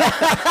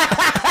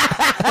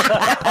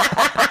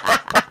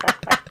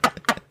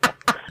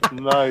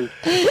 Nice.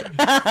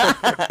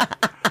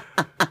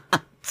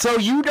 So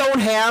you don't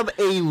have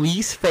a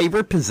least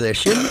favorite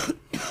position?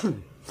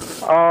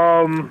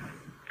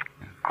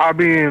 I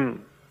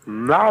mean,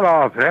 not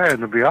offhand,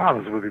 to be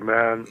honest with you,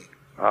 man.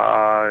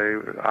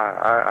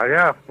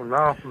 Yeah,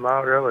 no,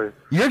 not really.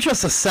 You're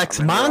just a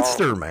sex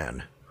monster,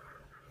 man.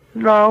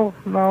 No,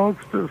 it's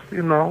just,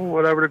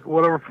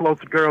 whatever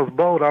floats a girl's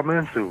boat, I'm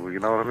into, you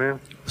know what I mean?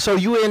 So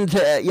you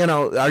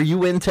are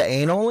you into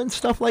anal and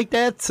stuff like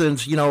that?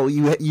 Since, you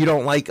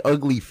don't like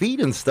ugly feet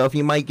and stuff,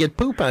 you might get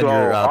poop on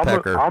your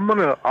pecker. I'm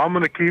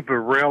gonna keep it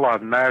real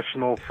on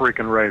national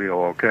freaking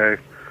radio, okay?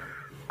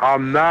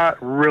 I'm not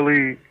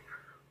really,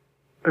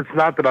 it's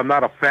not that I'm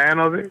not a fan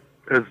of it,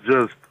 it's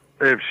just,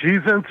 if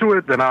she's into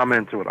it, then I'm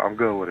into it. I'm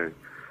good with it.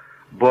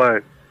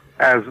 But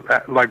as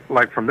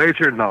like from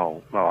nature,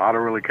 no, I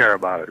don't really care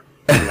about it.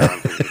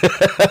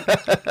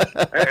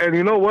 And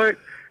you know what?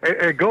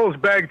 It goes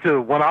back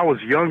to when I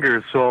was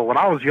younger. So when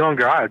I was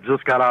younger, I had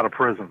just got out of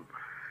prison,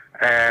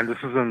 and this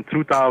is in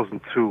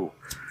 2002.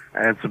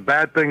 And some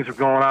bad things were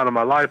going on in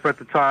my life at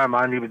the time.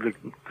 I needed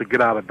to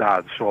get out of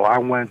Dodge, so I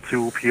went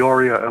to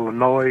Peoria,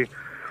 Illinois,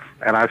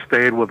 and I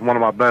stayed with one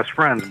of my best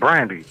friends,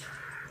 Brandy.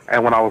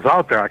 And when I was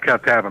out there, I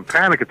kept having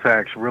panic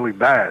attacks really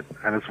bad.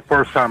 And it's the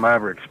first time I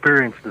ever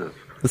experienced this.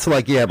 It's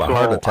like you have a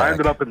heart attack. I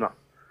ended up in the...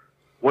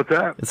 What's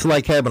that? It's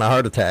like having a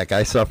heart attack.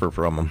 I suffer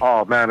from them.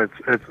 Oh, man, it's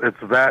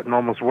that and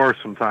almost worse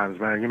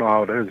sometimes, man. You know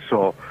how it is.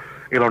 So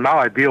now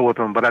I deal with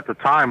them. But at the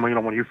time,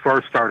 when you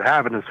first start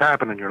having this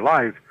happen in your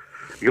life,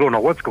 you don't know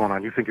what's going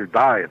on. You think you're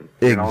dying.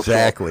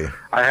 Exactly. So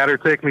I had her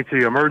take me to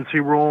the emergency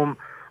room.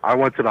 I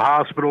went to the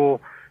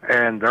hospital,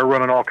 and they're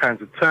running all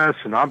kinds of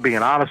tests, and I'm being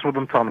honest with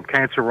them, telling them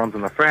cancer runs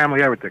in the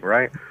family, everything,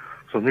 right?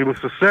 So needless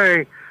to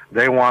say,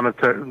 they wanted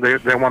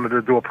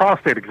to do a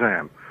prostate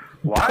exam.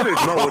 Well, I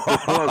didn't know what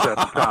this was at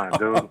the time,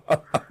 dude.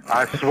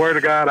 I swear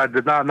to God, I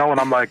did not know, and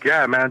I'm like,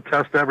 yeah, man,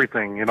 test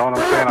everything. You know what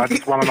I'm saying? I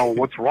just want to know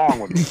what's wrong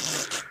with me.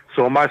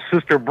 So my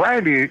sister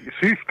Brandy,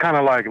 she's kind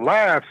of like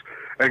laughs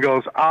and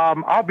goes,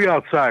 I'll be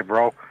outside,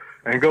 bro,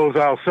 and goes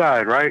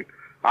outside, right?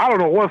 I don't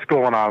know what's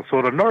going on.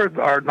 So the nurse,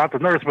 or not the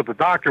nurse, but the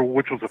doctor,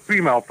 which was a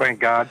female, thank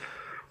God,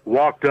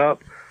 walked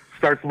up,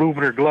 starts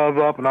moving her glove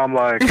up, and I'm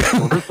like,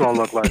 well, this don't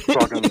look like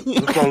fucking,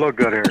 this don't look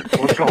good here.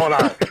 What's going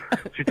on?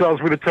 She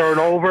tells me to turn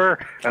over,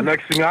 and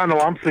next thing I know,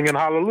 I'm singing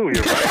Hallelujah,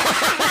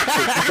 right?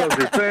 So she does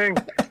her thing,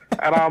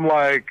 and I'm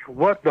like,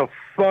 what the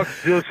fuck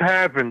just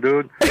happened,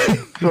 dude?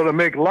 So to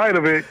make light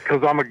of it,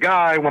 because I'm a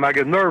guy, when I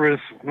get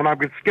nervous, when I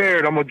get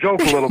scared, I'm going to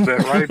joke a little bit,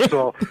 right?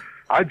 So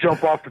I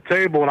jump off the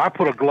table, and I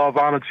put a glove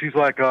on, and she's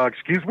like,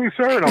 excuse me,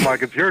 sir? And I'm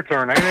like, it's your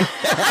turn, ain't it?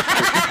 So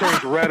she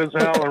turns red as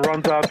hell and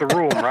runs out the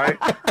room, right?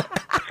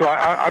 So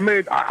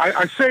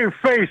I saved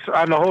face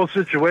on the whole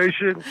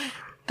situation,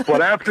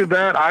 but after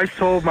that, I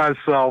told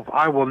myself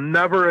I will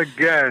never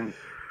again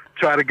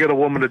try to get a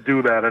woman to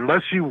do that.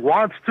 Unless she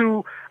wants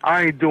to,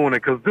 I ain't doing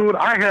it. Because, dude,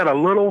 I had a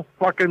little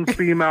fucking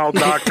female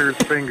doctor's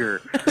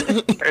finger,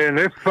 and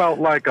it felt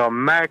like a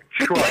Mack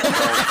truck, bro.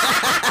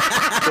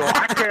 So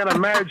I can't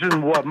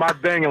imagine what my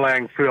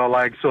dang-a-lang feel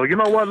like. So you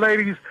know what,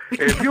 ladies?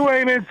 If you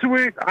ain't into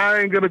it, I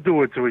ain't going to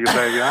do it to you,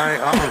 baby.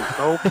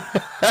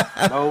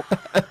 Nope.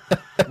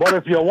 But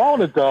if you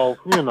want it, though,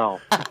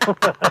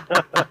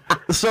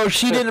 So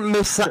she didn't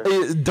miss.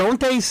 Don't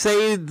they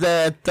say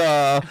that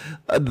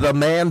the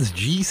man's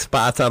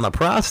G-spot's on the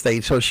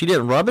prostate, so she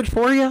didn't rub it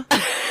for you?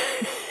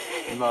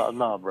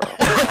 No, bro.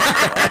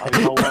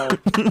 You know what?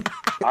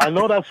 I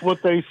know that's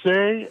what they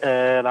say,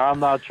 and I'm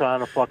not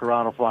trying to fuck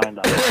around and find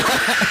out.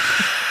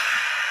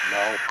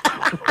 No.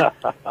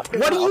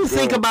 What do you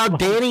think about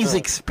Danny's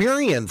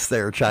experience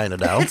there,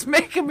 Chinatown? It's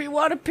making me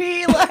want to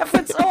pee,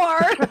 laughing so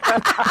hard.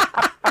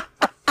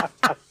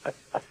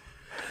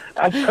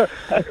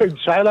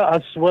 China,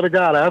 I swear to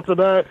God, after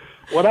that,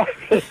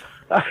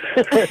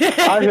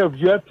 I have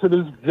yet to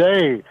this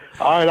day.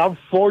 All right, I'm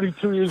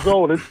 42 years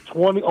old. It's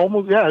 20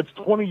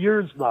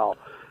 years now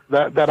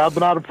that I've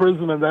been out of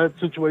prison and that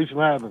situation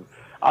happened.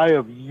 I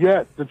have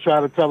yet to try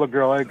to tell a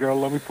girl, hey, girl,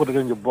 let me put it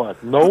in your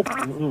butt. Nope.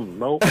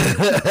 Nope.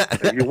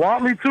 If you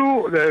want me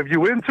to, if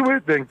you into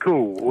it, then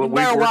cool.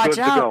 We're watch good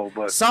out. to go.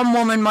 But some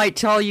woman might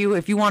tell you,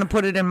 if you want to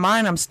put it in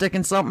mine, I'm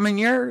sticking something in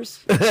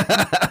yours.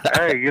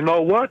 Hey, you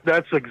know what?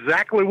 That's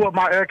exactly what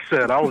my ex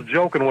said. I was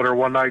joking with her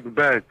one night in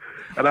bed.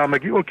 And I'm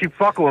like, you going to keep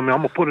fucking with me, I'm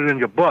going to put it in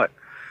your butt.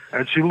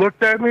 And she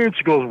looked at me and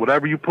she goes,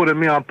 whatever you put in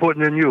me, I'm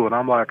putting in you. And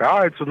I'm like, all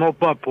right, so no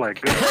butt play.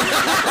 Good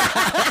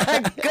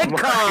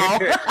call.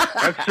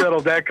 That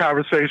settled that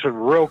conversation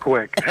real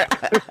quick.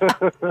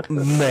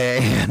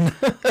 Man.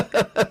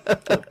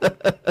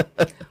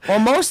 Well,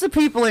 most of the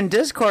people in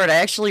Discord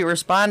actually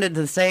responded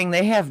to saying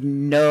they have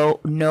no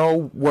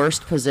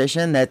worst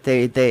position that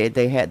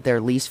they had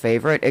their least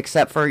favorite,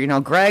 except for,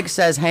 Greg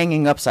says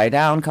hanging upside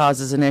down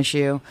causes an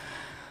issue.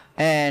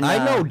 And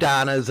I know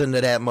Donna's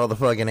into that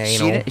motherfucking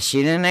anal.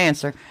 She didn't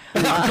answer.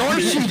 Of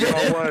course she did. You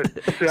know what?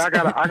 See, I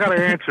gotta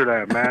answer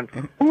that, man.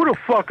 Who the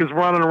fuck is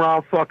running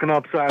around fucking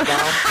upside down?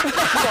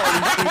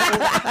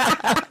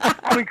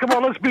 I mean, come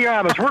on, let's be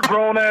honest. We're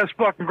grown-ass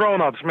fucking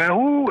grown-ups, man.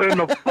 Who in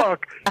the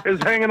fuck is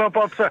hanging up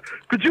upside?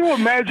 Could you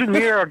imagine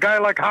here a guy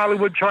like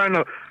Hollywood trying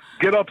to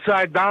get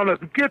upside down?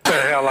 Get the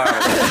hell out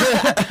of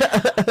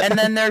here. And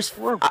then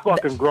we're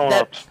fucking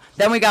grown-ups.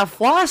 Then we got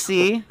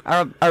Flossie,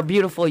 our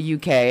beautiful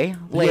UK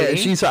lady. Yeah,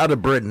 she's out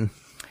of Britain.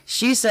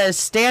 She says,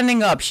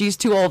 standing up, she's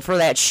too old for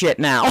that shit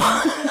now.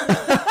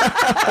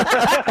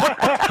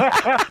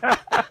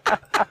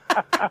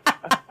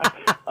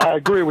 I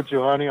agree with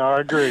you, honey. I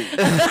agree.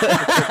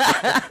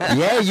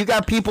 Yeah, you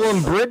got people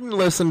in Britain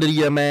listening to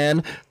you,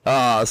 man.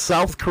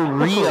 South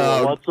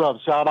Korea. What's up?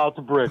 Shout out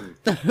to Britain.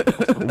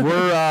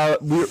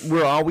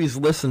 We're always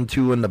listened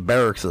to in the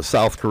barracks of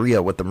South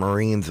Korea with the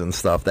Marines and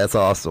stuff. That's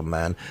awesome,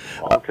 man.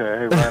 Okay,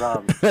 hey, right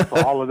on.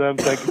 For all of them,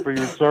 thank you for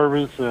your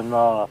service, and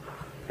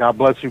God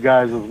bless you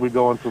guys as we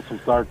go into some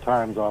dark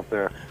times out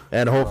there.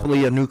 And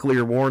hopefully a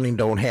nuclear warning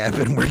don't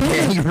happen where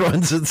Danny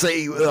runs and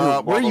say,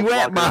 where you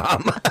at,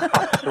 Mom?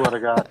 I swear to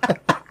God.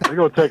 It's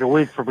going to take a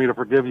week for me to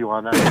forgive you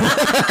on that.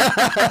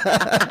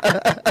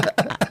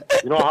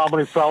 You know how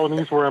many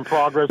felonies were in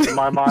progress in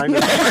my mind?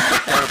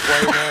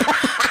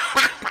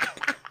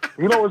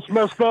 You know what's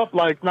messed up?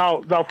 Like,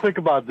 now think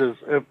about this.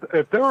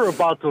 If they were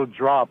about to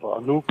drop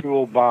a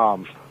nuclear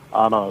bomb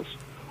on us,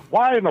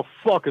 why in the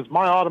fuck is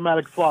my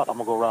automatic thought, I'm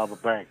going to go rob a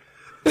bank?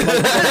 Like,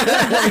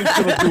 nobody's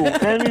going to do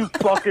any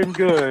fucking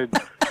good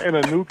in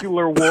a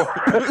nuclear war.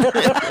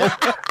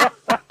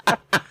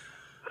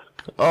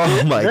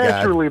 Oh my God!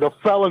 Naturally, the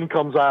felon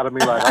comes out of me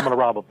like, I'm gonna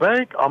rob a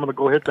bank. I'm gonna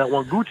go hit that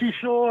one Gucci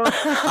store.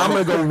 I'm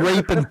gonna go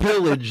rape and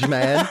pillage,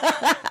 man.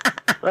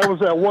 That was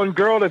that one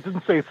girl that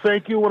didn't say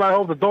thank you when I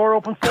held the door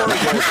open for her. Like,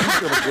 she's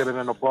gonna get it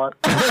in the butt.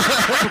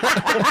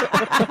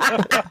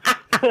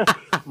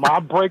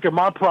 I'm breaking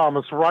my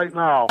promise right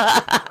now.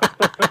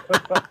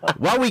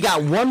 Well, we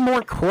got one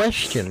more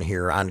question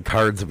here on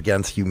Cards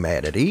Against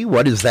Humanity.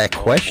 What is that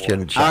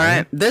question, Johnny? All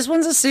right, this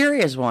one's a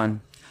serious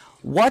one.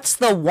 What's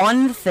the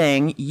one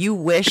thing you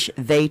wish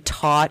they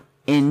taught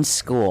in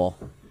school?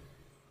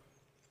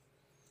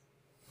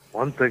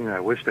 One thing I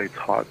wish they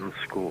taught in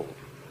school.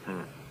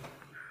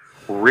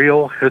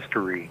 Real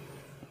history.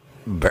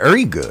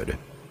 Very good.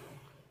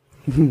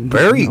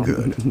 Very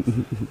good.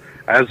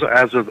 As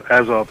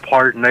a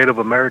part Native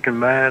American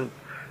man,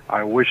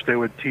 I wish they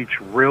would teach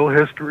real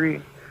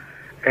history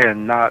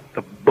and not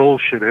the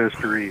bullshit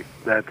history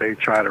that they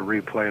try to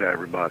replay to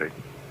everybody.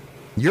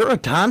 You're a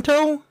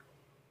Tonto?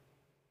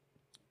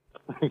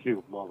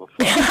 You motherfucker.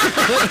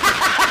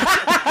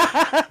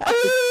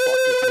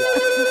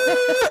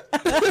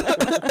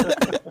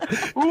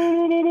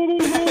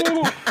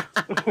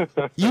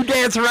 You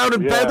dance around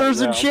in feathers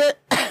and shit?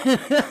 You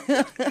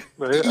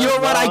know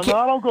what? I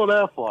don't go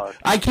that far.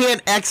 I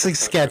can't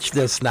sketch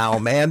this now,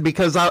 man,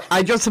 because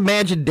I just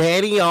imagine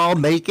Danny all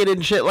naked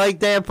and shit like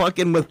that,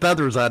 fucking with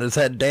feathers on his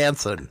head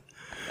dancing.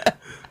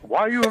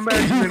 Why are you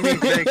imagining me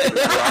naked?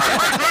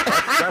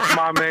 That's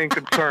my main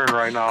concern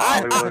right now,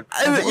 Hollywood.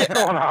 What's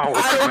going on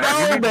with you,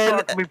 man? You need to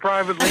talk to me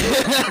privately.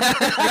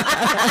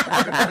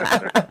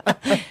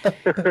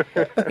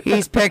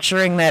 He's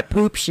picturing that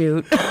poop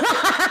shoot.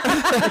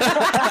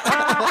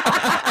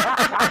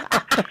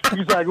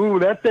 He's like, ooh,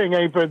 that thing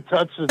ain't been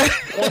touched in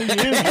 20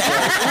 years ago.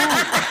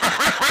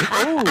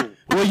 Ooh.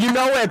 Well, you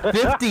know, at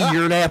 50, you're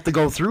going to have to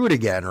go through it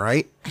again,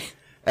 right?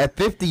 At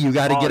 50, you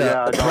got to get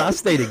a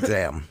prostate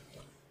exam.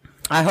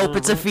 I hope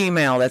it's a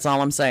female. That's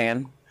all I'm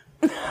saying.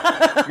 You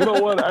know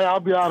what?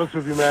 I'll be honest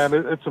with you, man.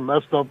 It's a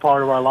messed up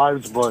part of our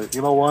lives, but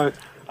you know what?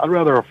 I'd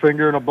rather a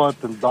finger in a butt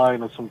than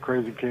dying of some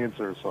crazy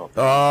cancer or something.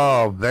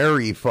 Oh,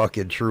 very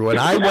fucking true. And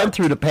I went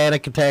through the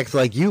panic attacks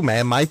like you,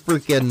 man. My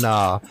freaking,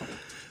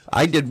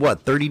 I did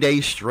what, 30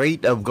 days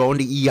straight of going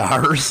to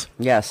ERs?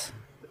 Yes.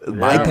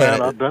 My yeah, panic.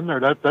 Man, I've been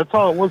there. That's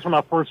how it was when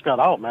I first got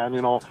out, man.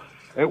 You know,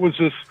 it was,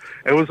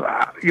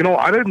 you know,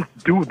 I didn't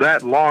do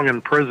that long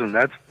in prison.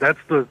 That's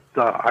the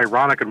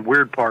ironic and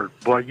weird part.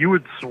 But you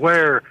would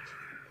swear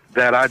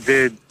that I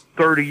did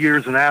 30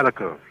 years in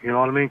Attica. You know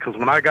what I mean? Because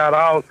when I got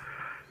out,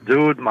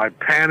 dude, my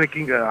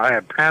panicking, I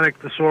had panic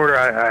disorder.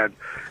 I had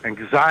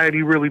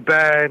anxiety really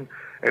bad.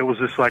 It was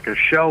just like a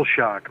shell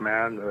shock,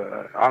 man.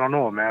 I don't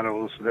know, man.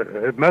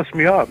 It messed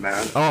me up,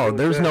 man. Oh,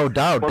 there's no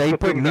doubt. They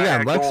put me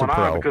on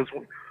Lexapro. Because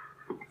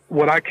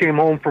when I came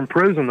home from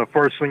prison, the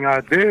first thing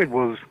I did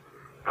was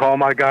call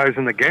my guys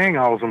in the gang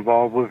I was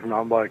involved with, and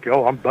I'm like,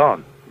 yo, I'm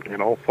done. You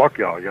know, fuck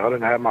y'all. Y'all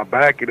didn't have my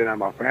back. You didn't have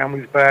my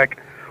family's back.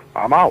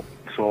 I'm out.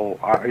 So,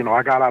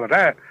 I got out of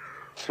that.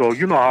 So,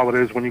 you know how it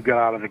is when you get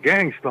out of the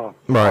gang stuff.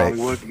 Right.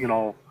 Hollywood, you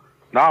know,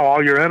 now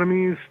all your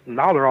enemies,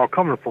 now they're all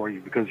coming for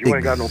you because you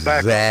ain't got no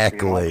back.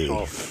 Exactly. You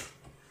know?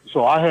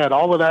 So I had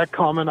all of that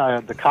coming. I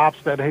had the cops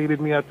that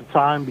hated me at the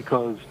time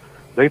because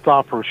they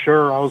thought for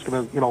sure I was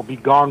going to, you know, be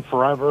gone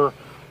forever.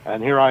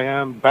 And here I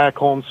am back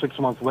home 6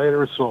 months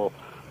later. So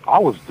I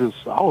was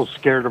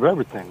scared of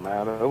everything,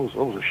 man. It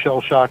was a shell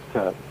shock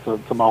to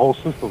my whole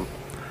system.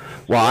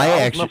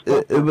 Well,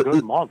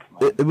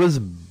 it was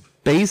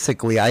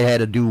basically, I had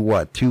to do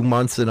what, 2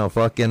 months in a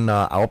fucking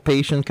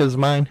outpatient because of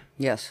mine?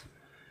 Yes.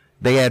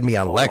 They had me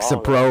on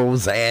Lexapro,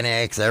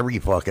 Xanax, every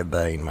fucking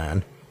thing,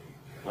 man.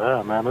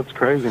 Yeah, man, that's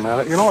crazy,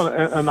 man. You know,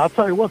 and I'll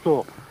tell you what,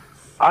 though,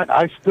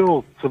 I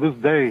still, to this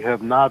day,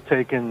 have not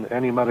taken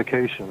any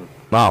medication.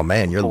 Oh,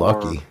 man, you're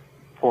lucky.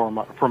 For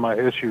my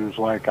issues.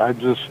 Like,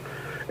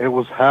 it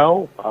was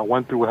hell. I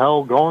went through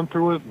hell going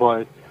through it,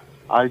 but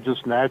I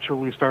just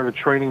naturally started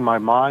training my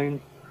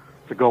mind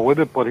to go with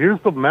it. But here's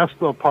the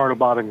messed up part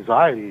about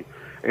anxiety.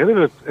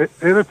 It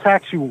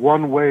attacks you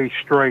one way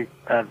straight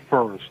at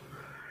first.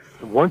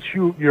 Once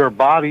your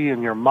body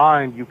and your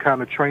mind, you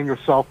kind of train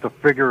yourself to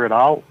figure it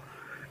out,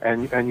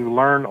 and you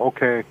learn,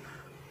 okay,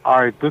 all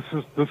right, this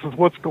is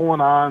what's going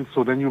on.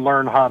 So then you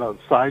learn how to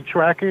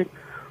sidetrack it.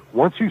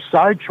 Once you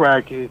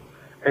sidetrack it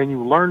and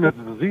you learn the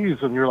disease,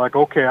 and you're like,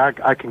 okay,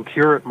 I can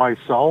cure it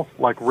myself,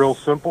 like real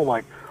simple,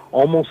 like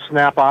almost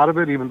snap out of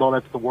it, even though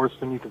that's the worst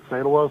thing you could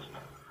say to us.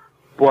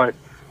 But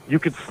you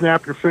could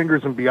snap your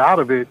fingers and be out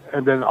of it,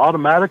 and then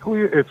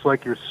automatically it's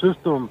like your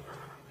system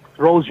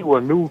throws you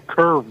a new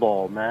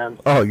curveball, man.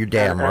 Oh, you're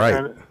damn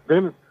right.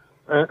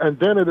 And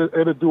then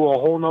it'll do a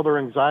whole nother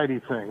anxiety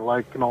thing.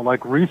 Like, you know,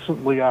 like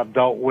recently I've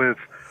dealt with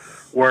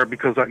where,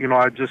 because, you know,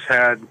 I just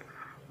had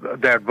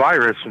that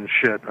virus and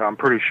shit. I'm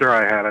pretty sure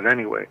I had it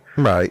anyway.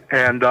 Right.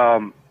 And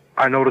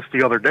I noticed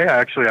the other day,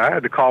 actually, I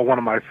had to call one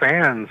of my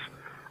fans,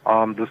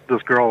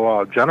 this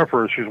girl,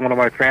 Jennifer. She's one of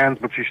my fans,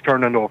 but she's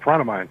turned into a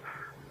friend of mine.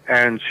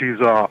 And she's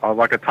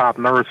like a top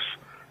nurse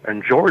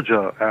in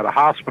Georgia at a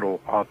hospital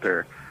out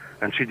there.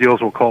 and she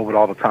deals with COVID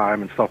all the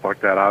time and stuff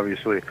like that,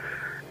 obviously.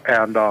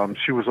 And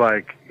she was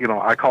like, you know,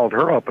 I called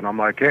her up, and I'm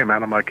like, hey,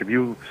 man, I'm like, have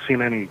you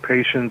seen any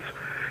patients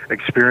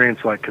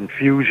experience, like,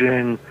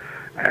 confusion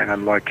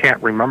and, like,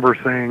 can't remember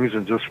things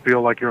and just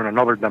feel like you're in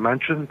another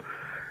dimension?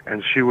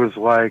 And she was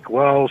like,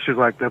 well, she's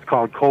like, that's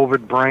called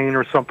COVID brain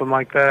or something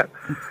like that,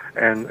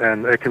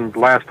 and it can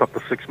last up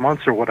to 6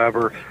 months or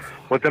whatever.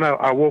 But then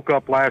I woke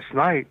up last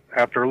night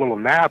after a little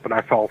nap, and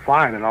I felt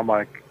fine, and I'm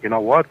like, you know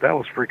what? That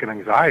was freaking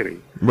anxiety.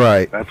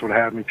 Right. That's what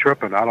had me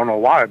tripping. I don't know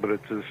why, but it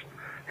just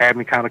had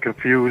me kind of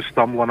confused,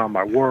 stumbling on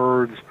my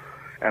words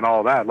and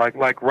all that.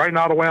 Like right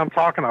now, the way I'm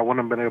talking, I wouldn't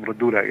have been able to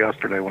do that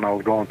yesterday when I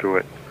was going through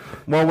it.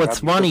 Well, what's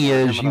funny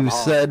is you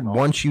said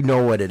once you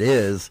know what it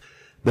is,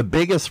 the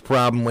biggest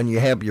problem when you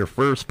have your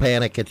first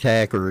panic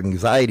attack or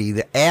anxiety,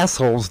 the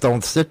assholes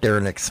don't sit there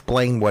and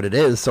explain what it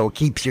is, so it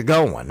keeps you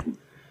going.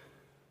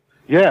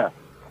 Yeah.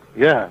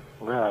 You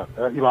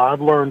know,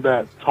 I've learned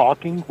that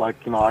talking, like,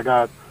 you know,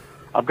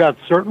 I've got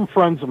certain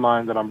friends of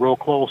mine that I'm real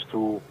close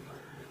to,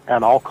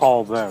 and I'll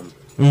call them.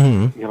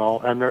 Mm-hmm. You know,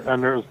 and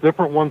there's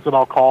different ones that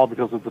I'll call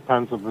because it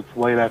depends if it's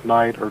late at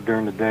night or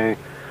during the day.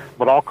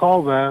 But I'll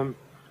call them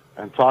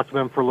and talk to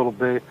them for a little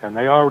bit, and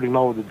they already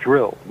know the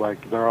drill.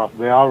 Like, they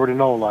already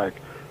know, like,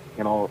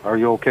 you know, are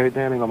you okay,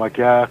 Danny? And I'm like,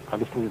 yeah, I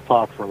just need to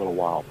talk for a little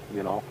while,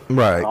 you know.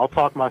 Right. And I'll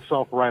talk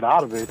myself right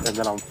out of it, and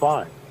then I'm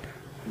fine.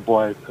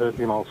 But,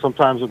 you know,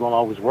 sometimes it don't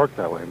always work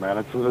that way, man.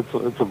 It's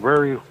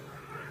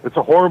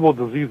a horrible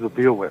disease to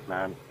deal with,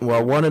 man.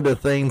 Well, one of the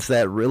things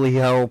that really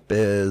help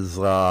is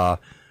go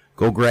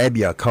grab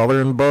you a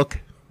coloring book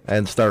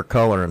and start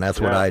coloring. That's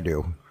what I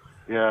do.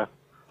 Yeah.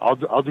 I'll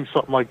do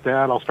something like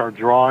that. I'll start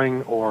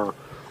drawing, or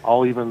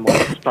I'll even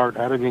start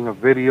editing a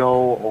video,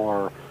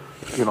 or,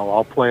 you know,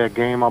 I'll play a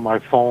game on my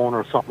phone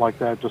or something like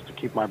that just to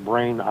keep my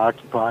brain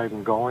occupied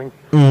and going.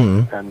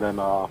 Mm-hmm. And then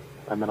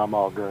I'm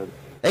all good.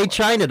 Hey,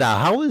 China Doll,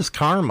 how is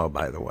karma,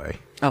 by the way?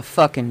 A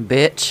fucking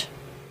bitch.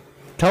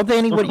 Tell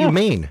Danny what you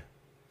mean.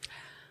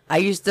 I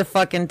used to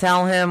fucking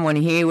tell him when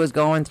he was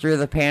going through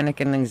the panic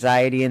and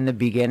anxiety in the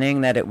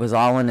beginning that it was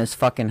all in his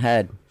fucking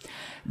head.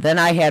 Then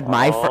I had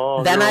my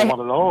then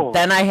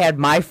I had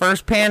my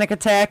first panic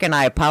attack, and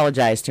I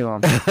apologized to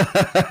him.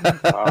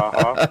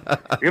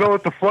 You know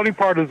what the funny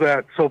part is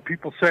that? So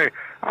people say,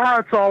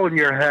 it's all in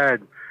your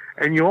head.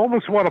 And you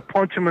almost want to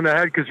punch him in the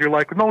head because you're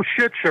like, no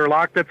shit,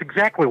 Sherlock, that's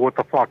exactly what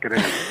the fuck it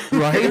is.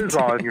 Right? It is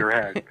all in your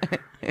head.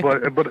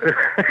 But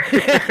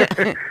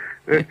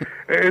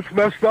it's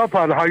messed up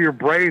on how your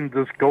brain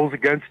just goes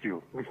against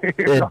you.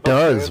 It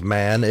does,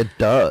 man. It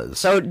does.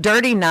 So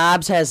Dirty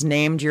Knobs has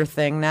named your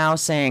thing now,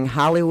 saying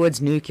Hollywood's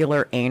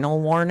nuclear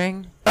anal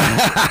warning.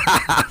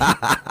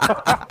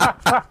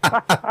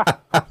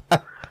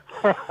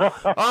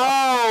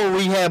 Oh,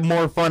 we have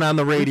more fun on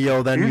the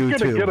radio than you two.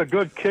 He's going to get a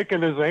good kick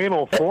in his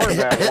anal for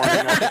that one.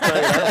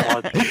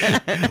 I can say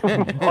that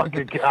much.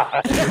 Fucking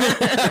God.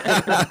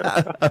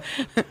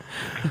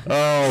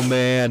 Oh,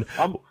 man.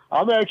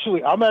 I'm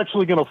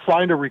actually going to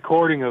find a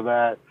recording of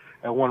that,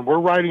 and when we're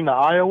riding to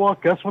Iowa,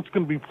 guess what's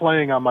going to be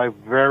playing on my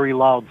very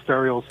loud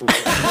stereo system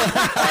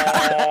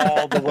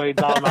all the way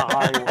down the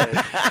highway.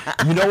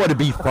 You know what would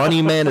be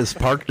funny, man, is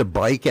park the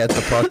bike at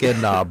the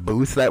fucking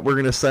booth that we're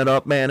going to set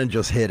up, man, and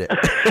just hit it.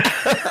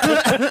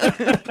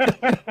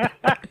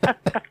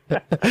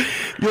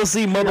 You'll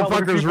see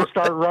motherfuckers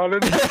start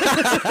running.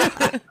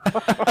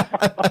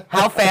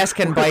 How fast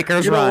can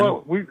bikers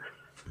run?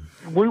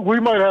 We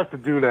might have to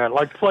do that.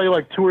 Like, play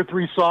like 2 or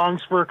 3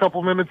 songs for a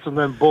couple minutes, and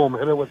then boom,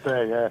 hit it with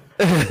that.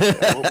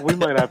 Yeah, we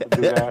might have to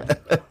do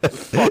that.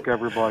 Just fuck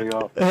everybody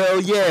up.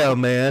 Hell yeah,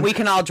 man. We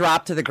can all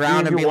drop to the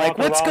ground and be like,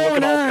 "What's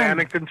going on?"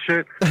 Panicked and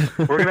shit.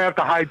 We're gonna have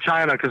to hide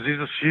China because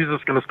she's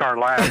just gonna start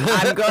laughing.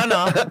 I'm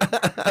gonna,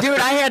 dude.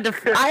 I had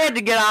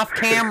to get off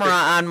camera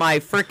on my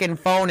freaking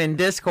phone in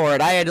Discord.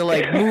 I had to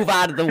like move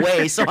out of the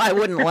way so I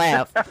wouldn't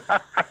laugh.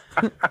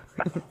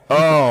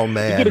 Oh,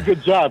 man. You did a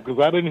good job because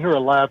I didn't hear a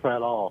laugh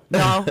at all.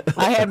 No,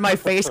 I had my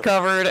face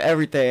covered,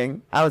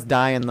 everything. I was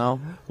dying, though.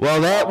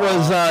 Well, that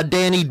was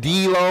Danny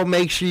D'Lo.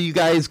 Make sure you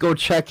guys go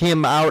check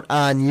him out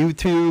on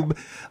YouTube.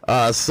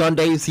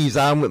 Sundays, he's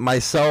on with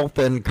myself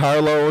and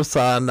Carlos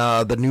on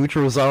the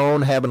Neutral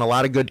Zone, having a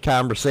lot of good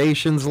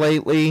conversations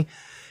lately.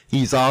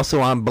 He's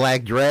also on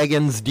Black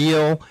Dragon's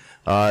deal.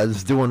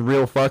 Is doing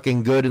real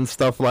fucking good and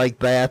stuff like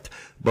that.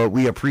 But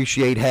we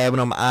appreciate having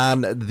him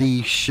on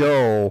the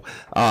show.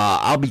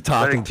 I'll be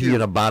talking to you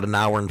in about an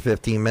hour and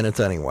 15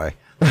 minutes anyway.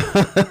 Right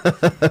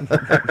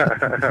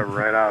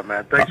on,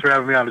 man. Thanks for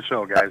having me on the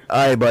show, guys.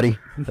 All right, buddy.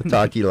 I'll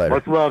talk to you later.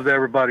 Much love to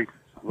everybody.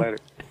 Later.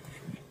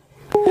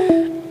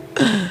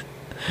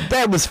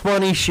 That was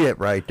funny shit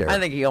right there. I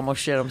think he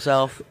almost shit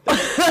himself.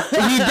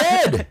 He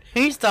did.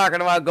 He's talking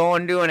about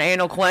going doing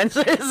anal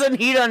cleanses, and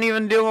he doesn't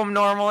even do them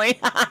normally.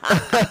 Who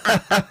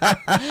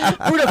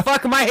the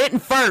fuck am I hitting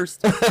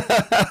first?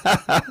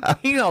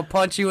 He gonna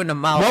punch you in the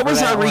mouth. What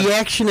was our one.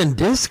 reaction in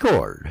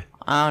Discord?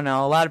 I don't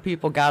know. A lot of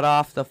people got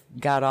off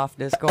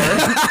Discord.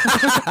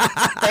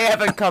 They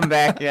haven't come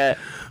back yet.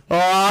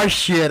 Oh,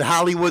 shit.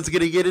 Hollywood's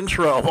going to get in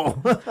trouble.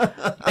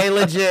 They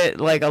legit,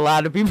 like, a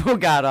lot of people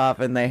got off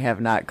and they have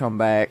not come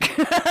back.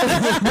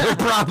 They're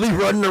probably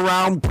running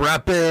around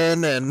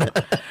prepping and...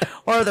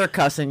 Or they're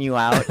cussing you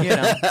out, you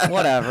know,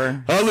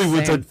 whatever.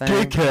 Hollywood's Same a thing.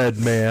 dickhead,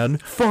 man.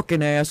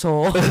 Fucking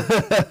asshole.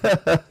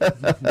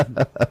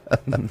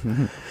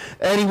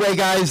 Anyway,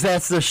 guys,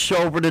 that's the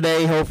show for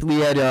today. Hopefully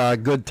you had a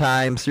good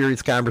time,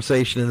 serious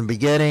conversation in the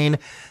beginning,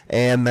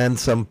 and then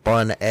some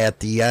fun at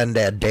the end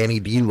at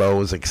Danny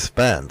Delo's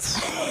expense.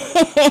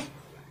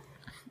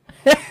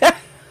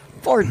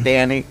 Poor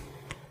Danny.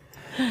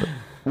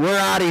 We're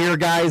out of here,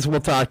 guys.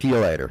 We'll talk to you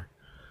later.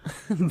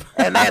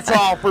 And that's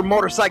all for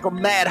Motorcycle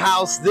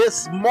Madhouse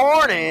this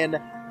morning.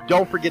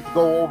 Don't forget to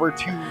go over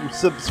to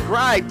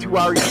subscribe to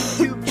our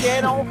YouTube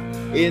channel.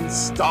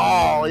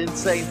 Install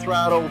Insane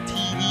Throttle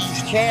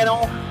TV's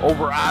channel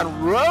over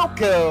on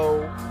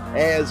Roku.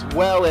 As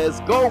well as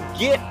go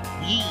get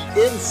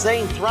the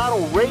Insane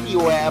Throttle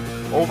radio app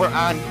over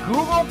on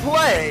Google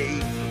Play.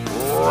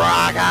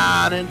 Rock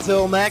on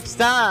until next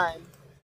time.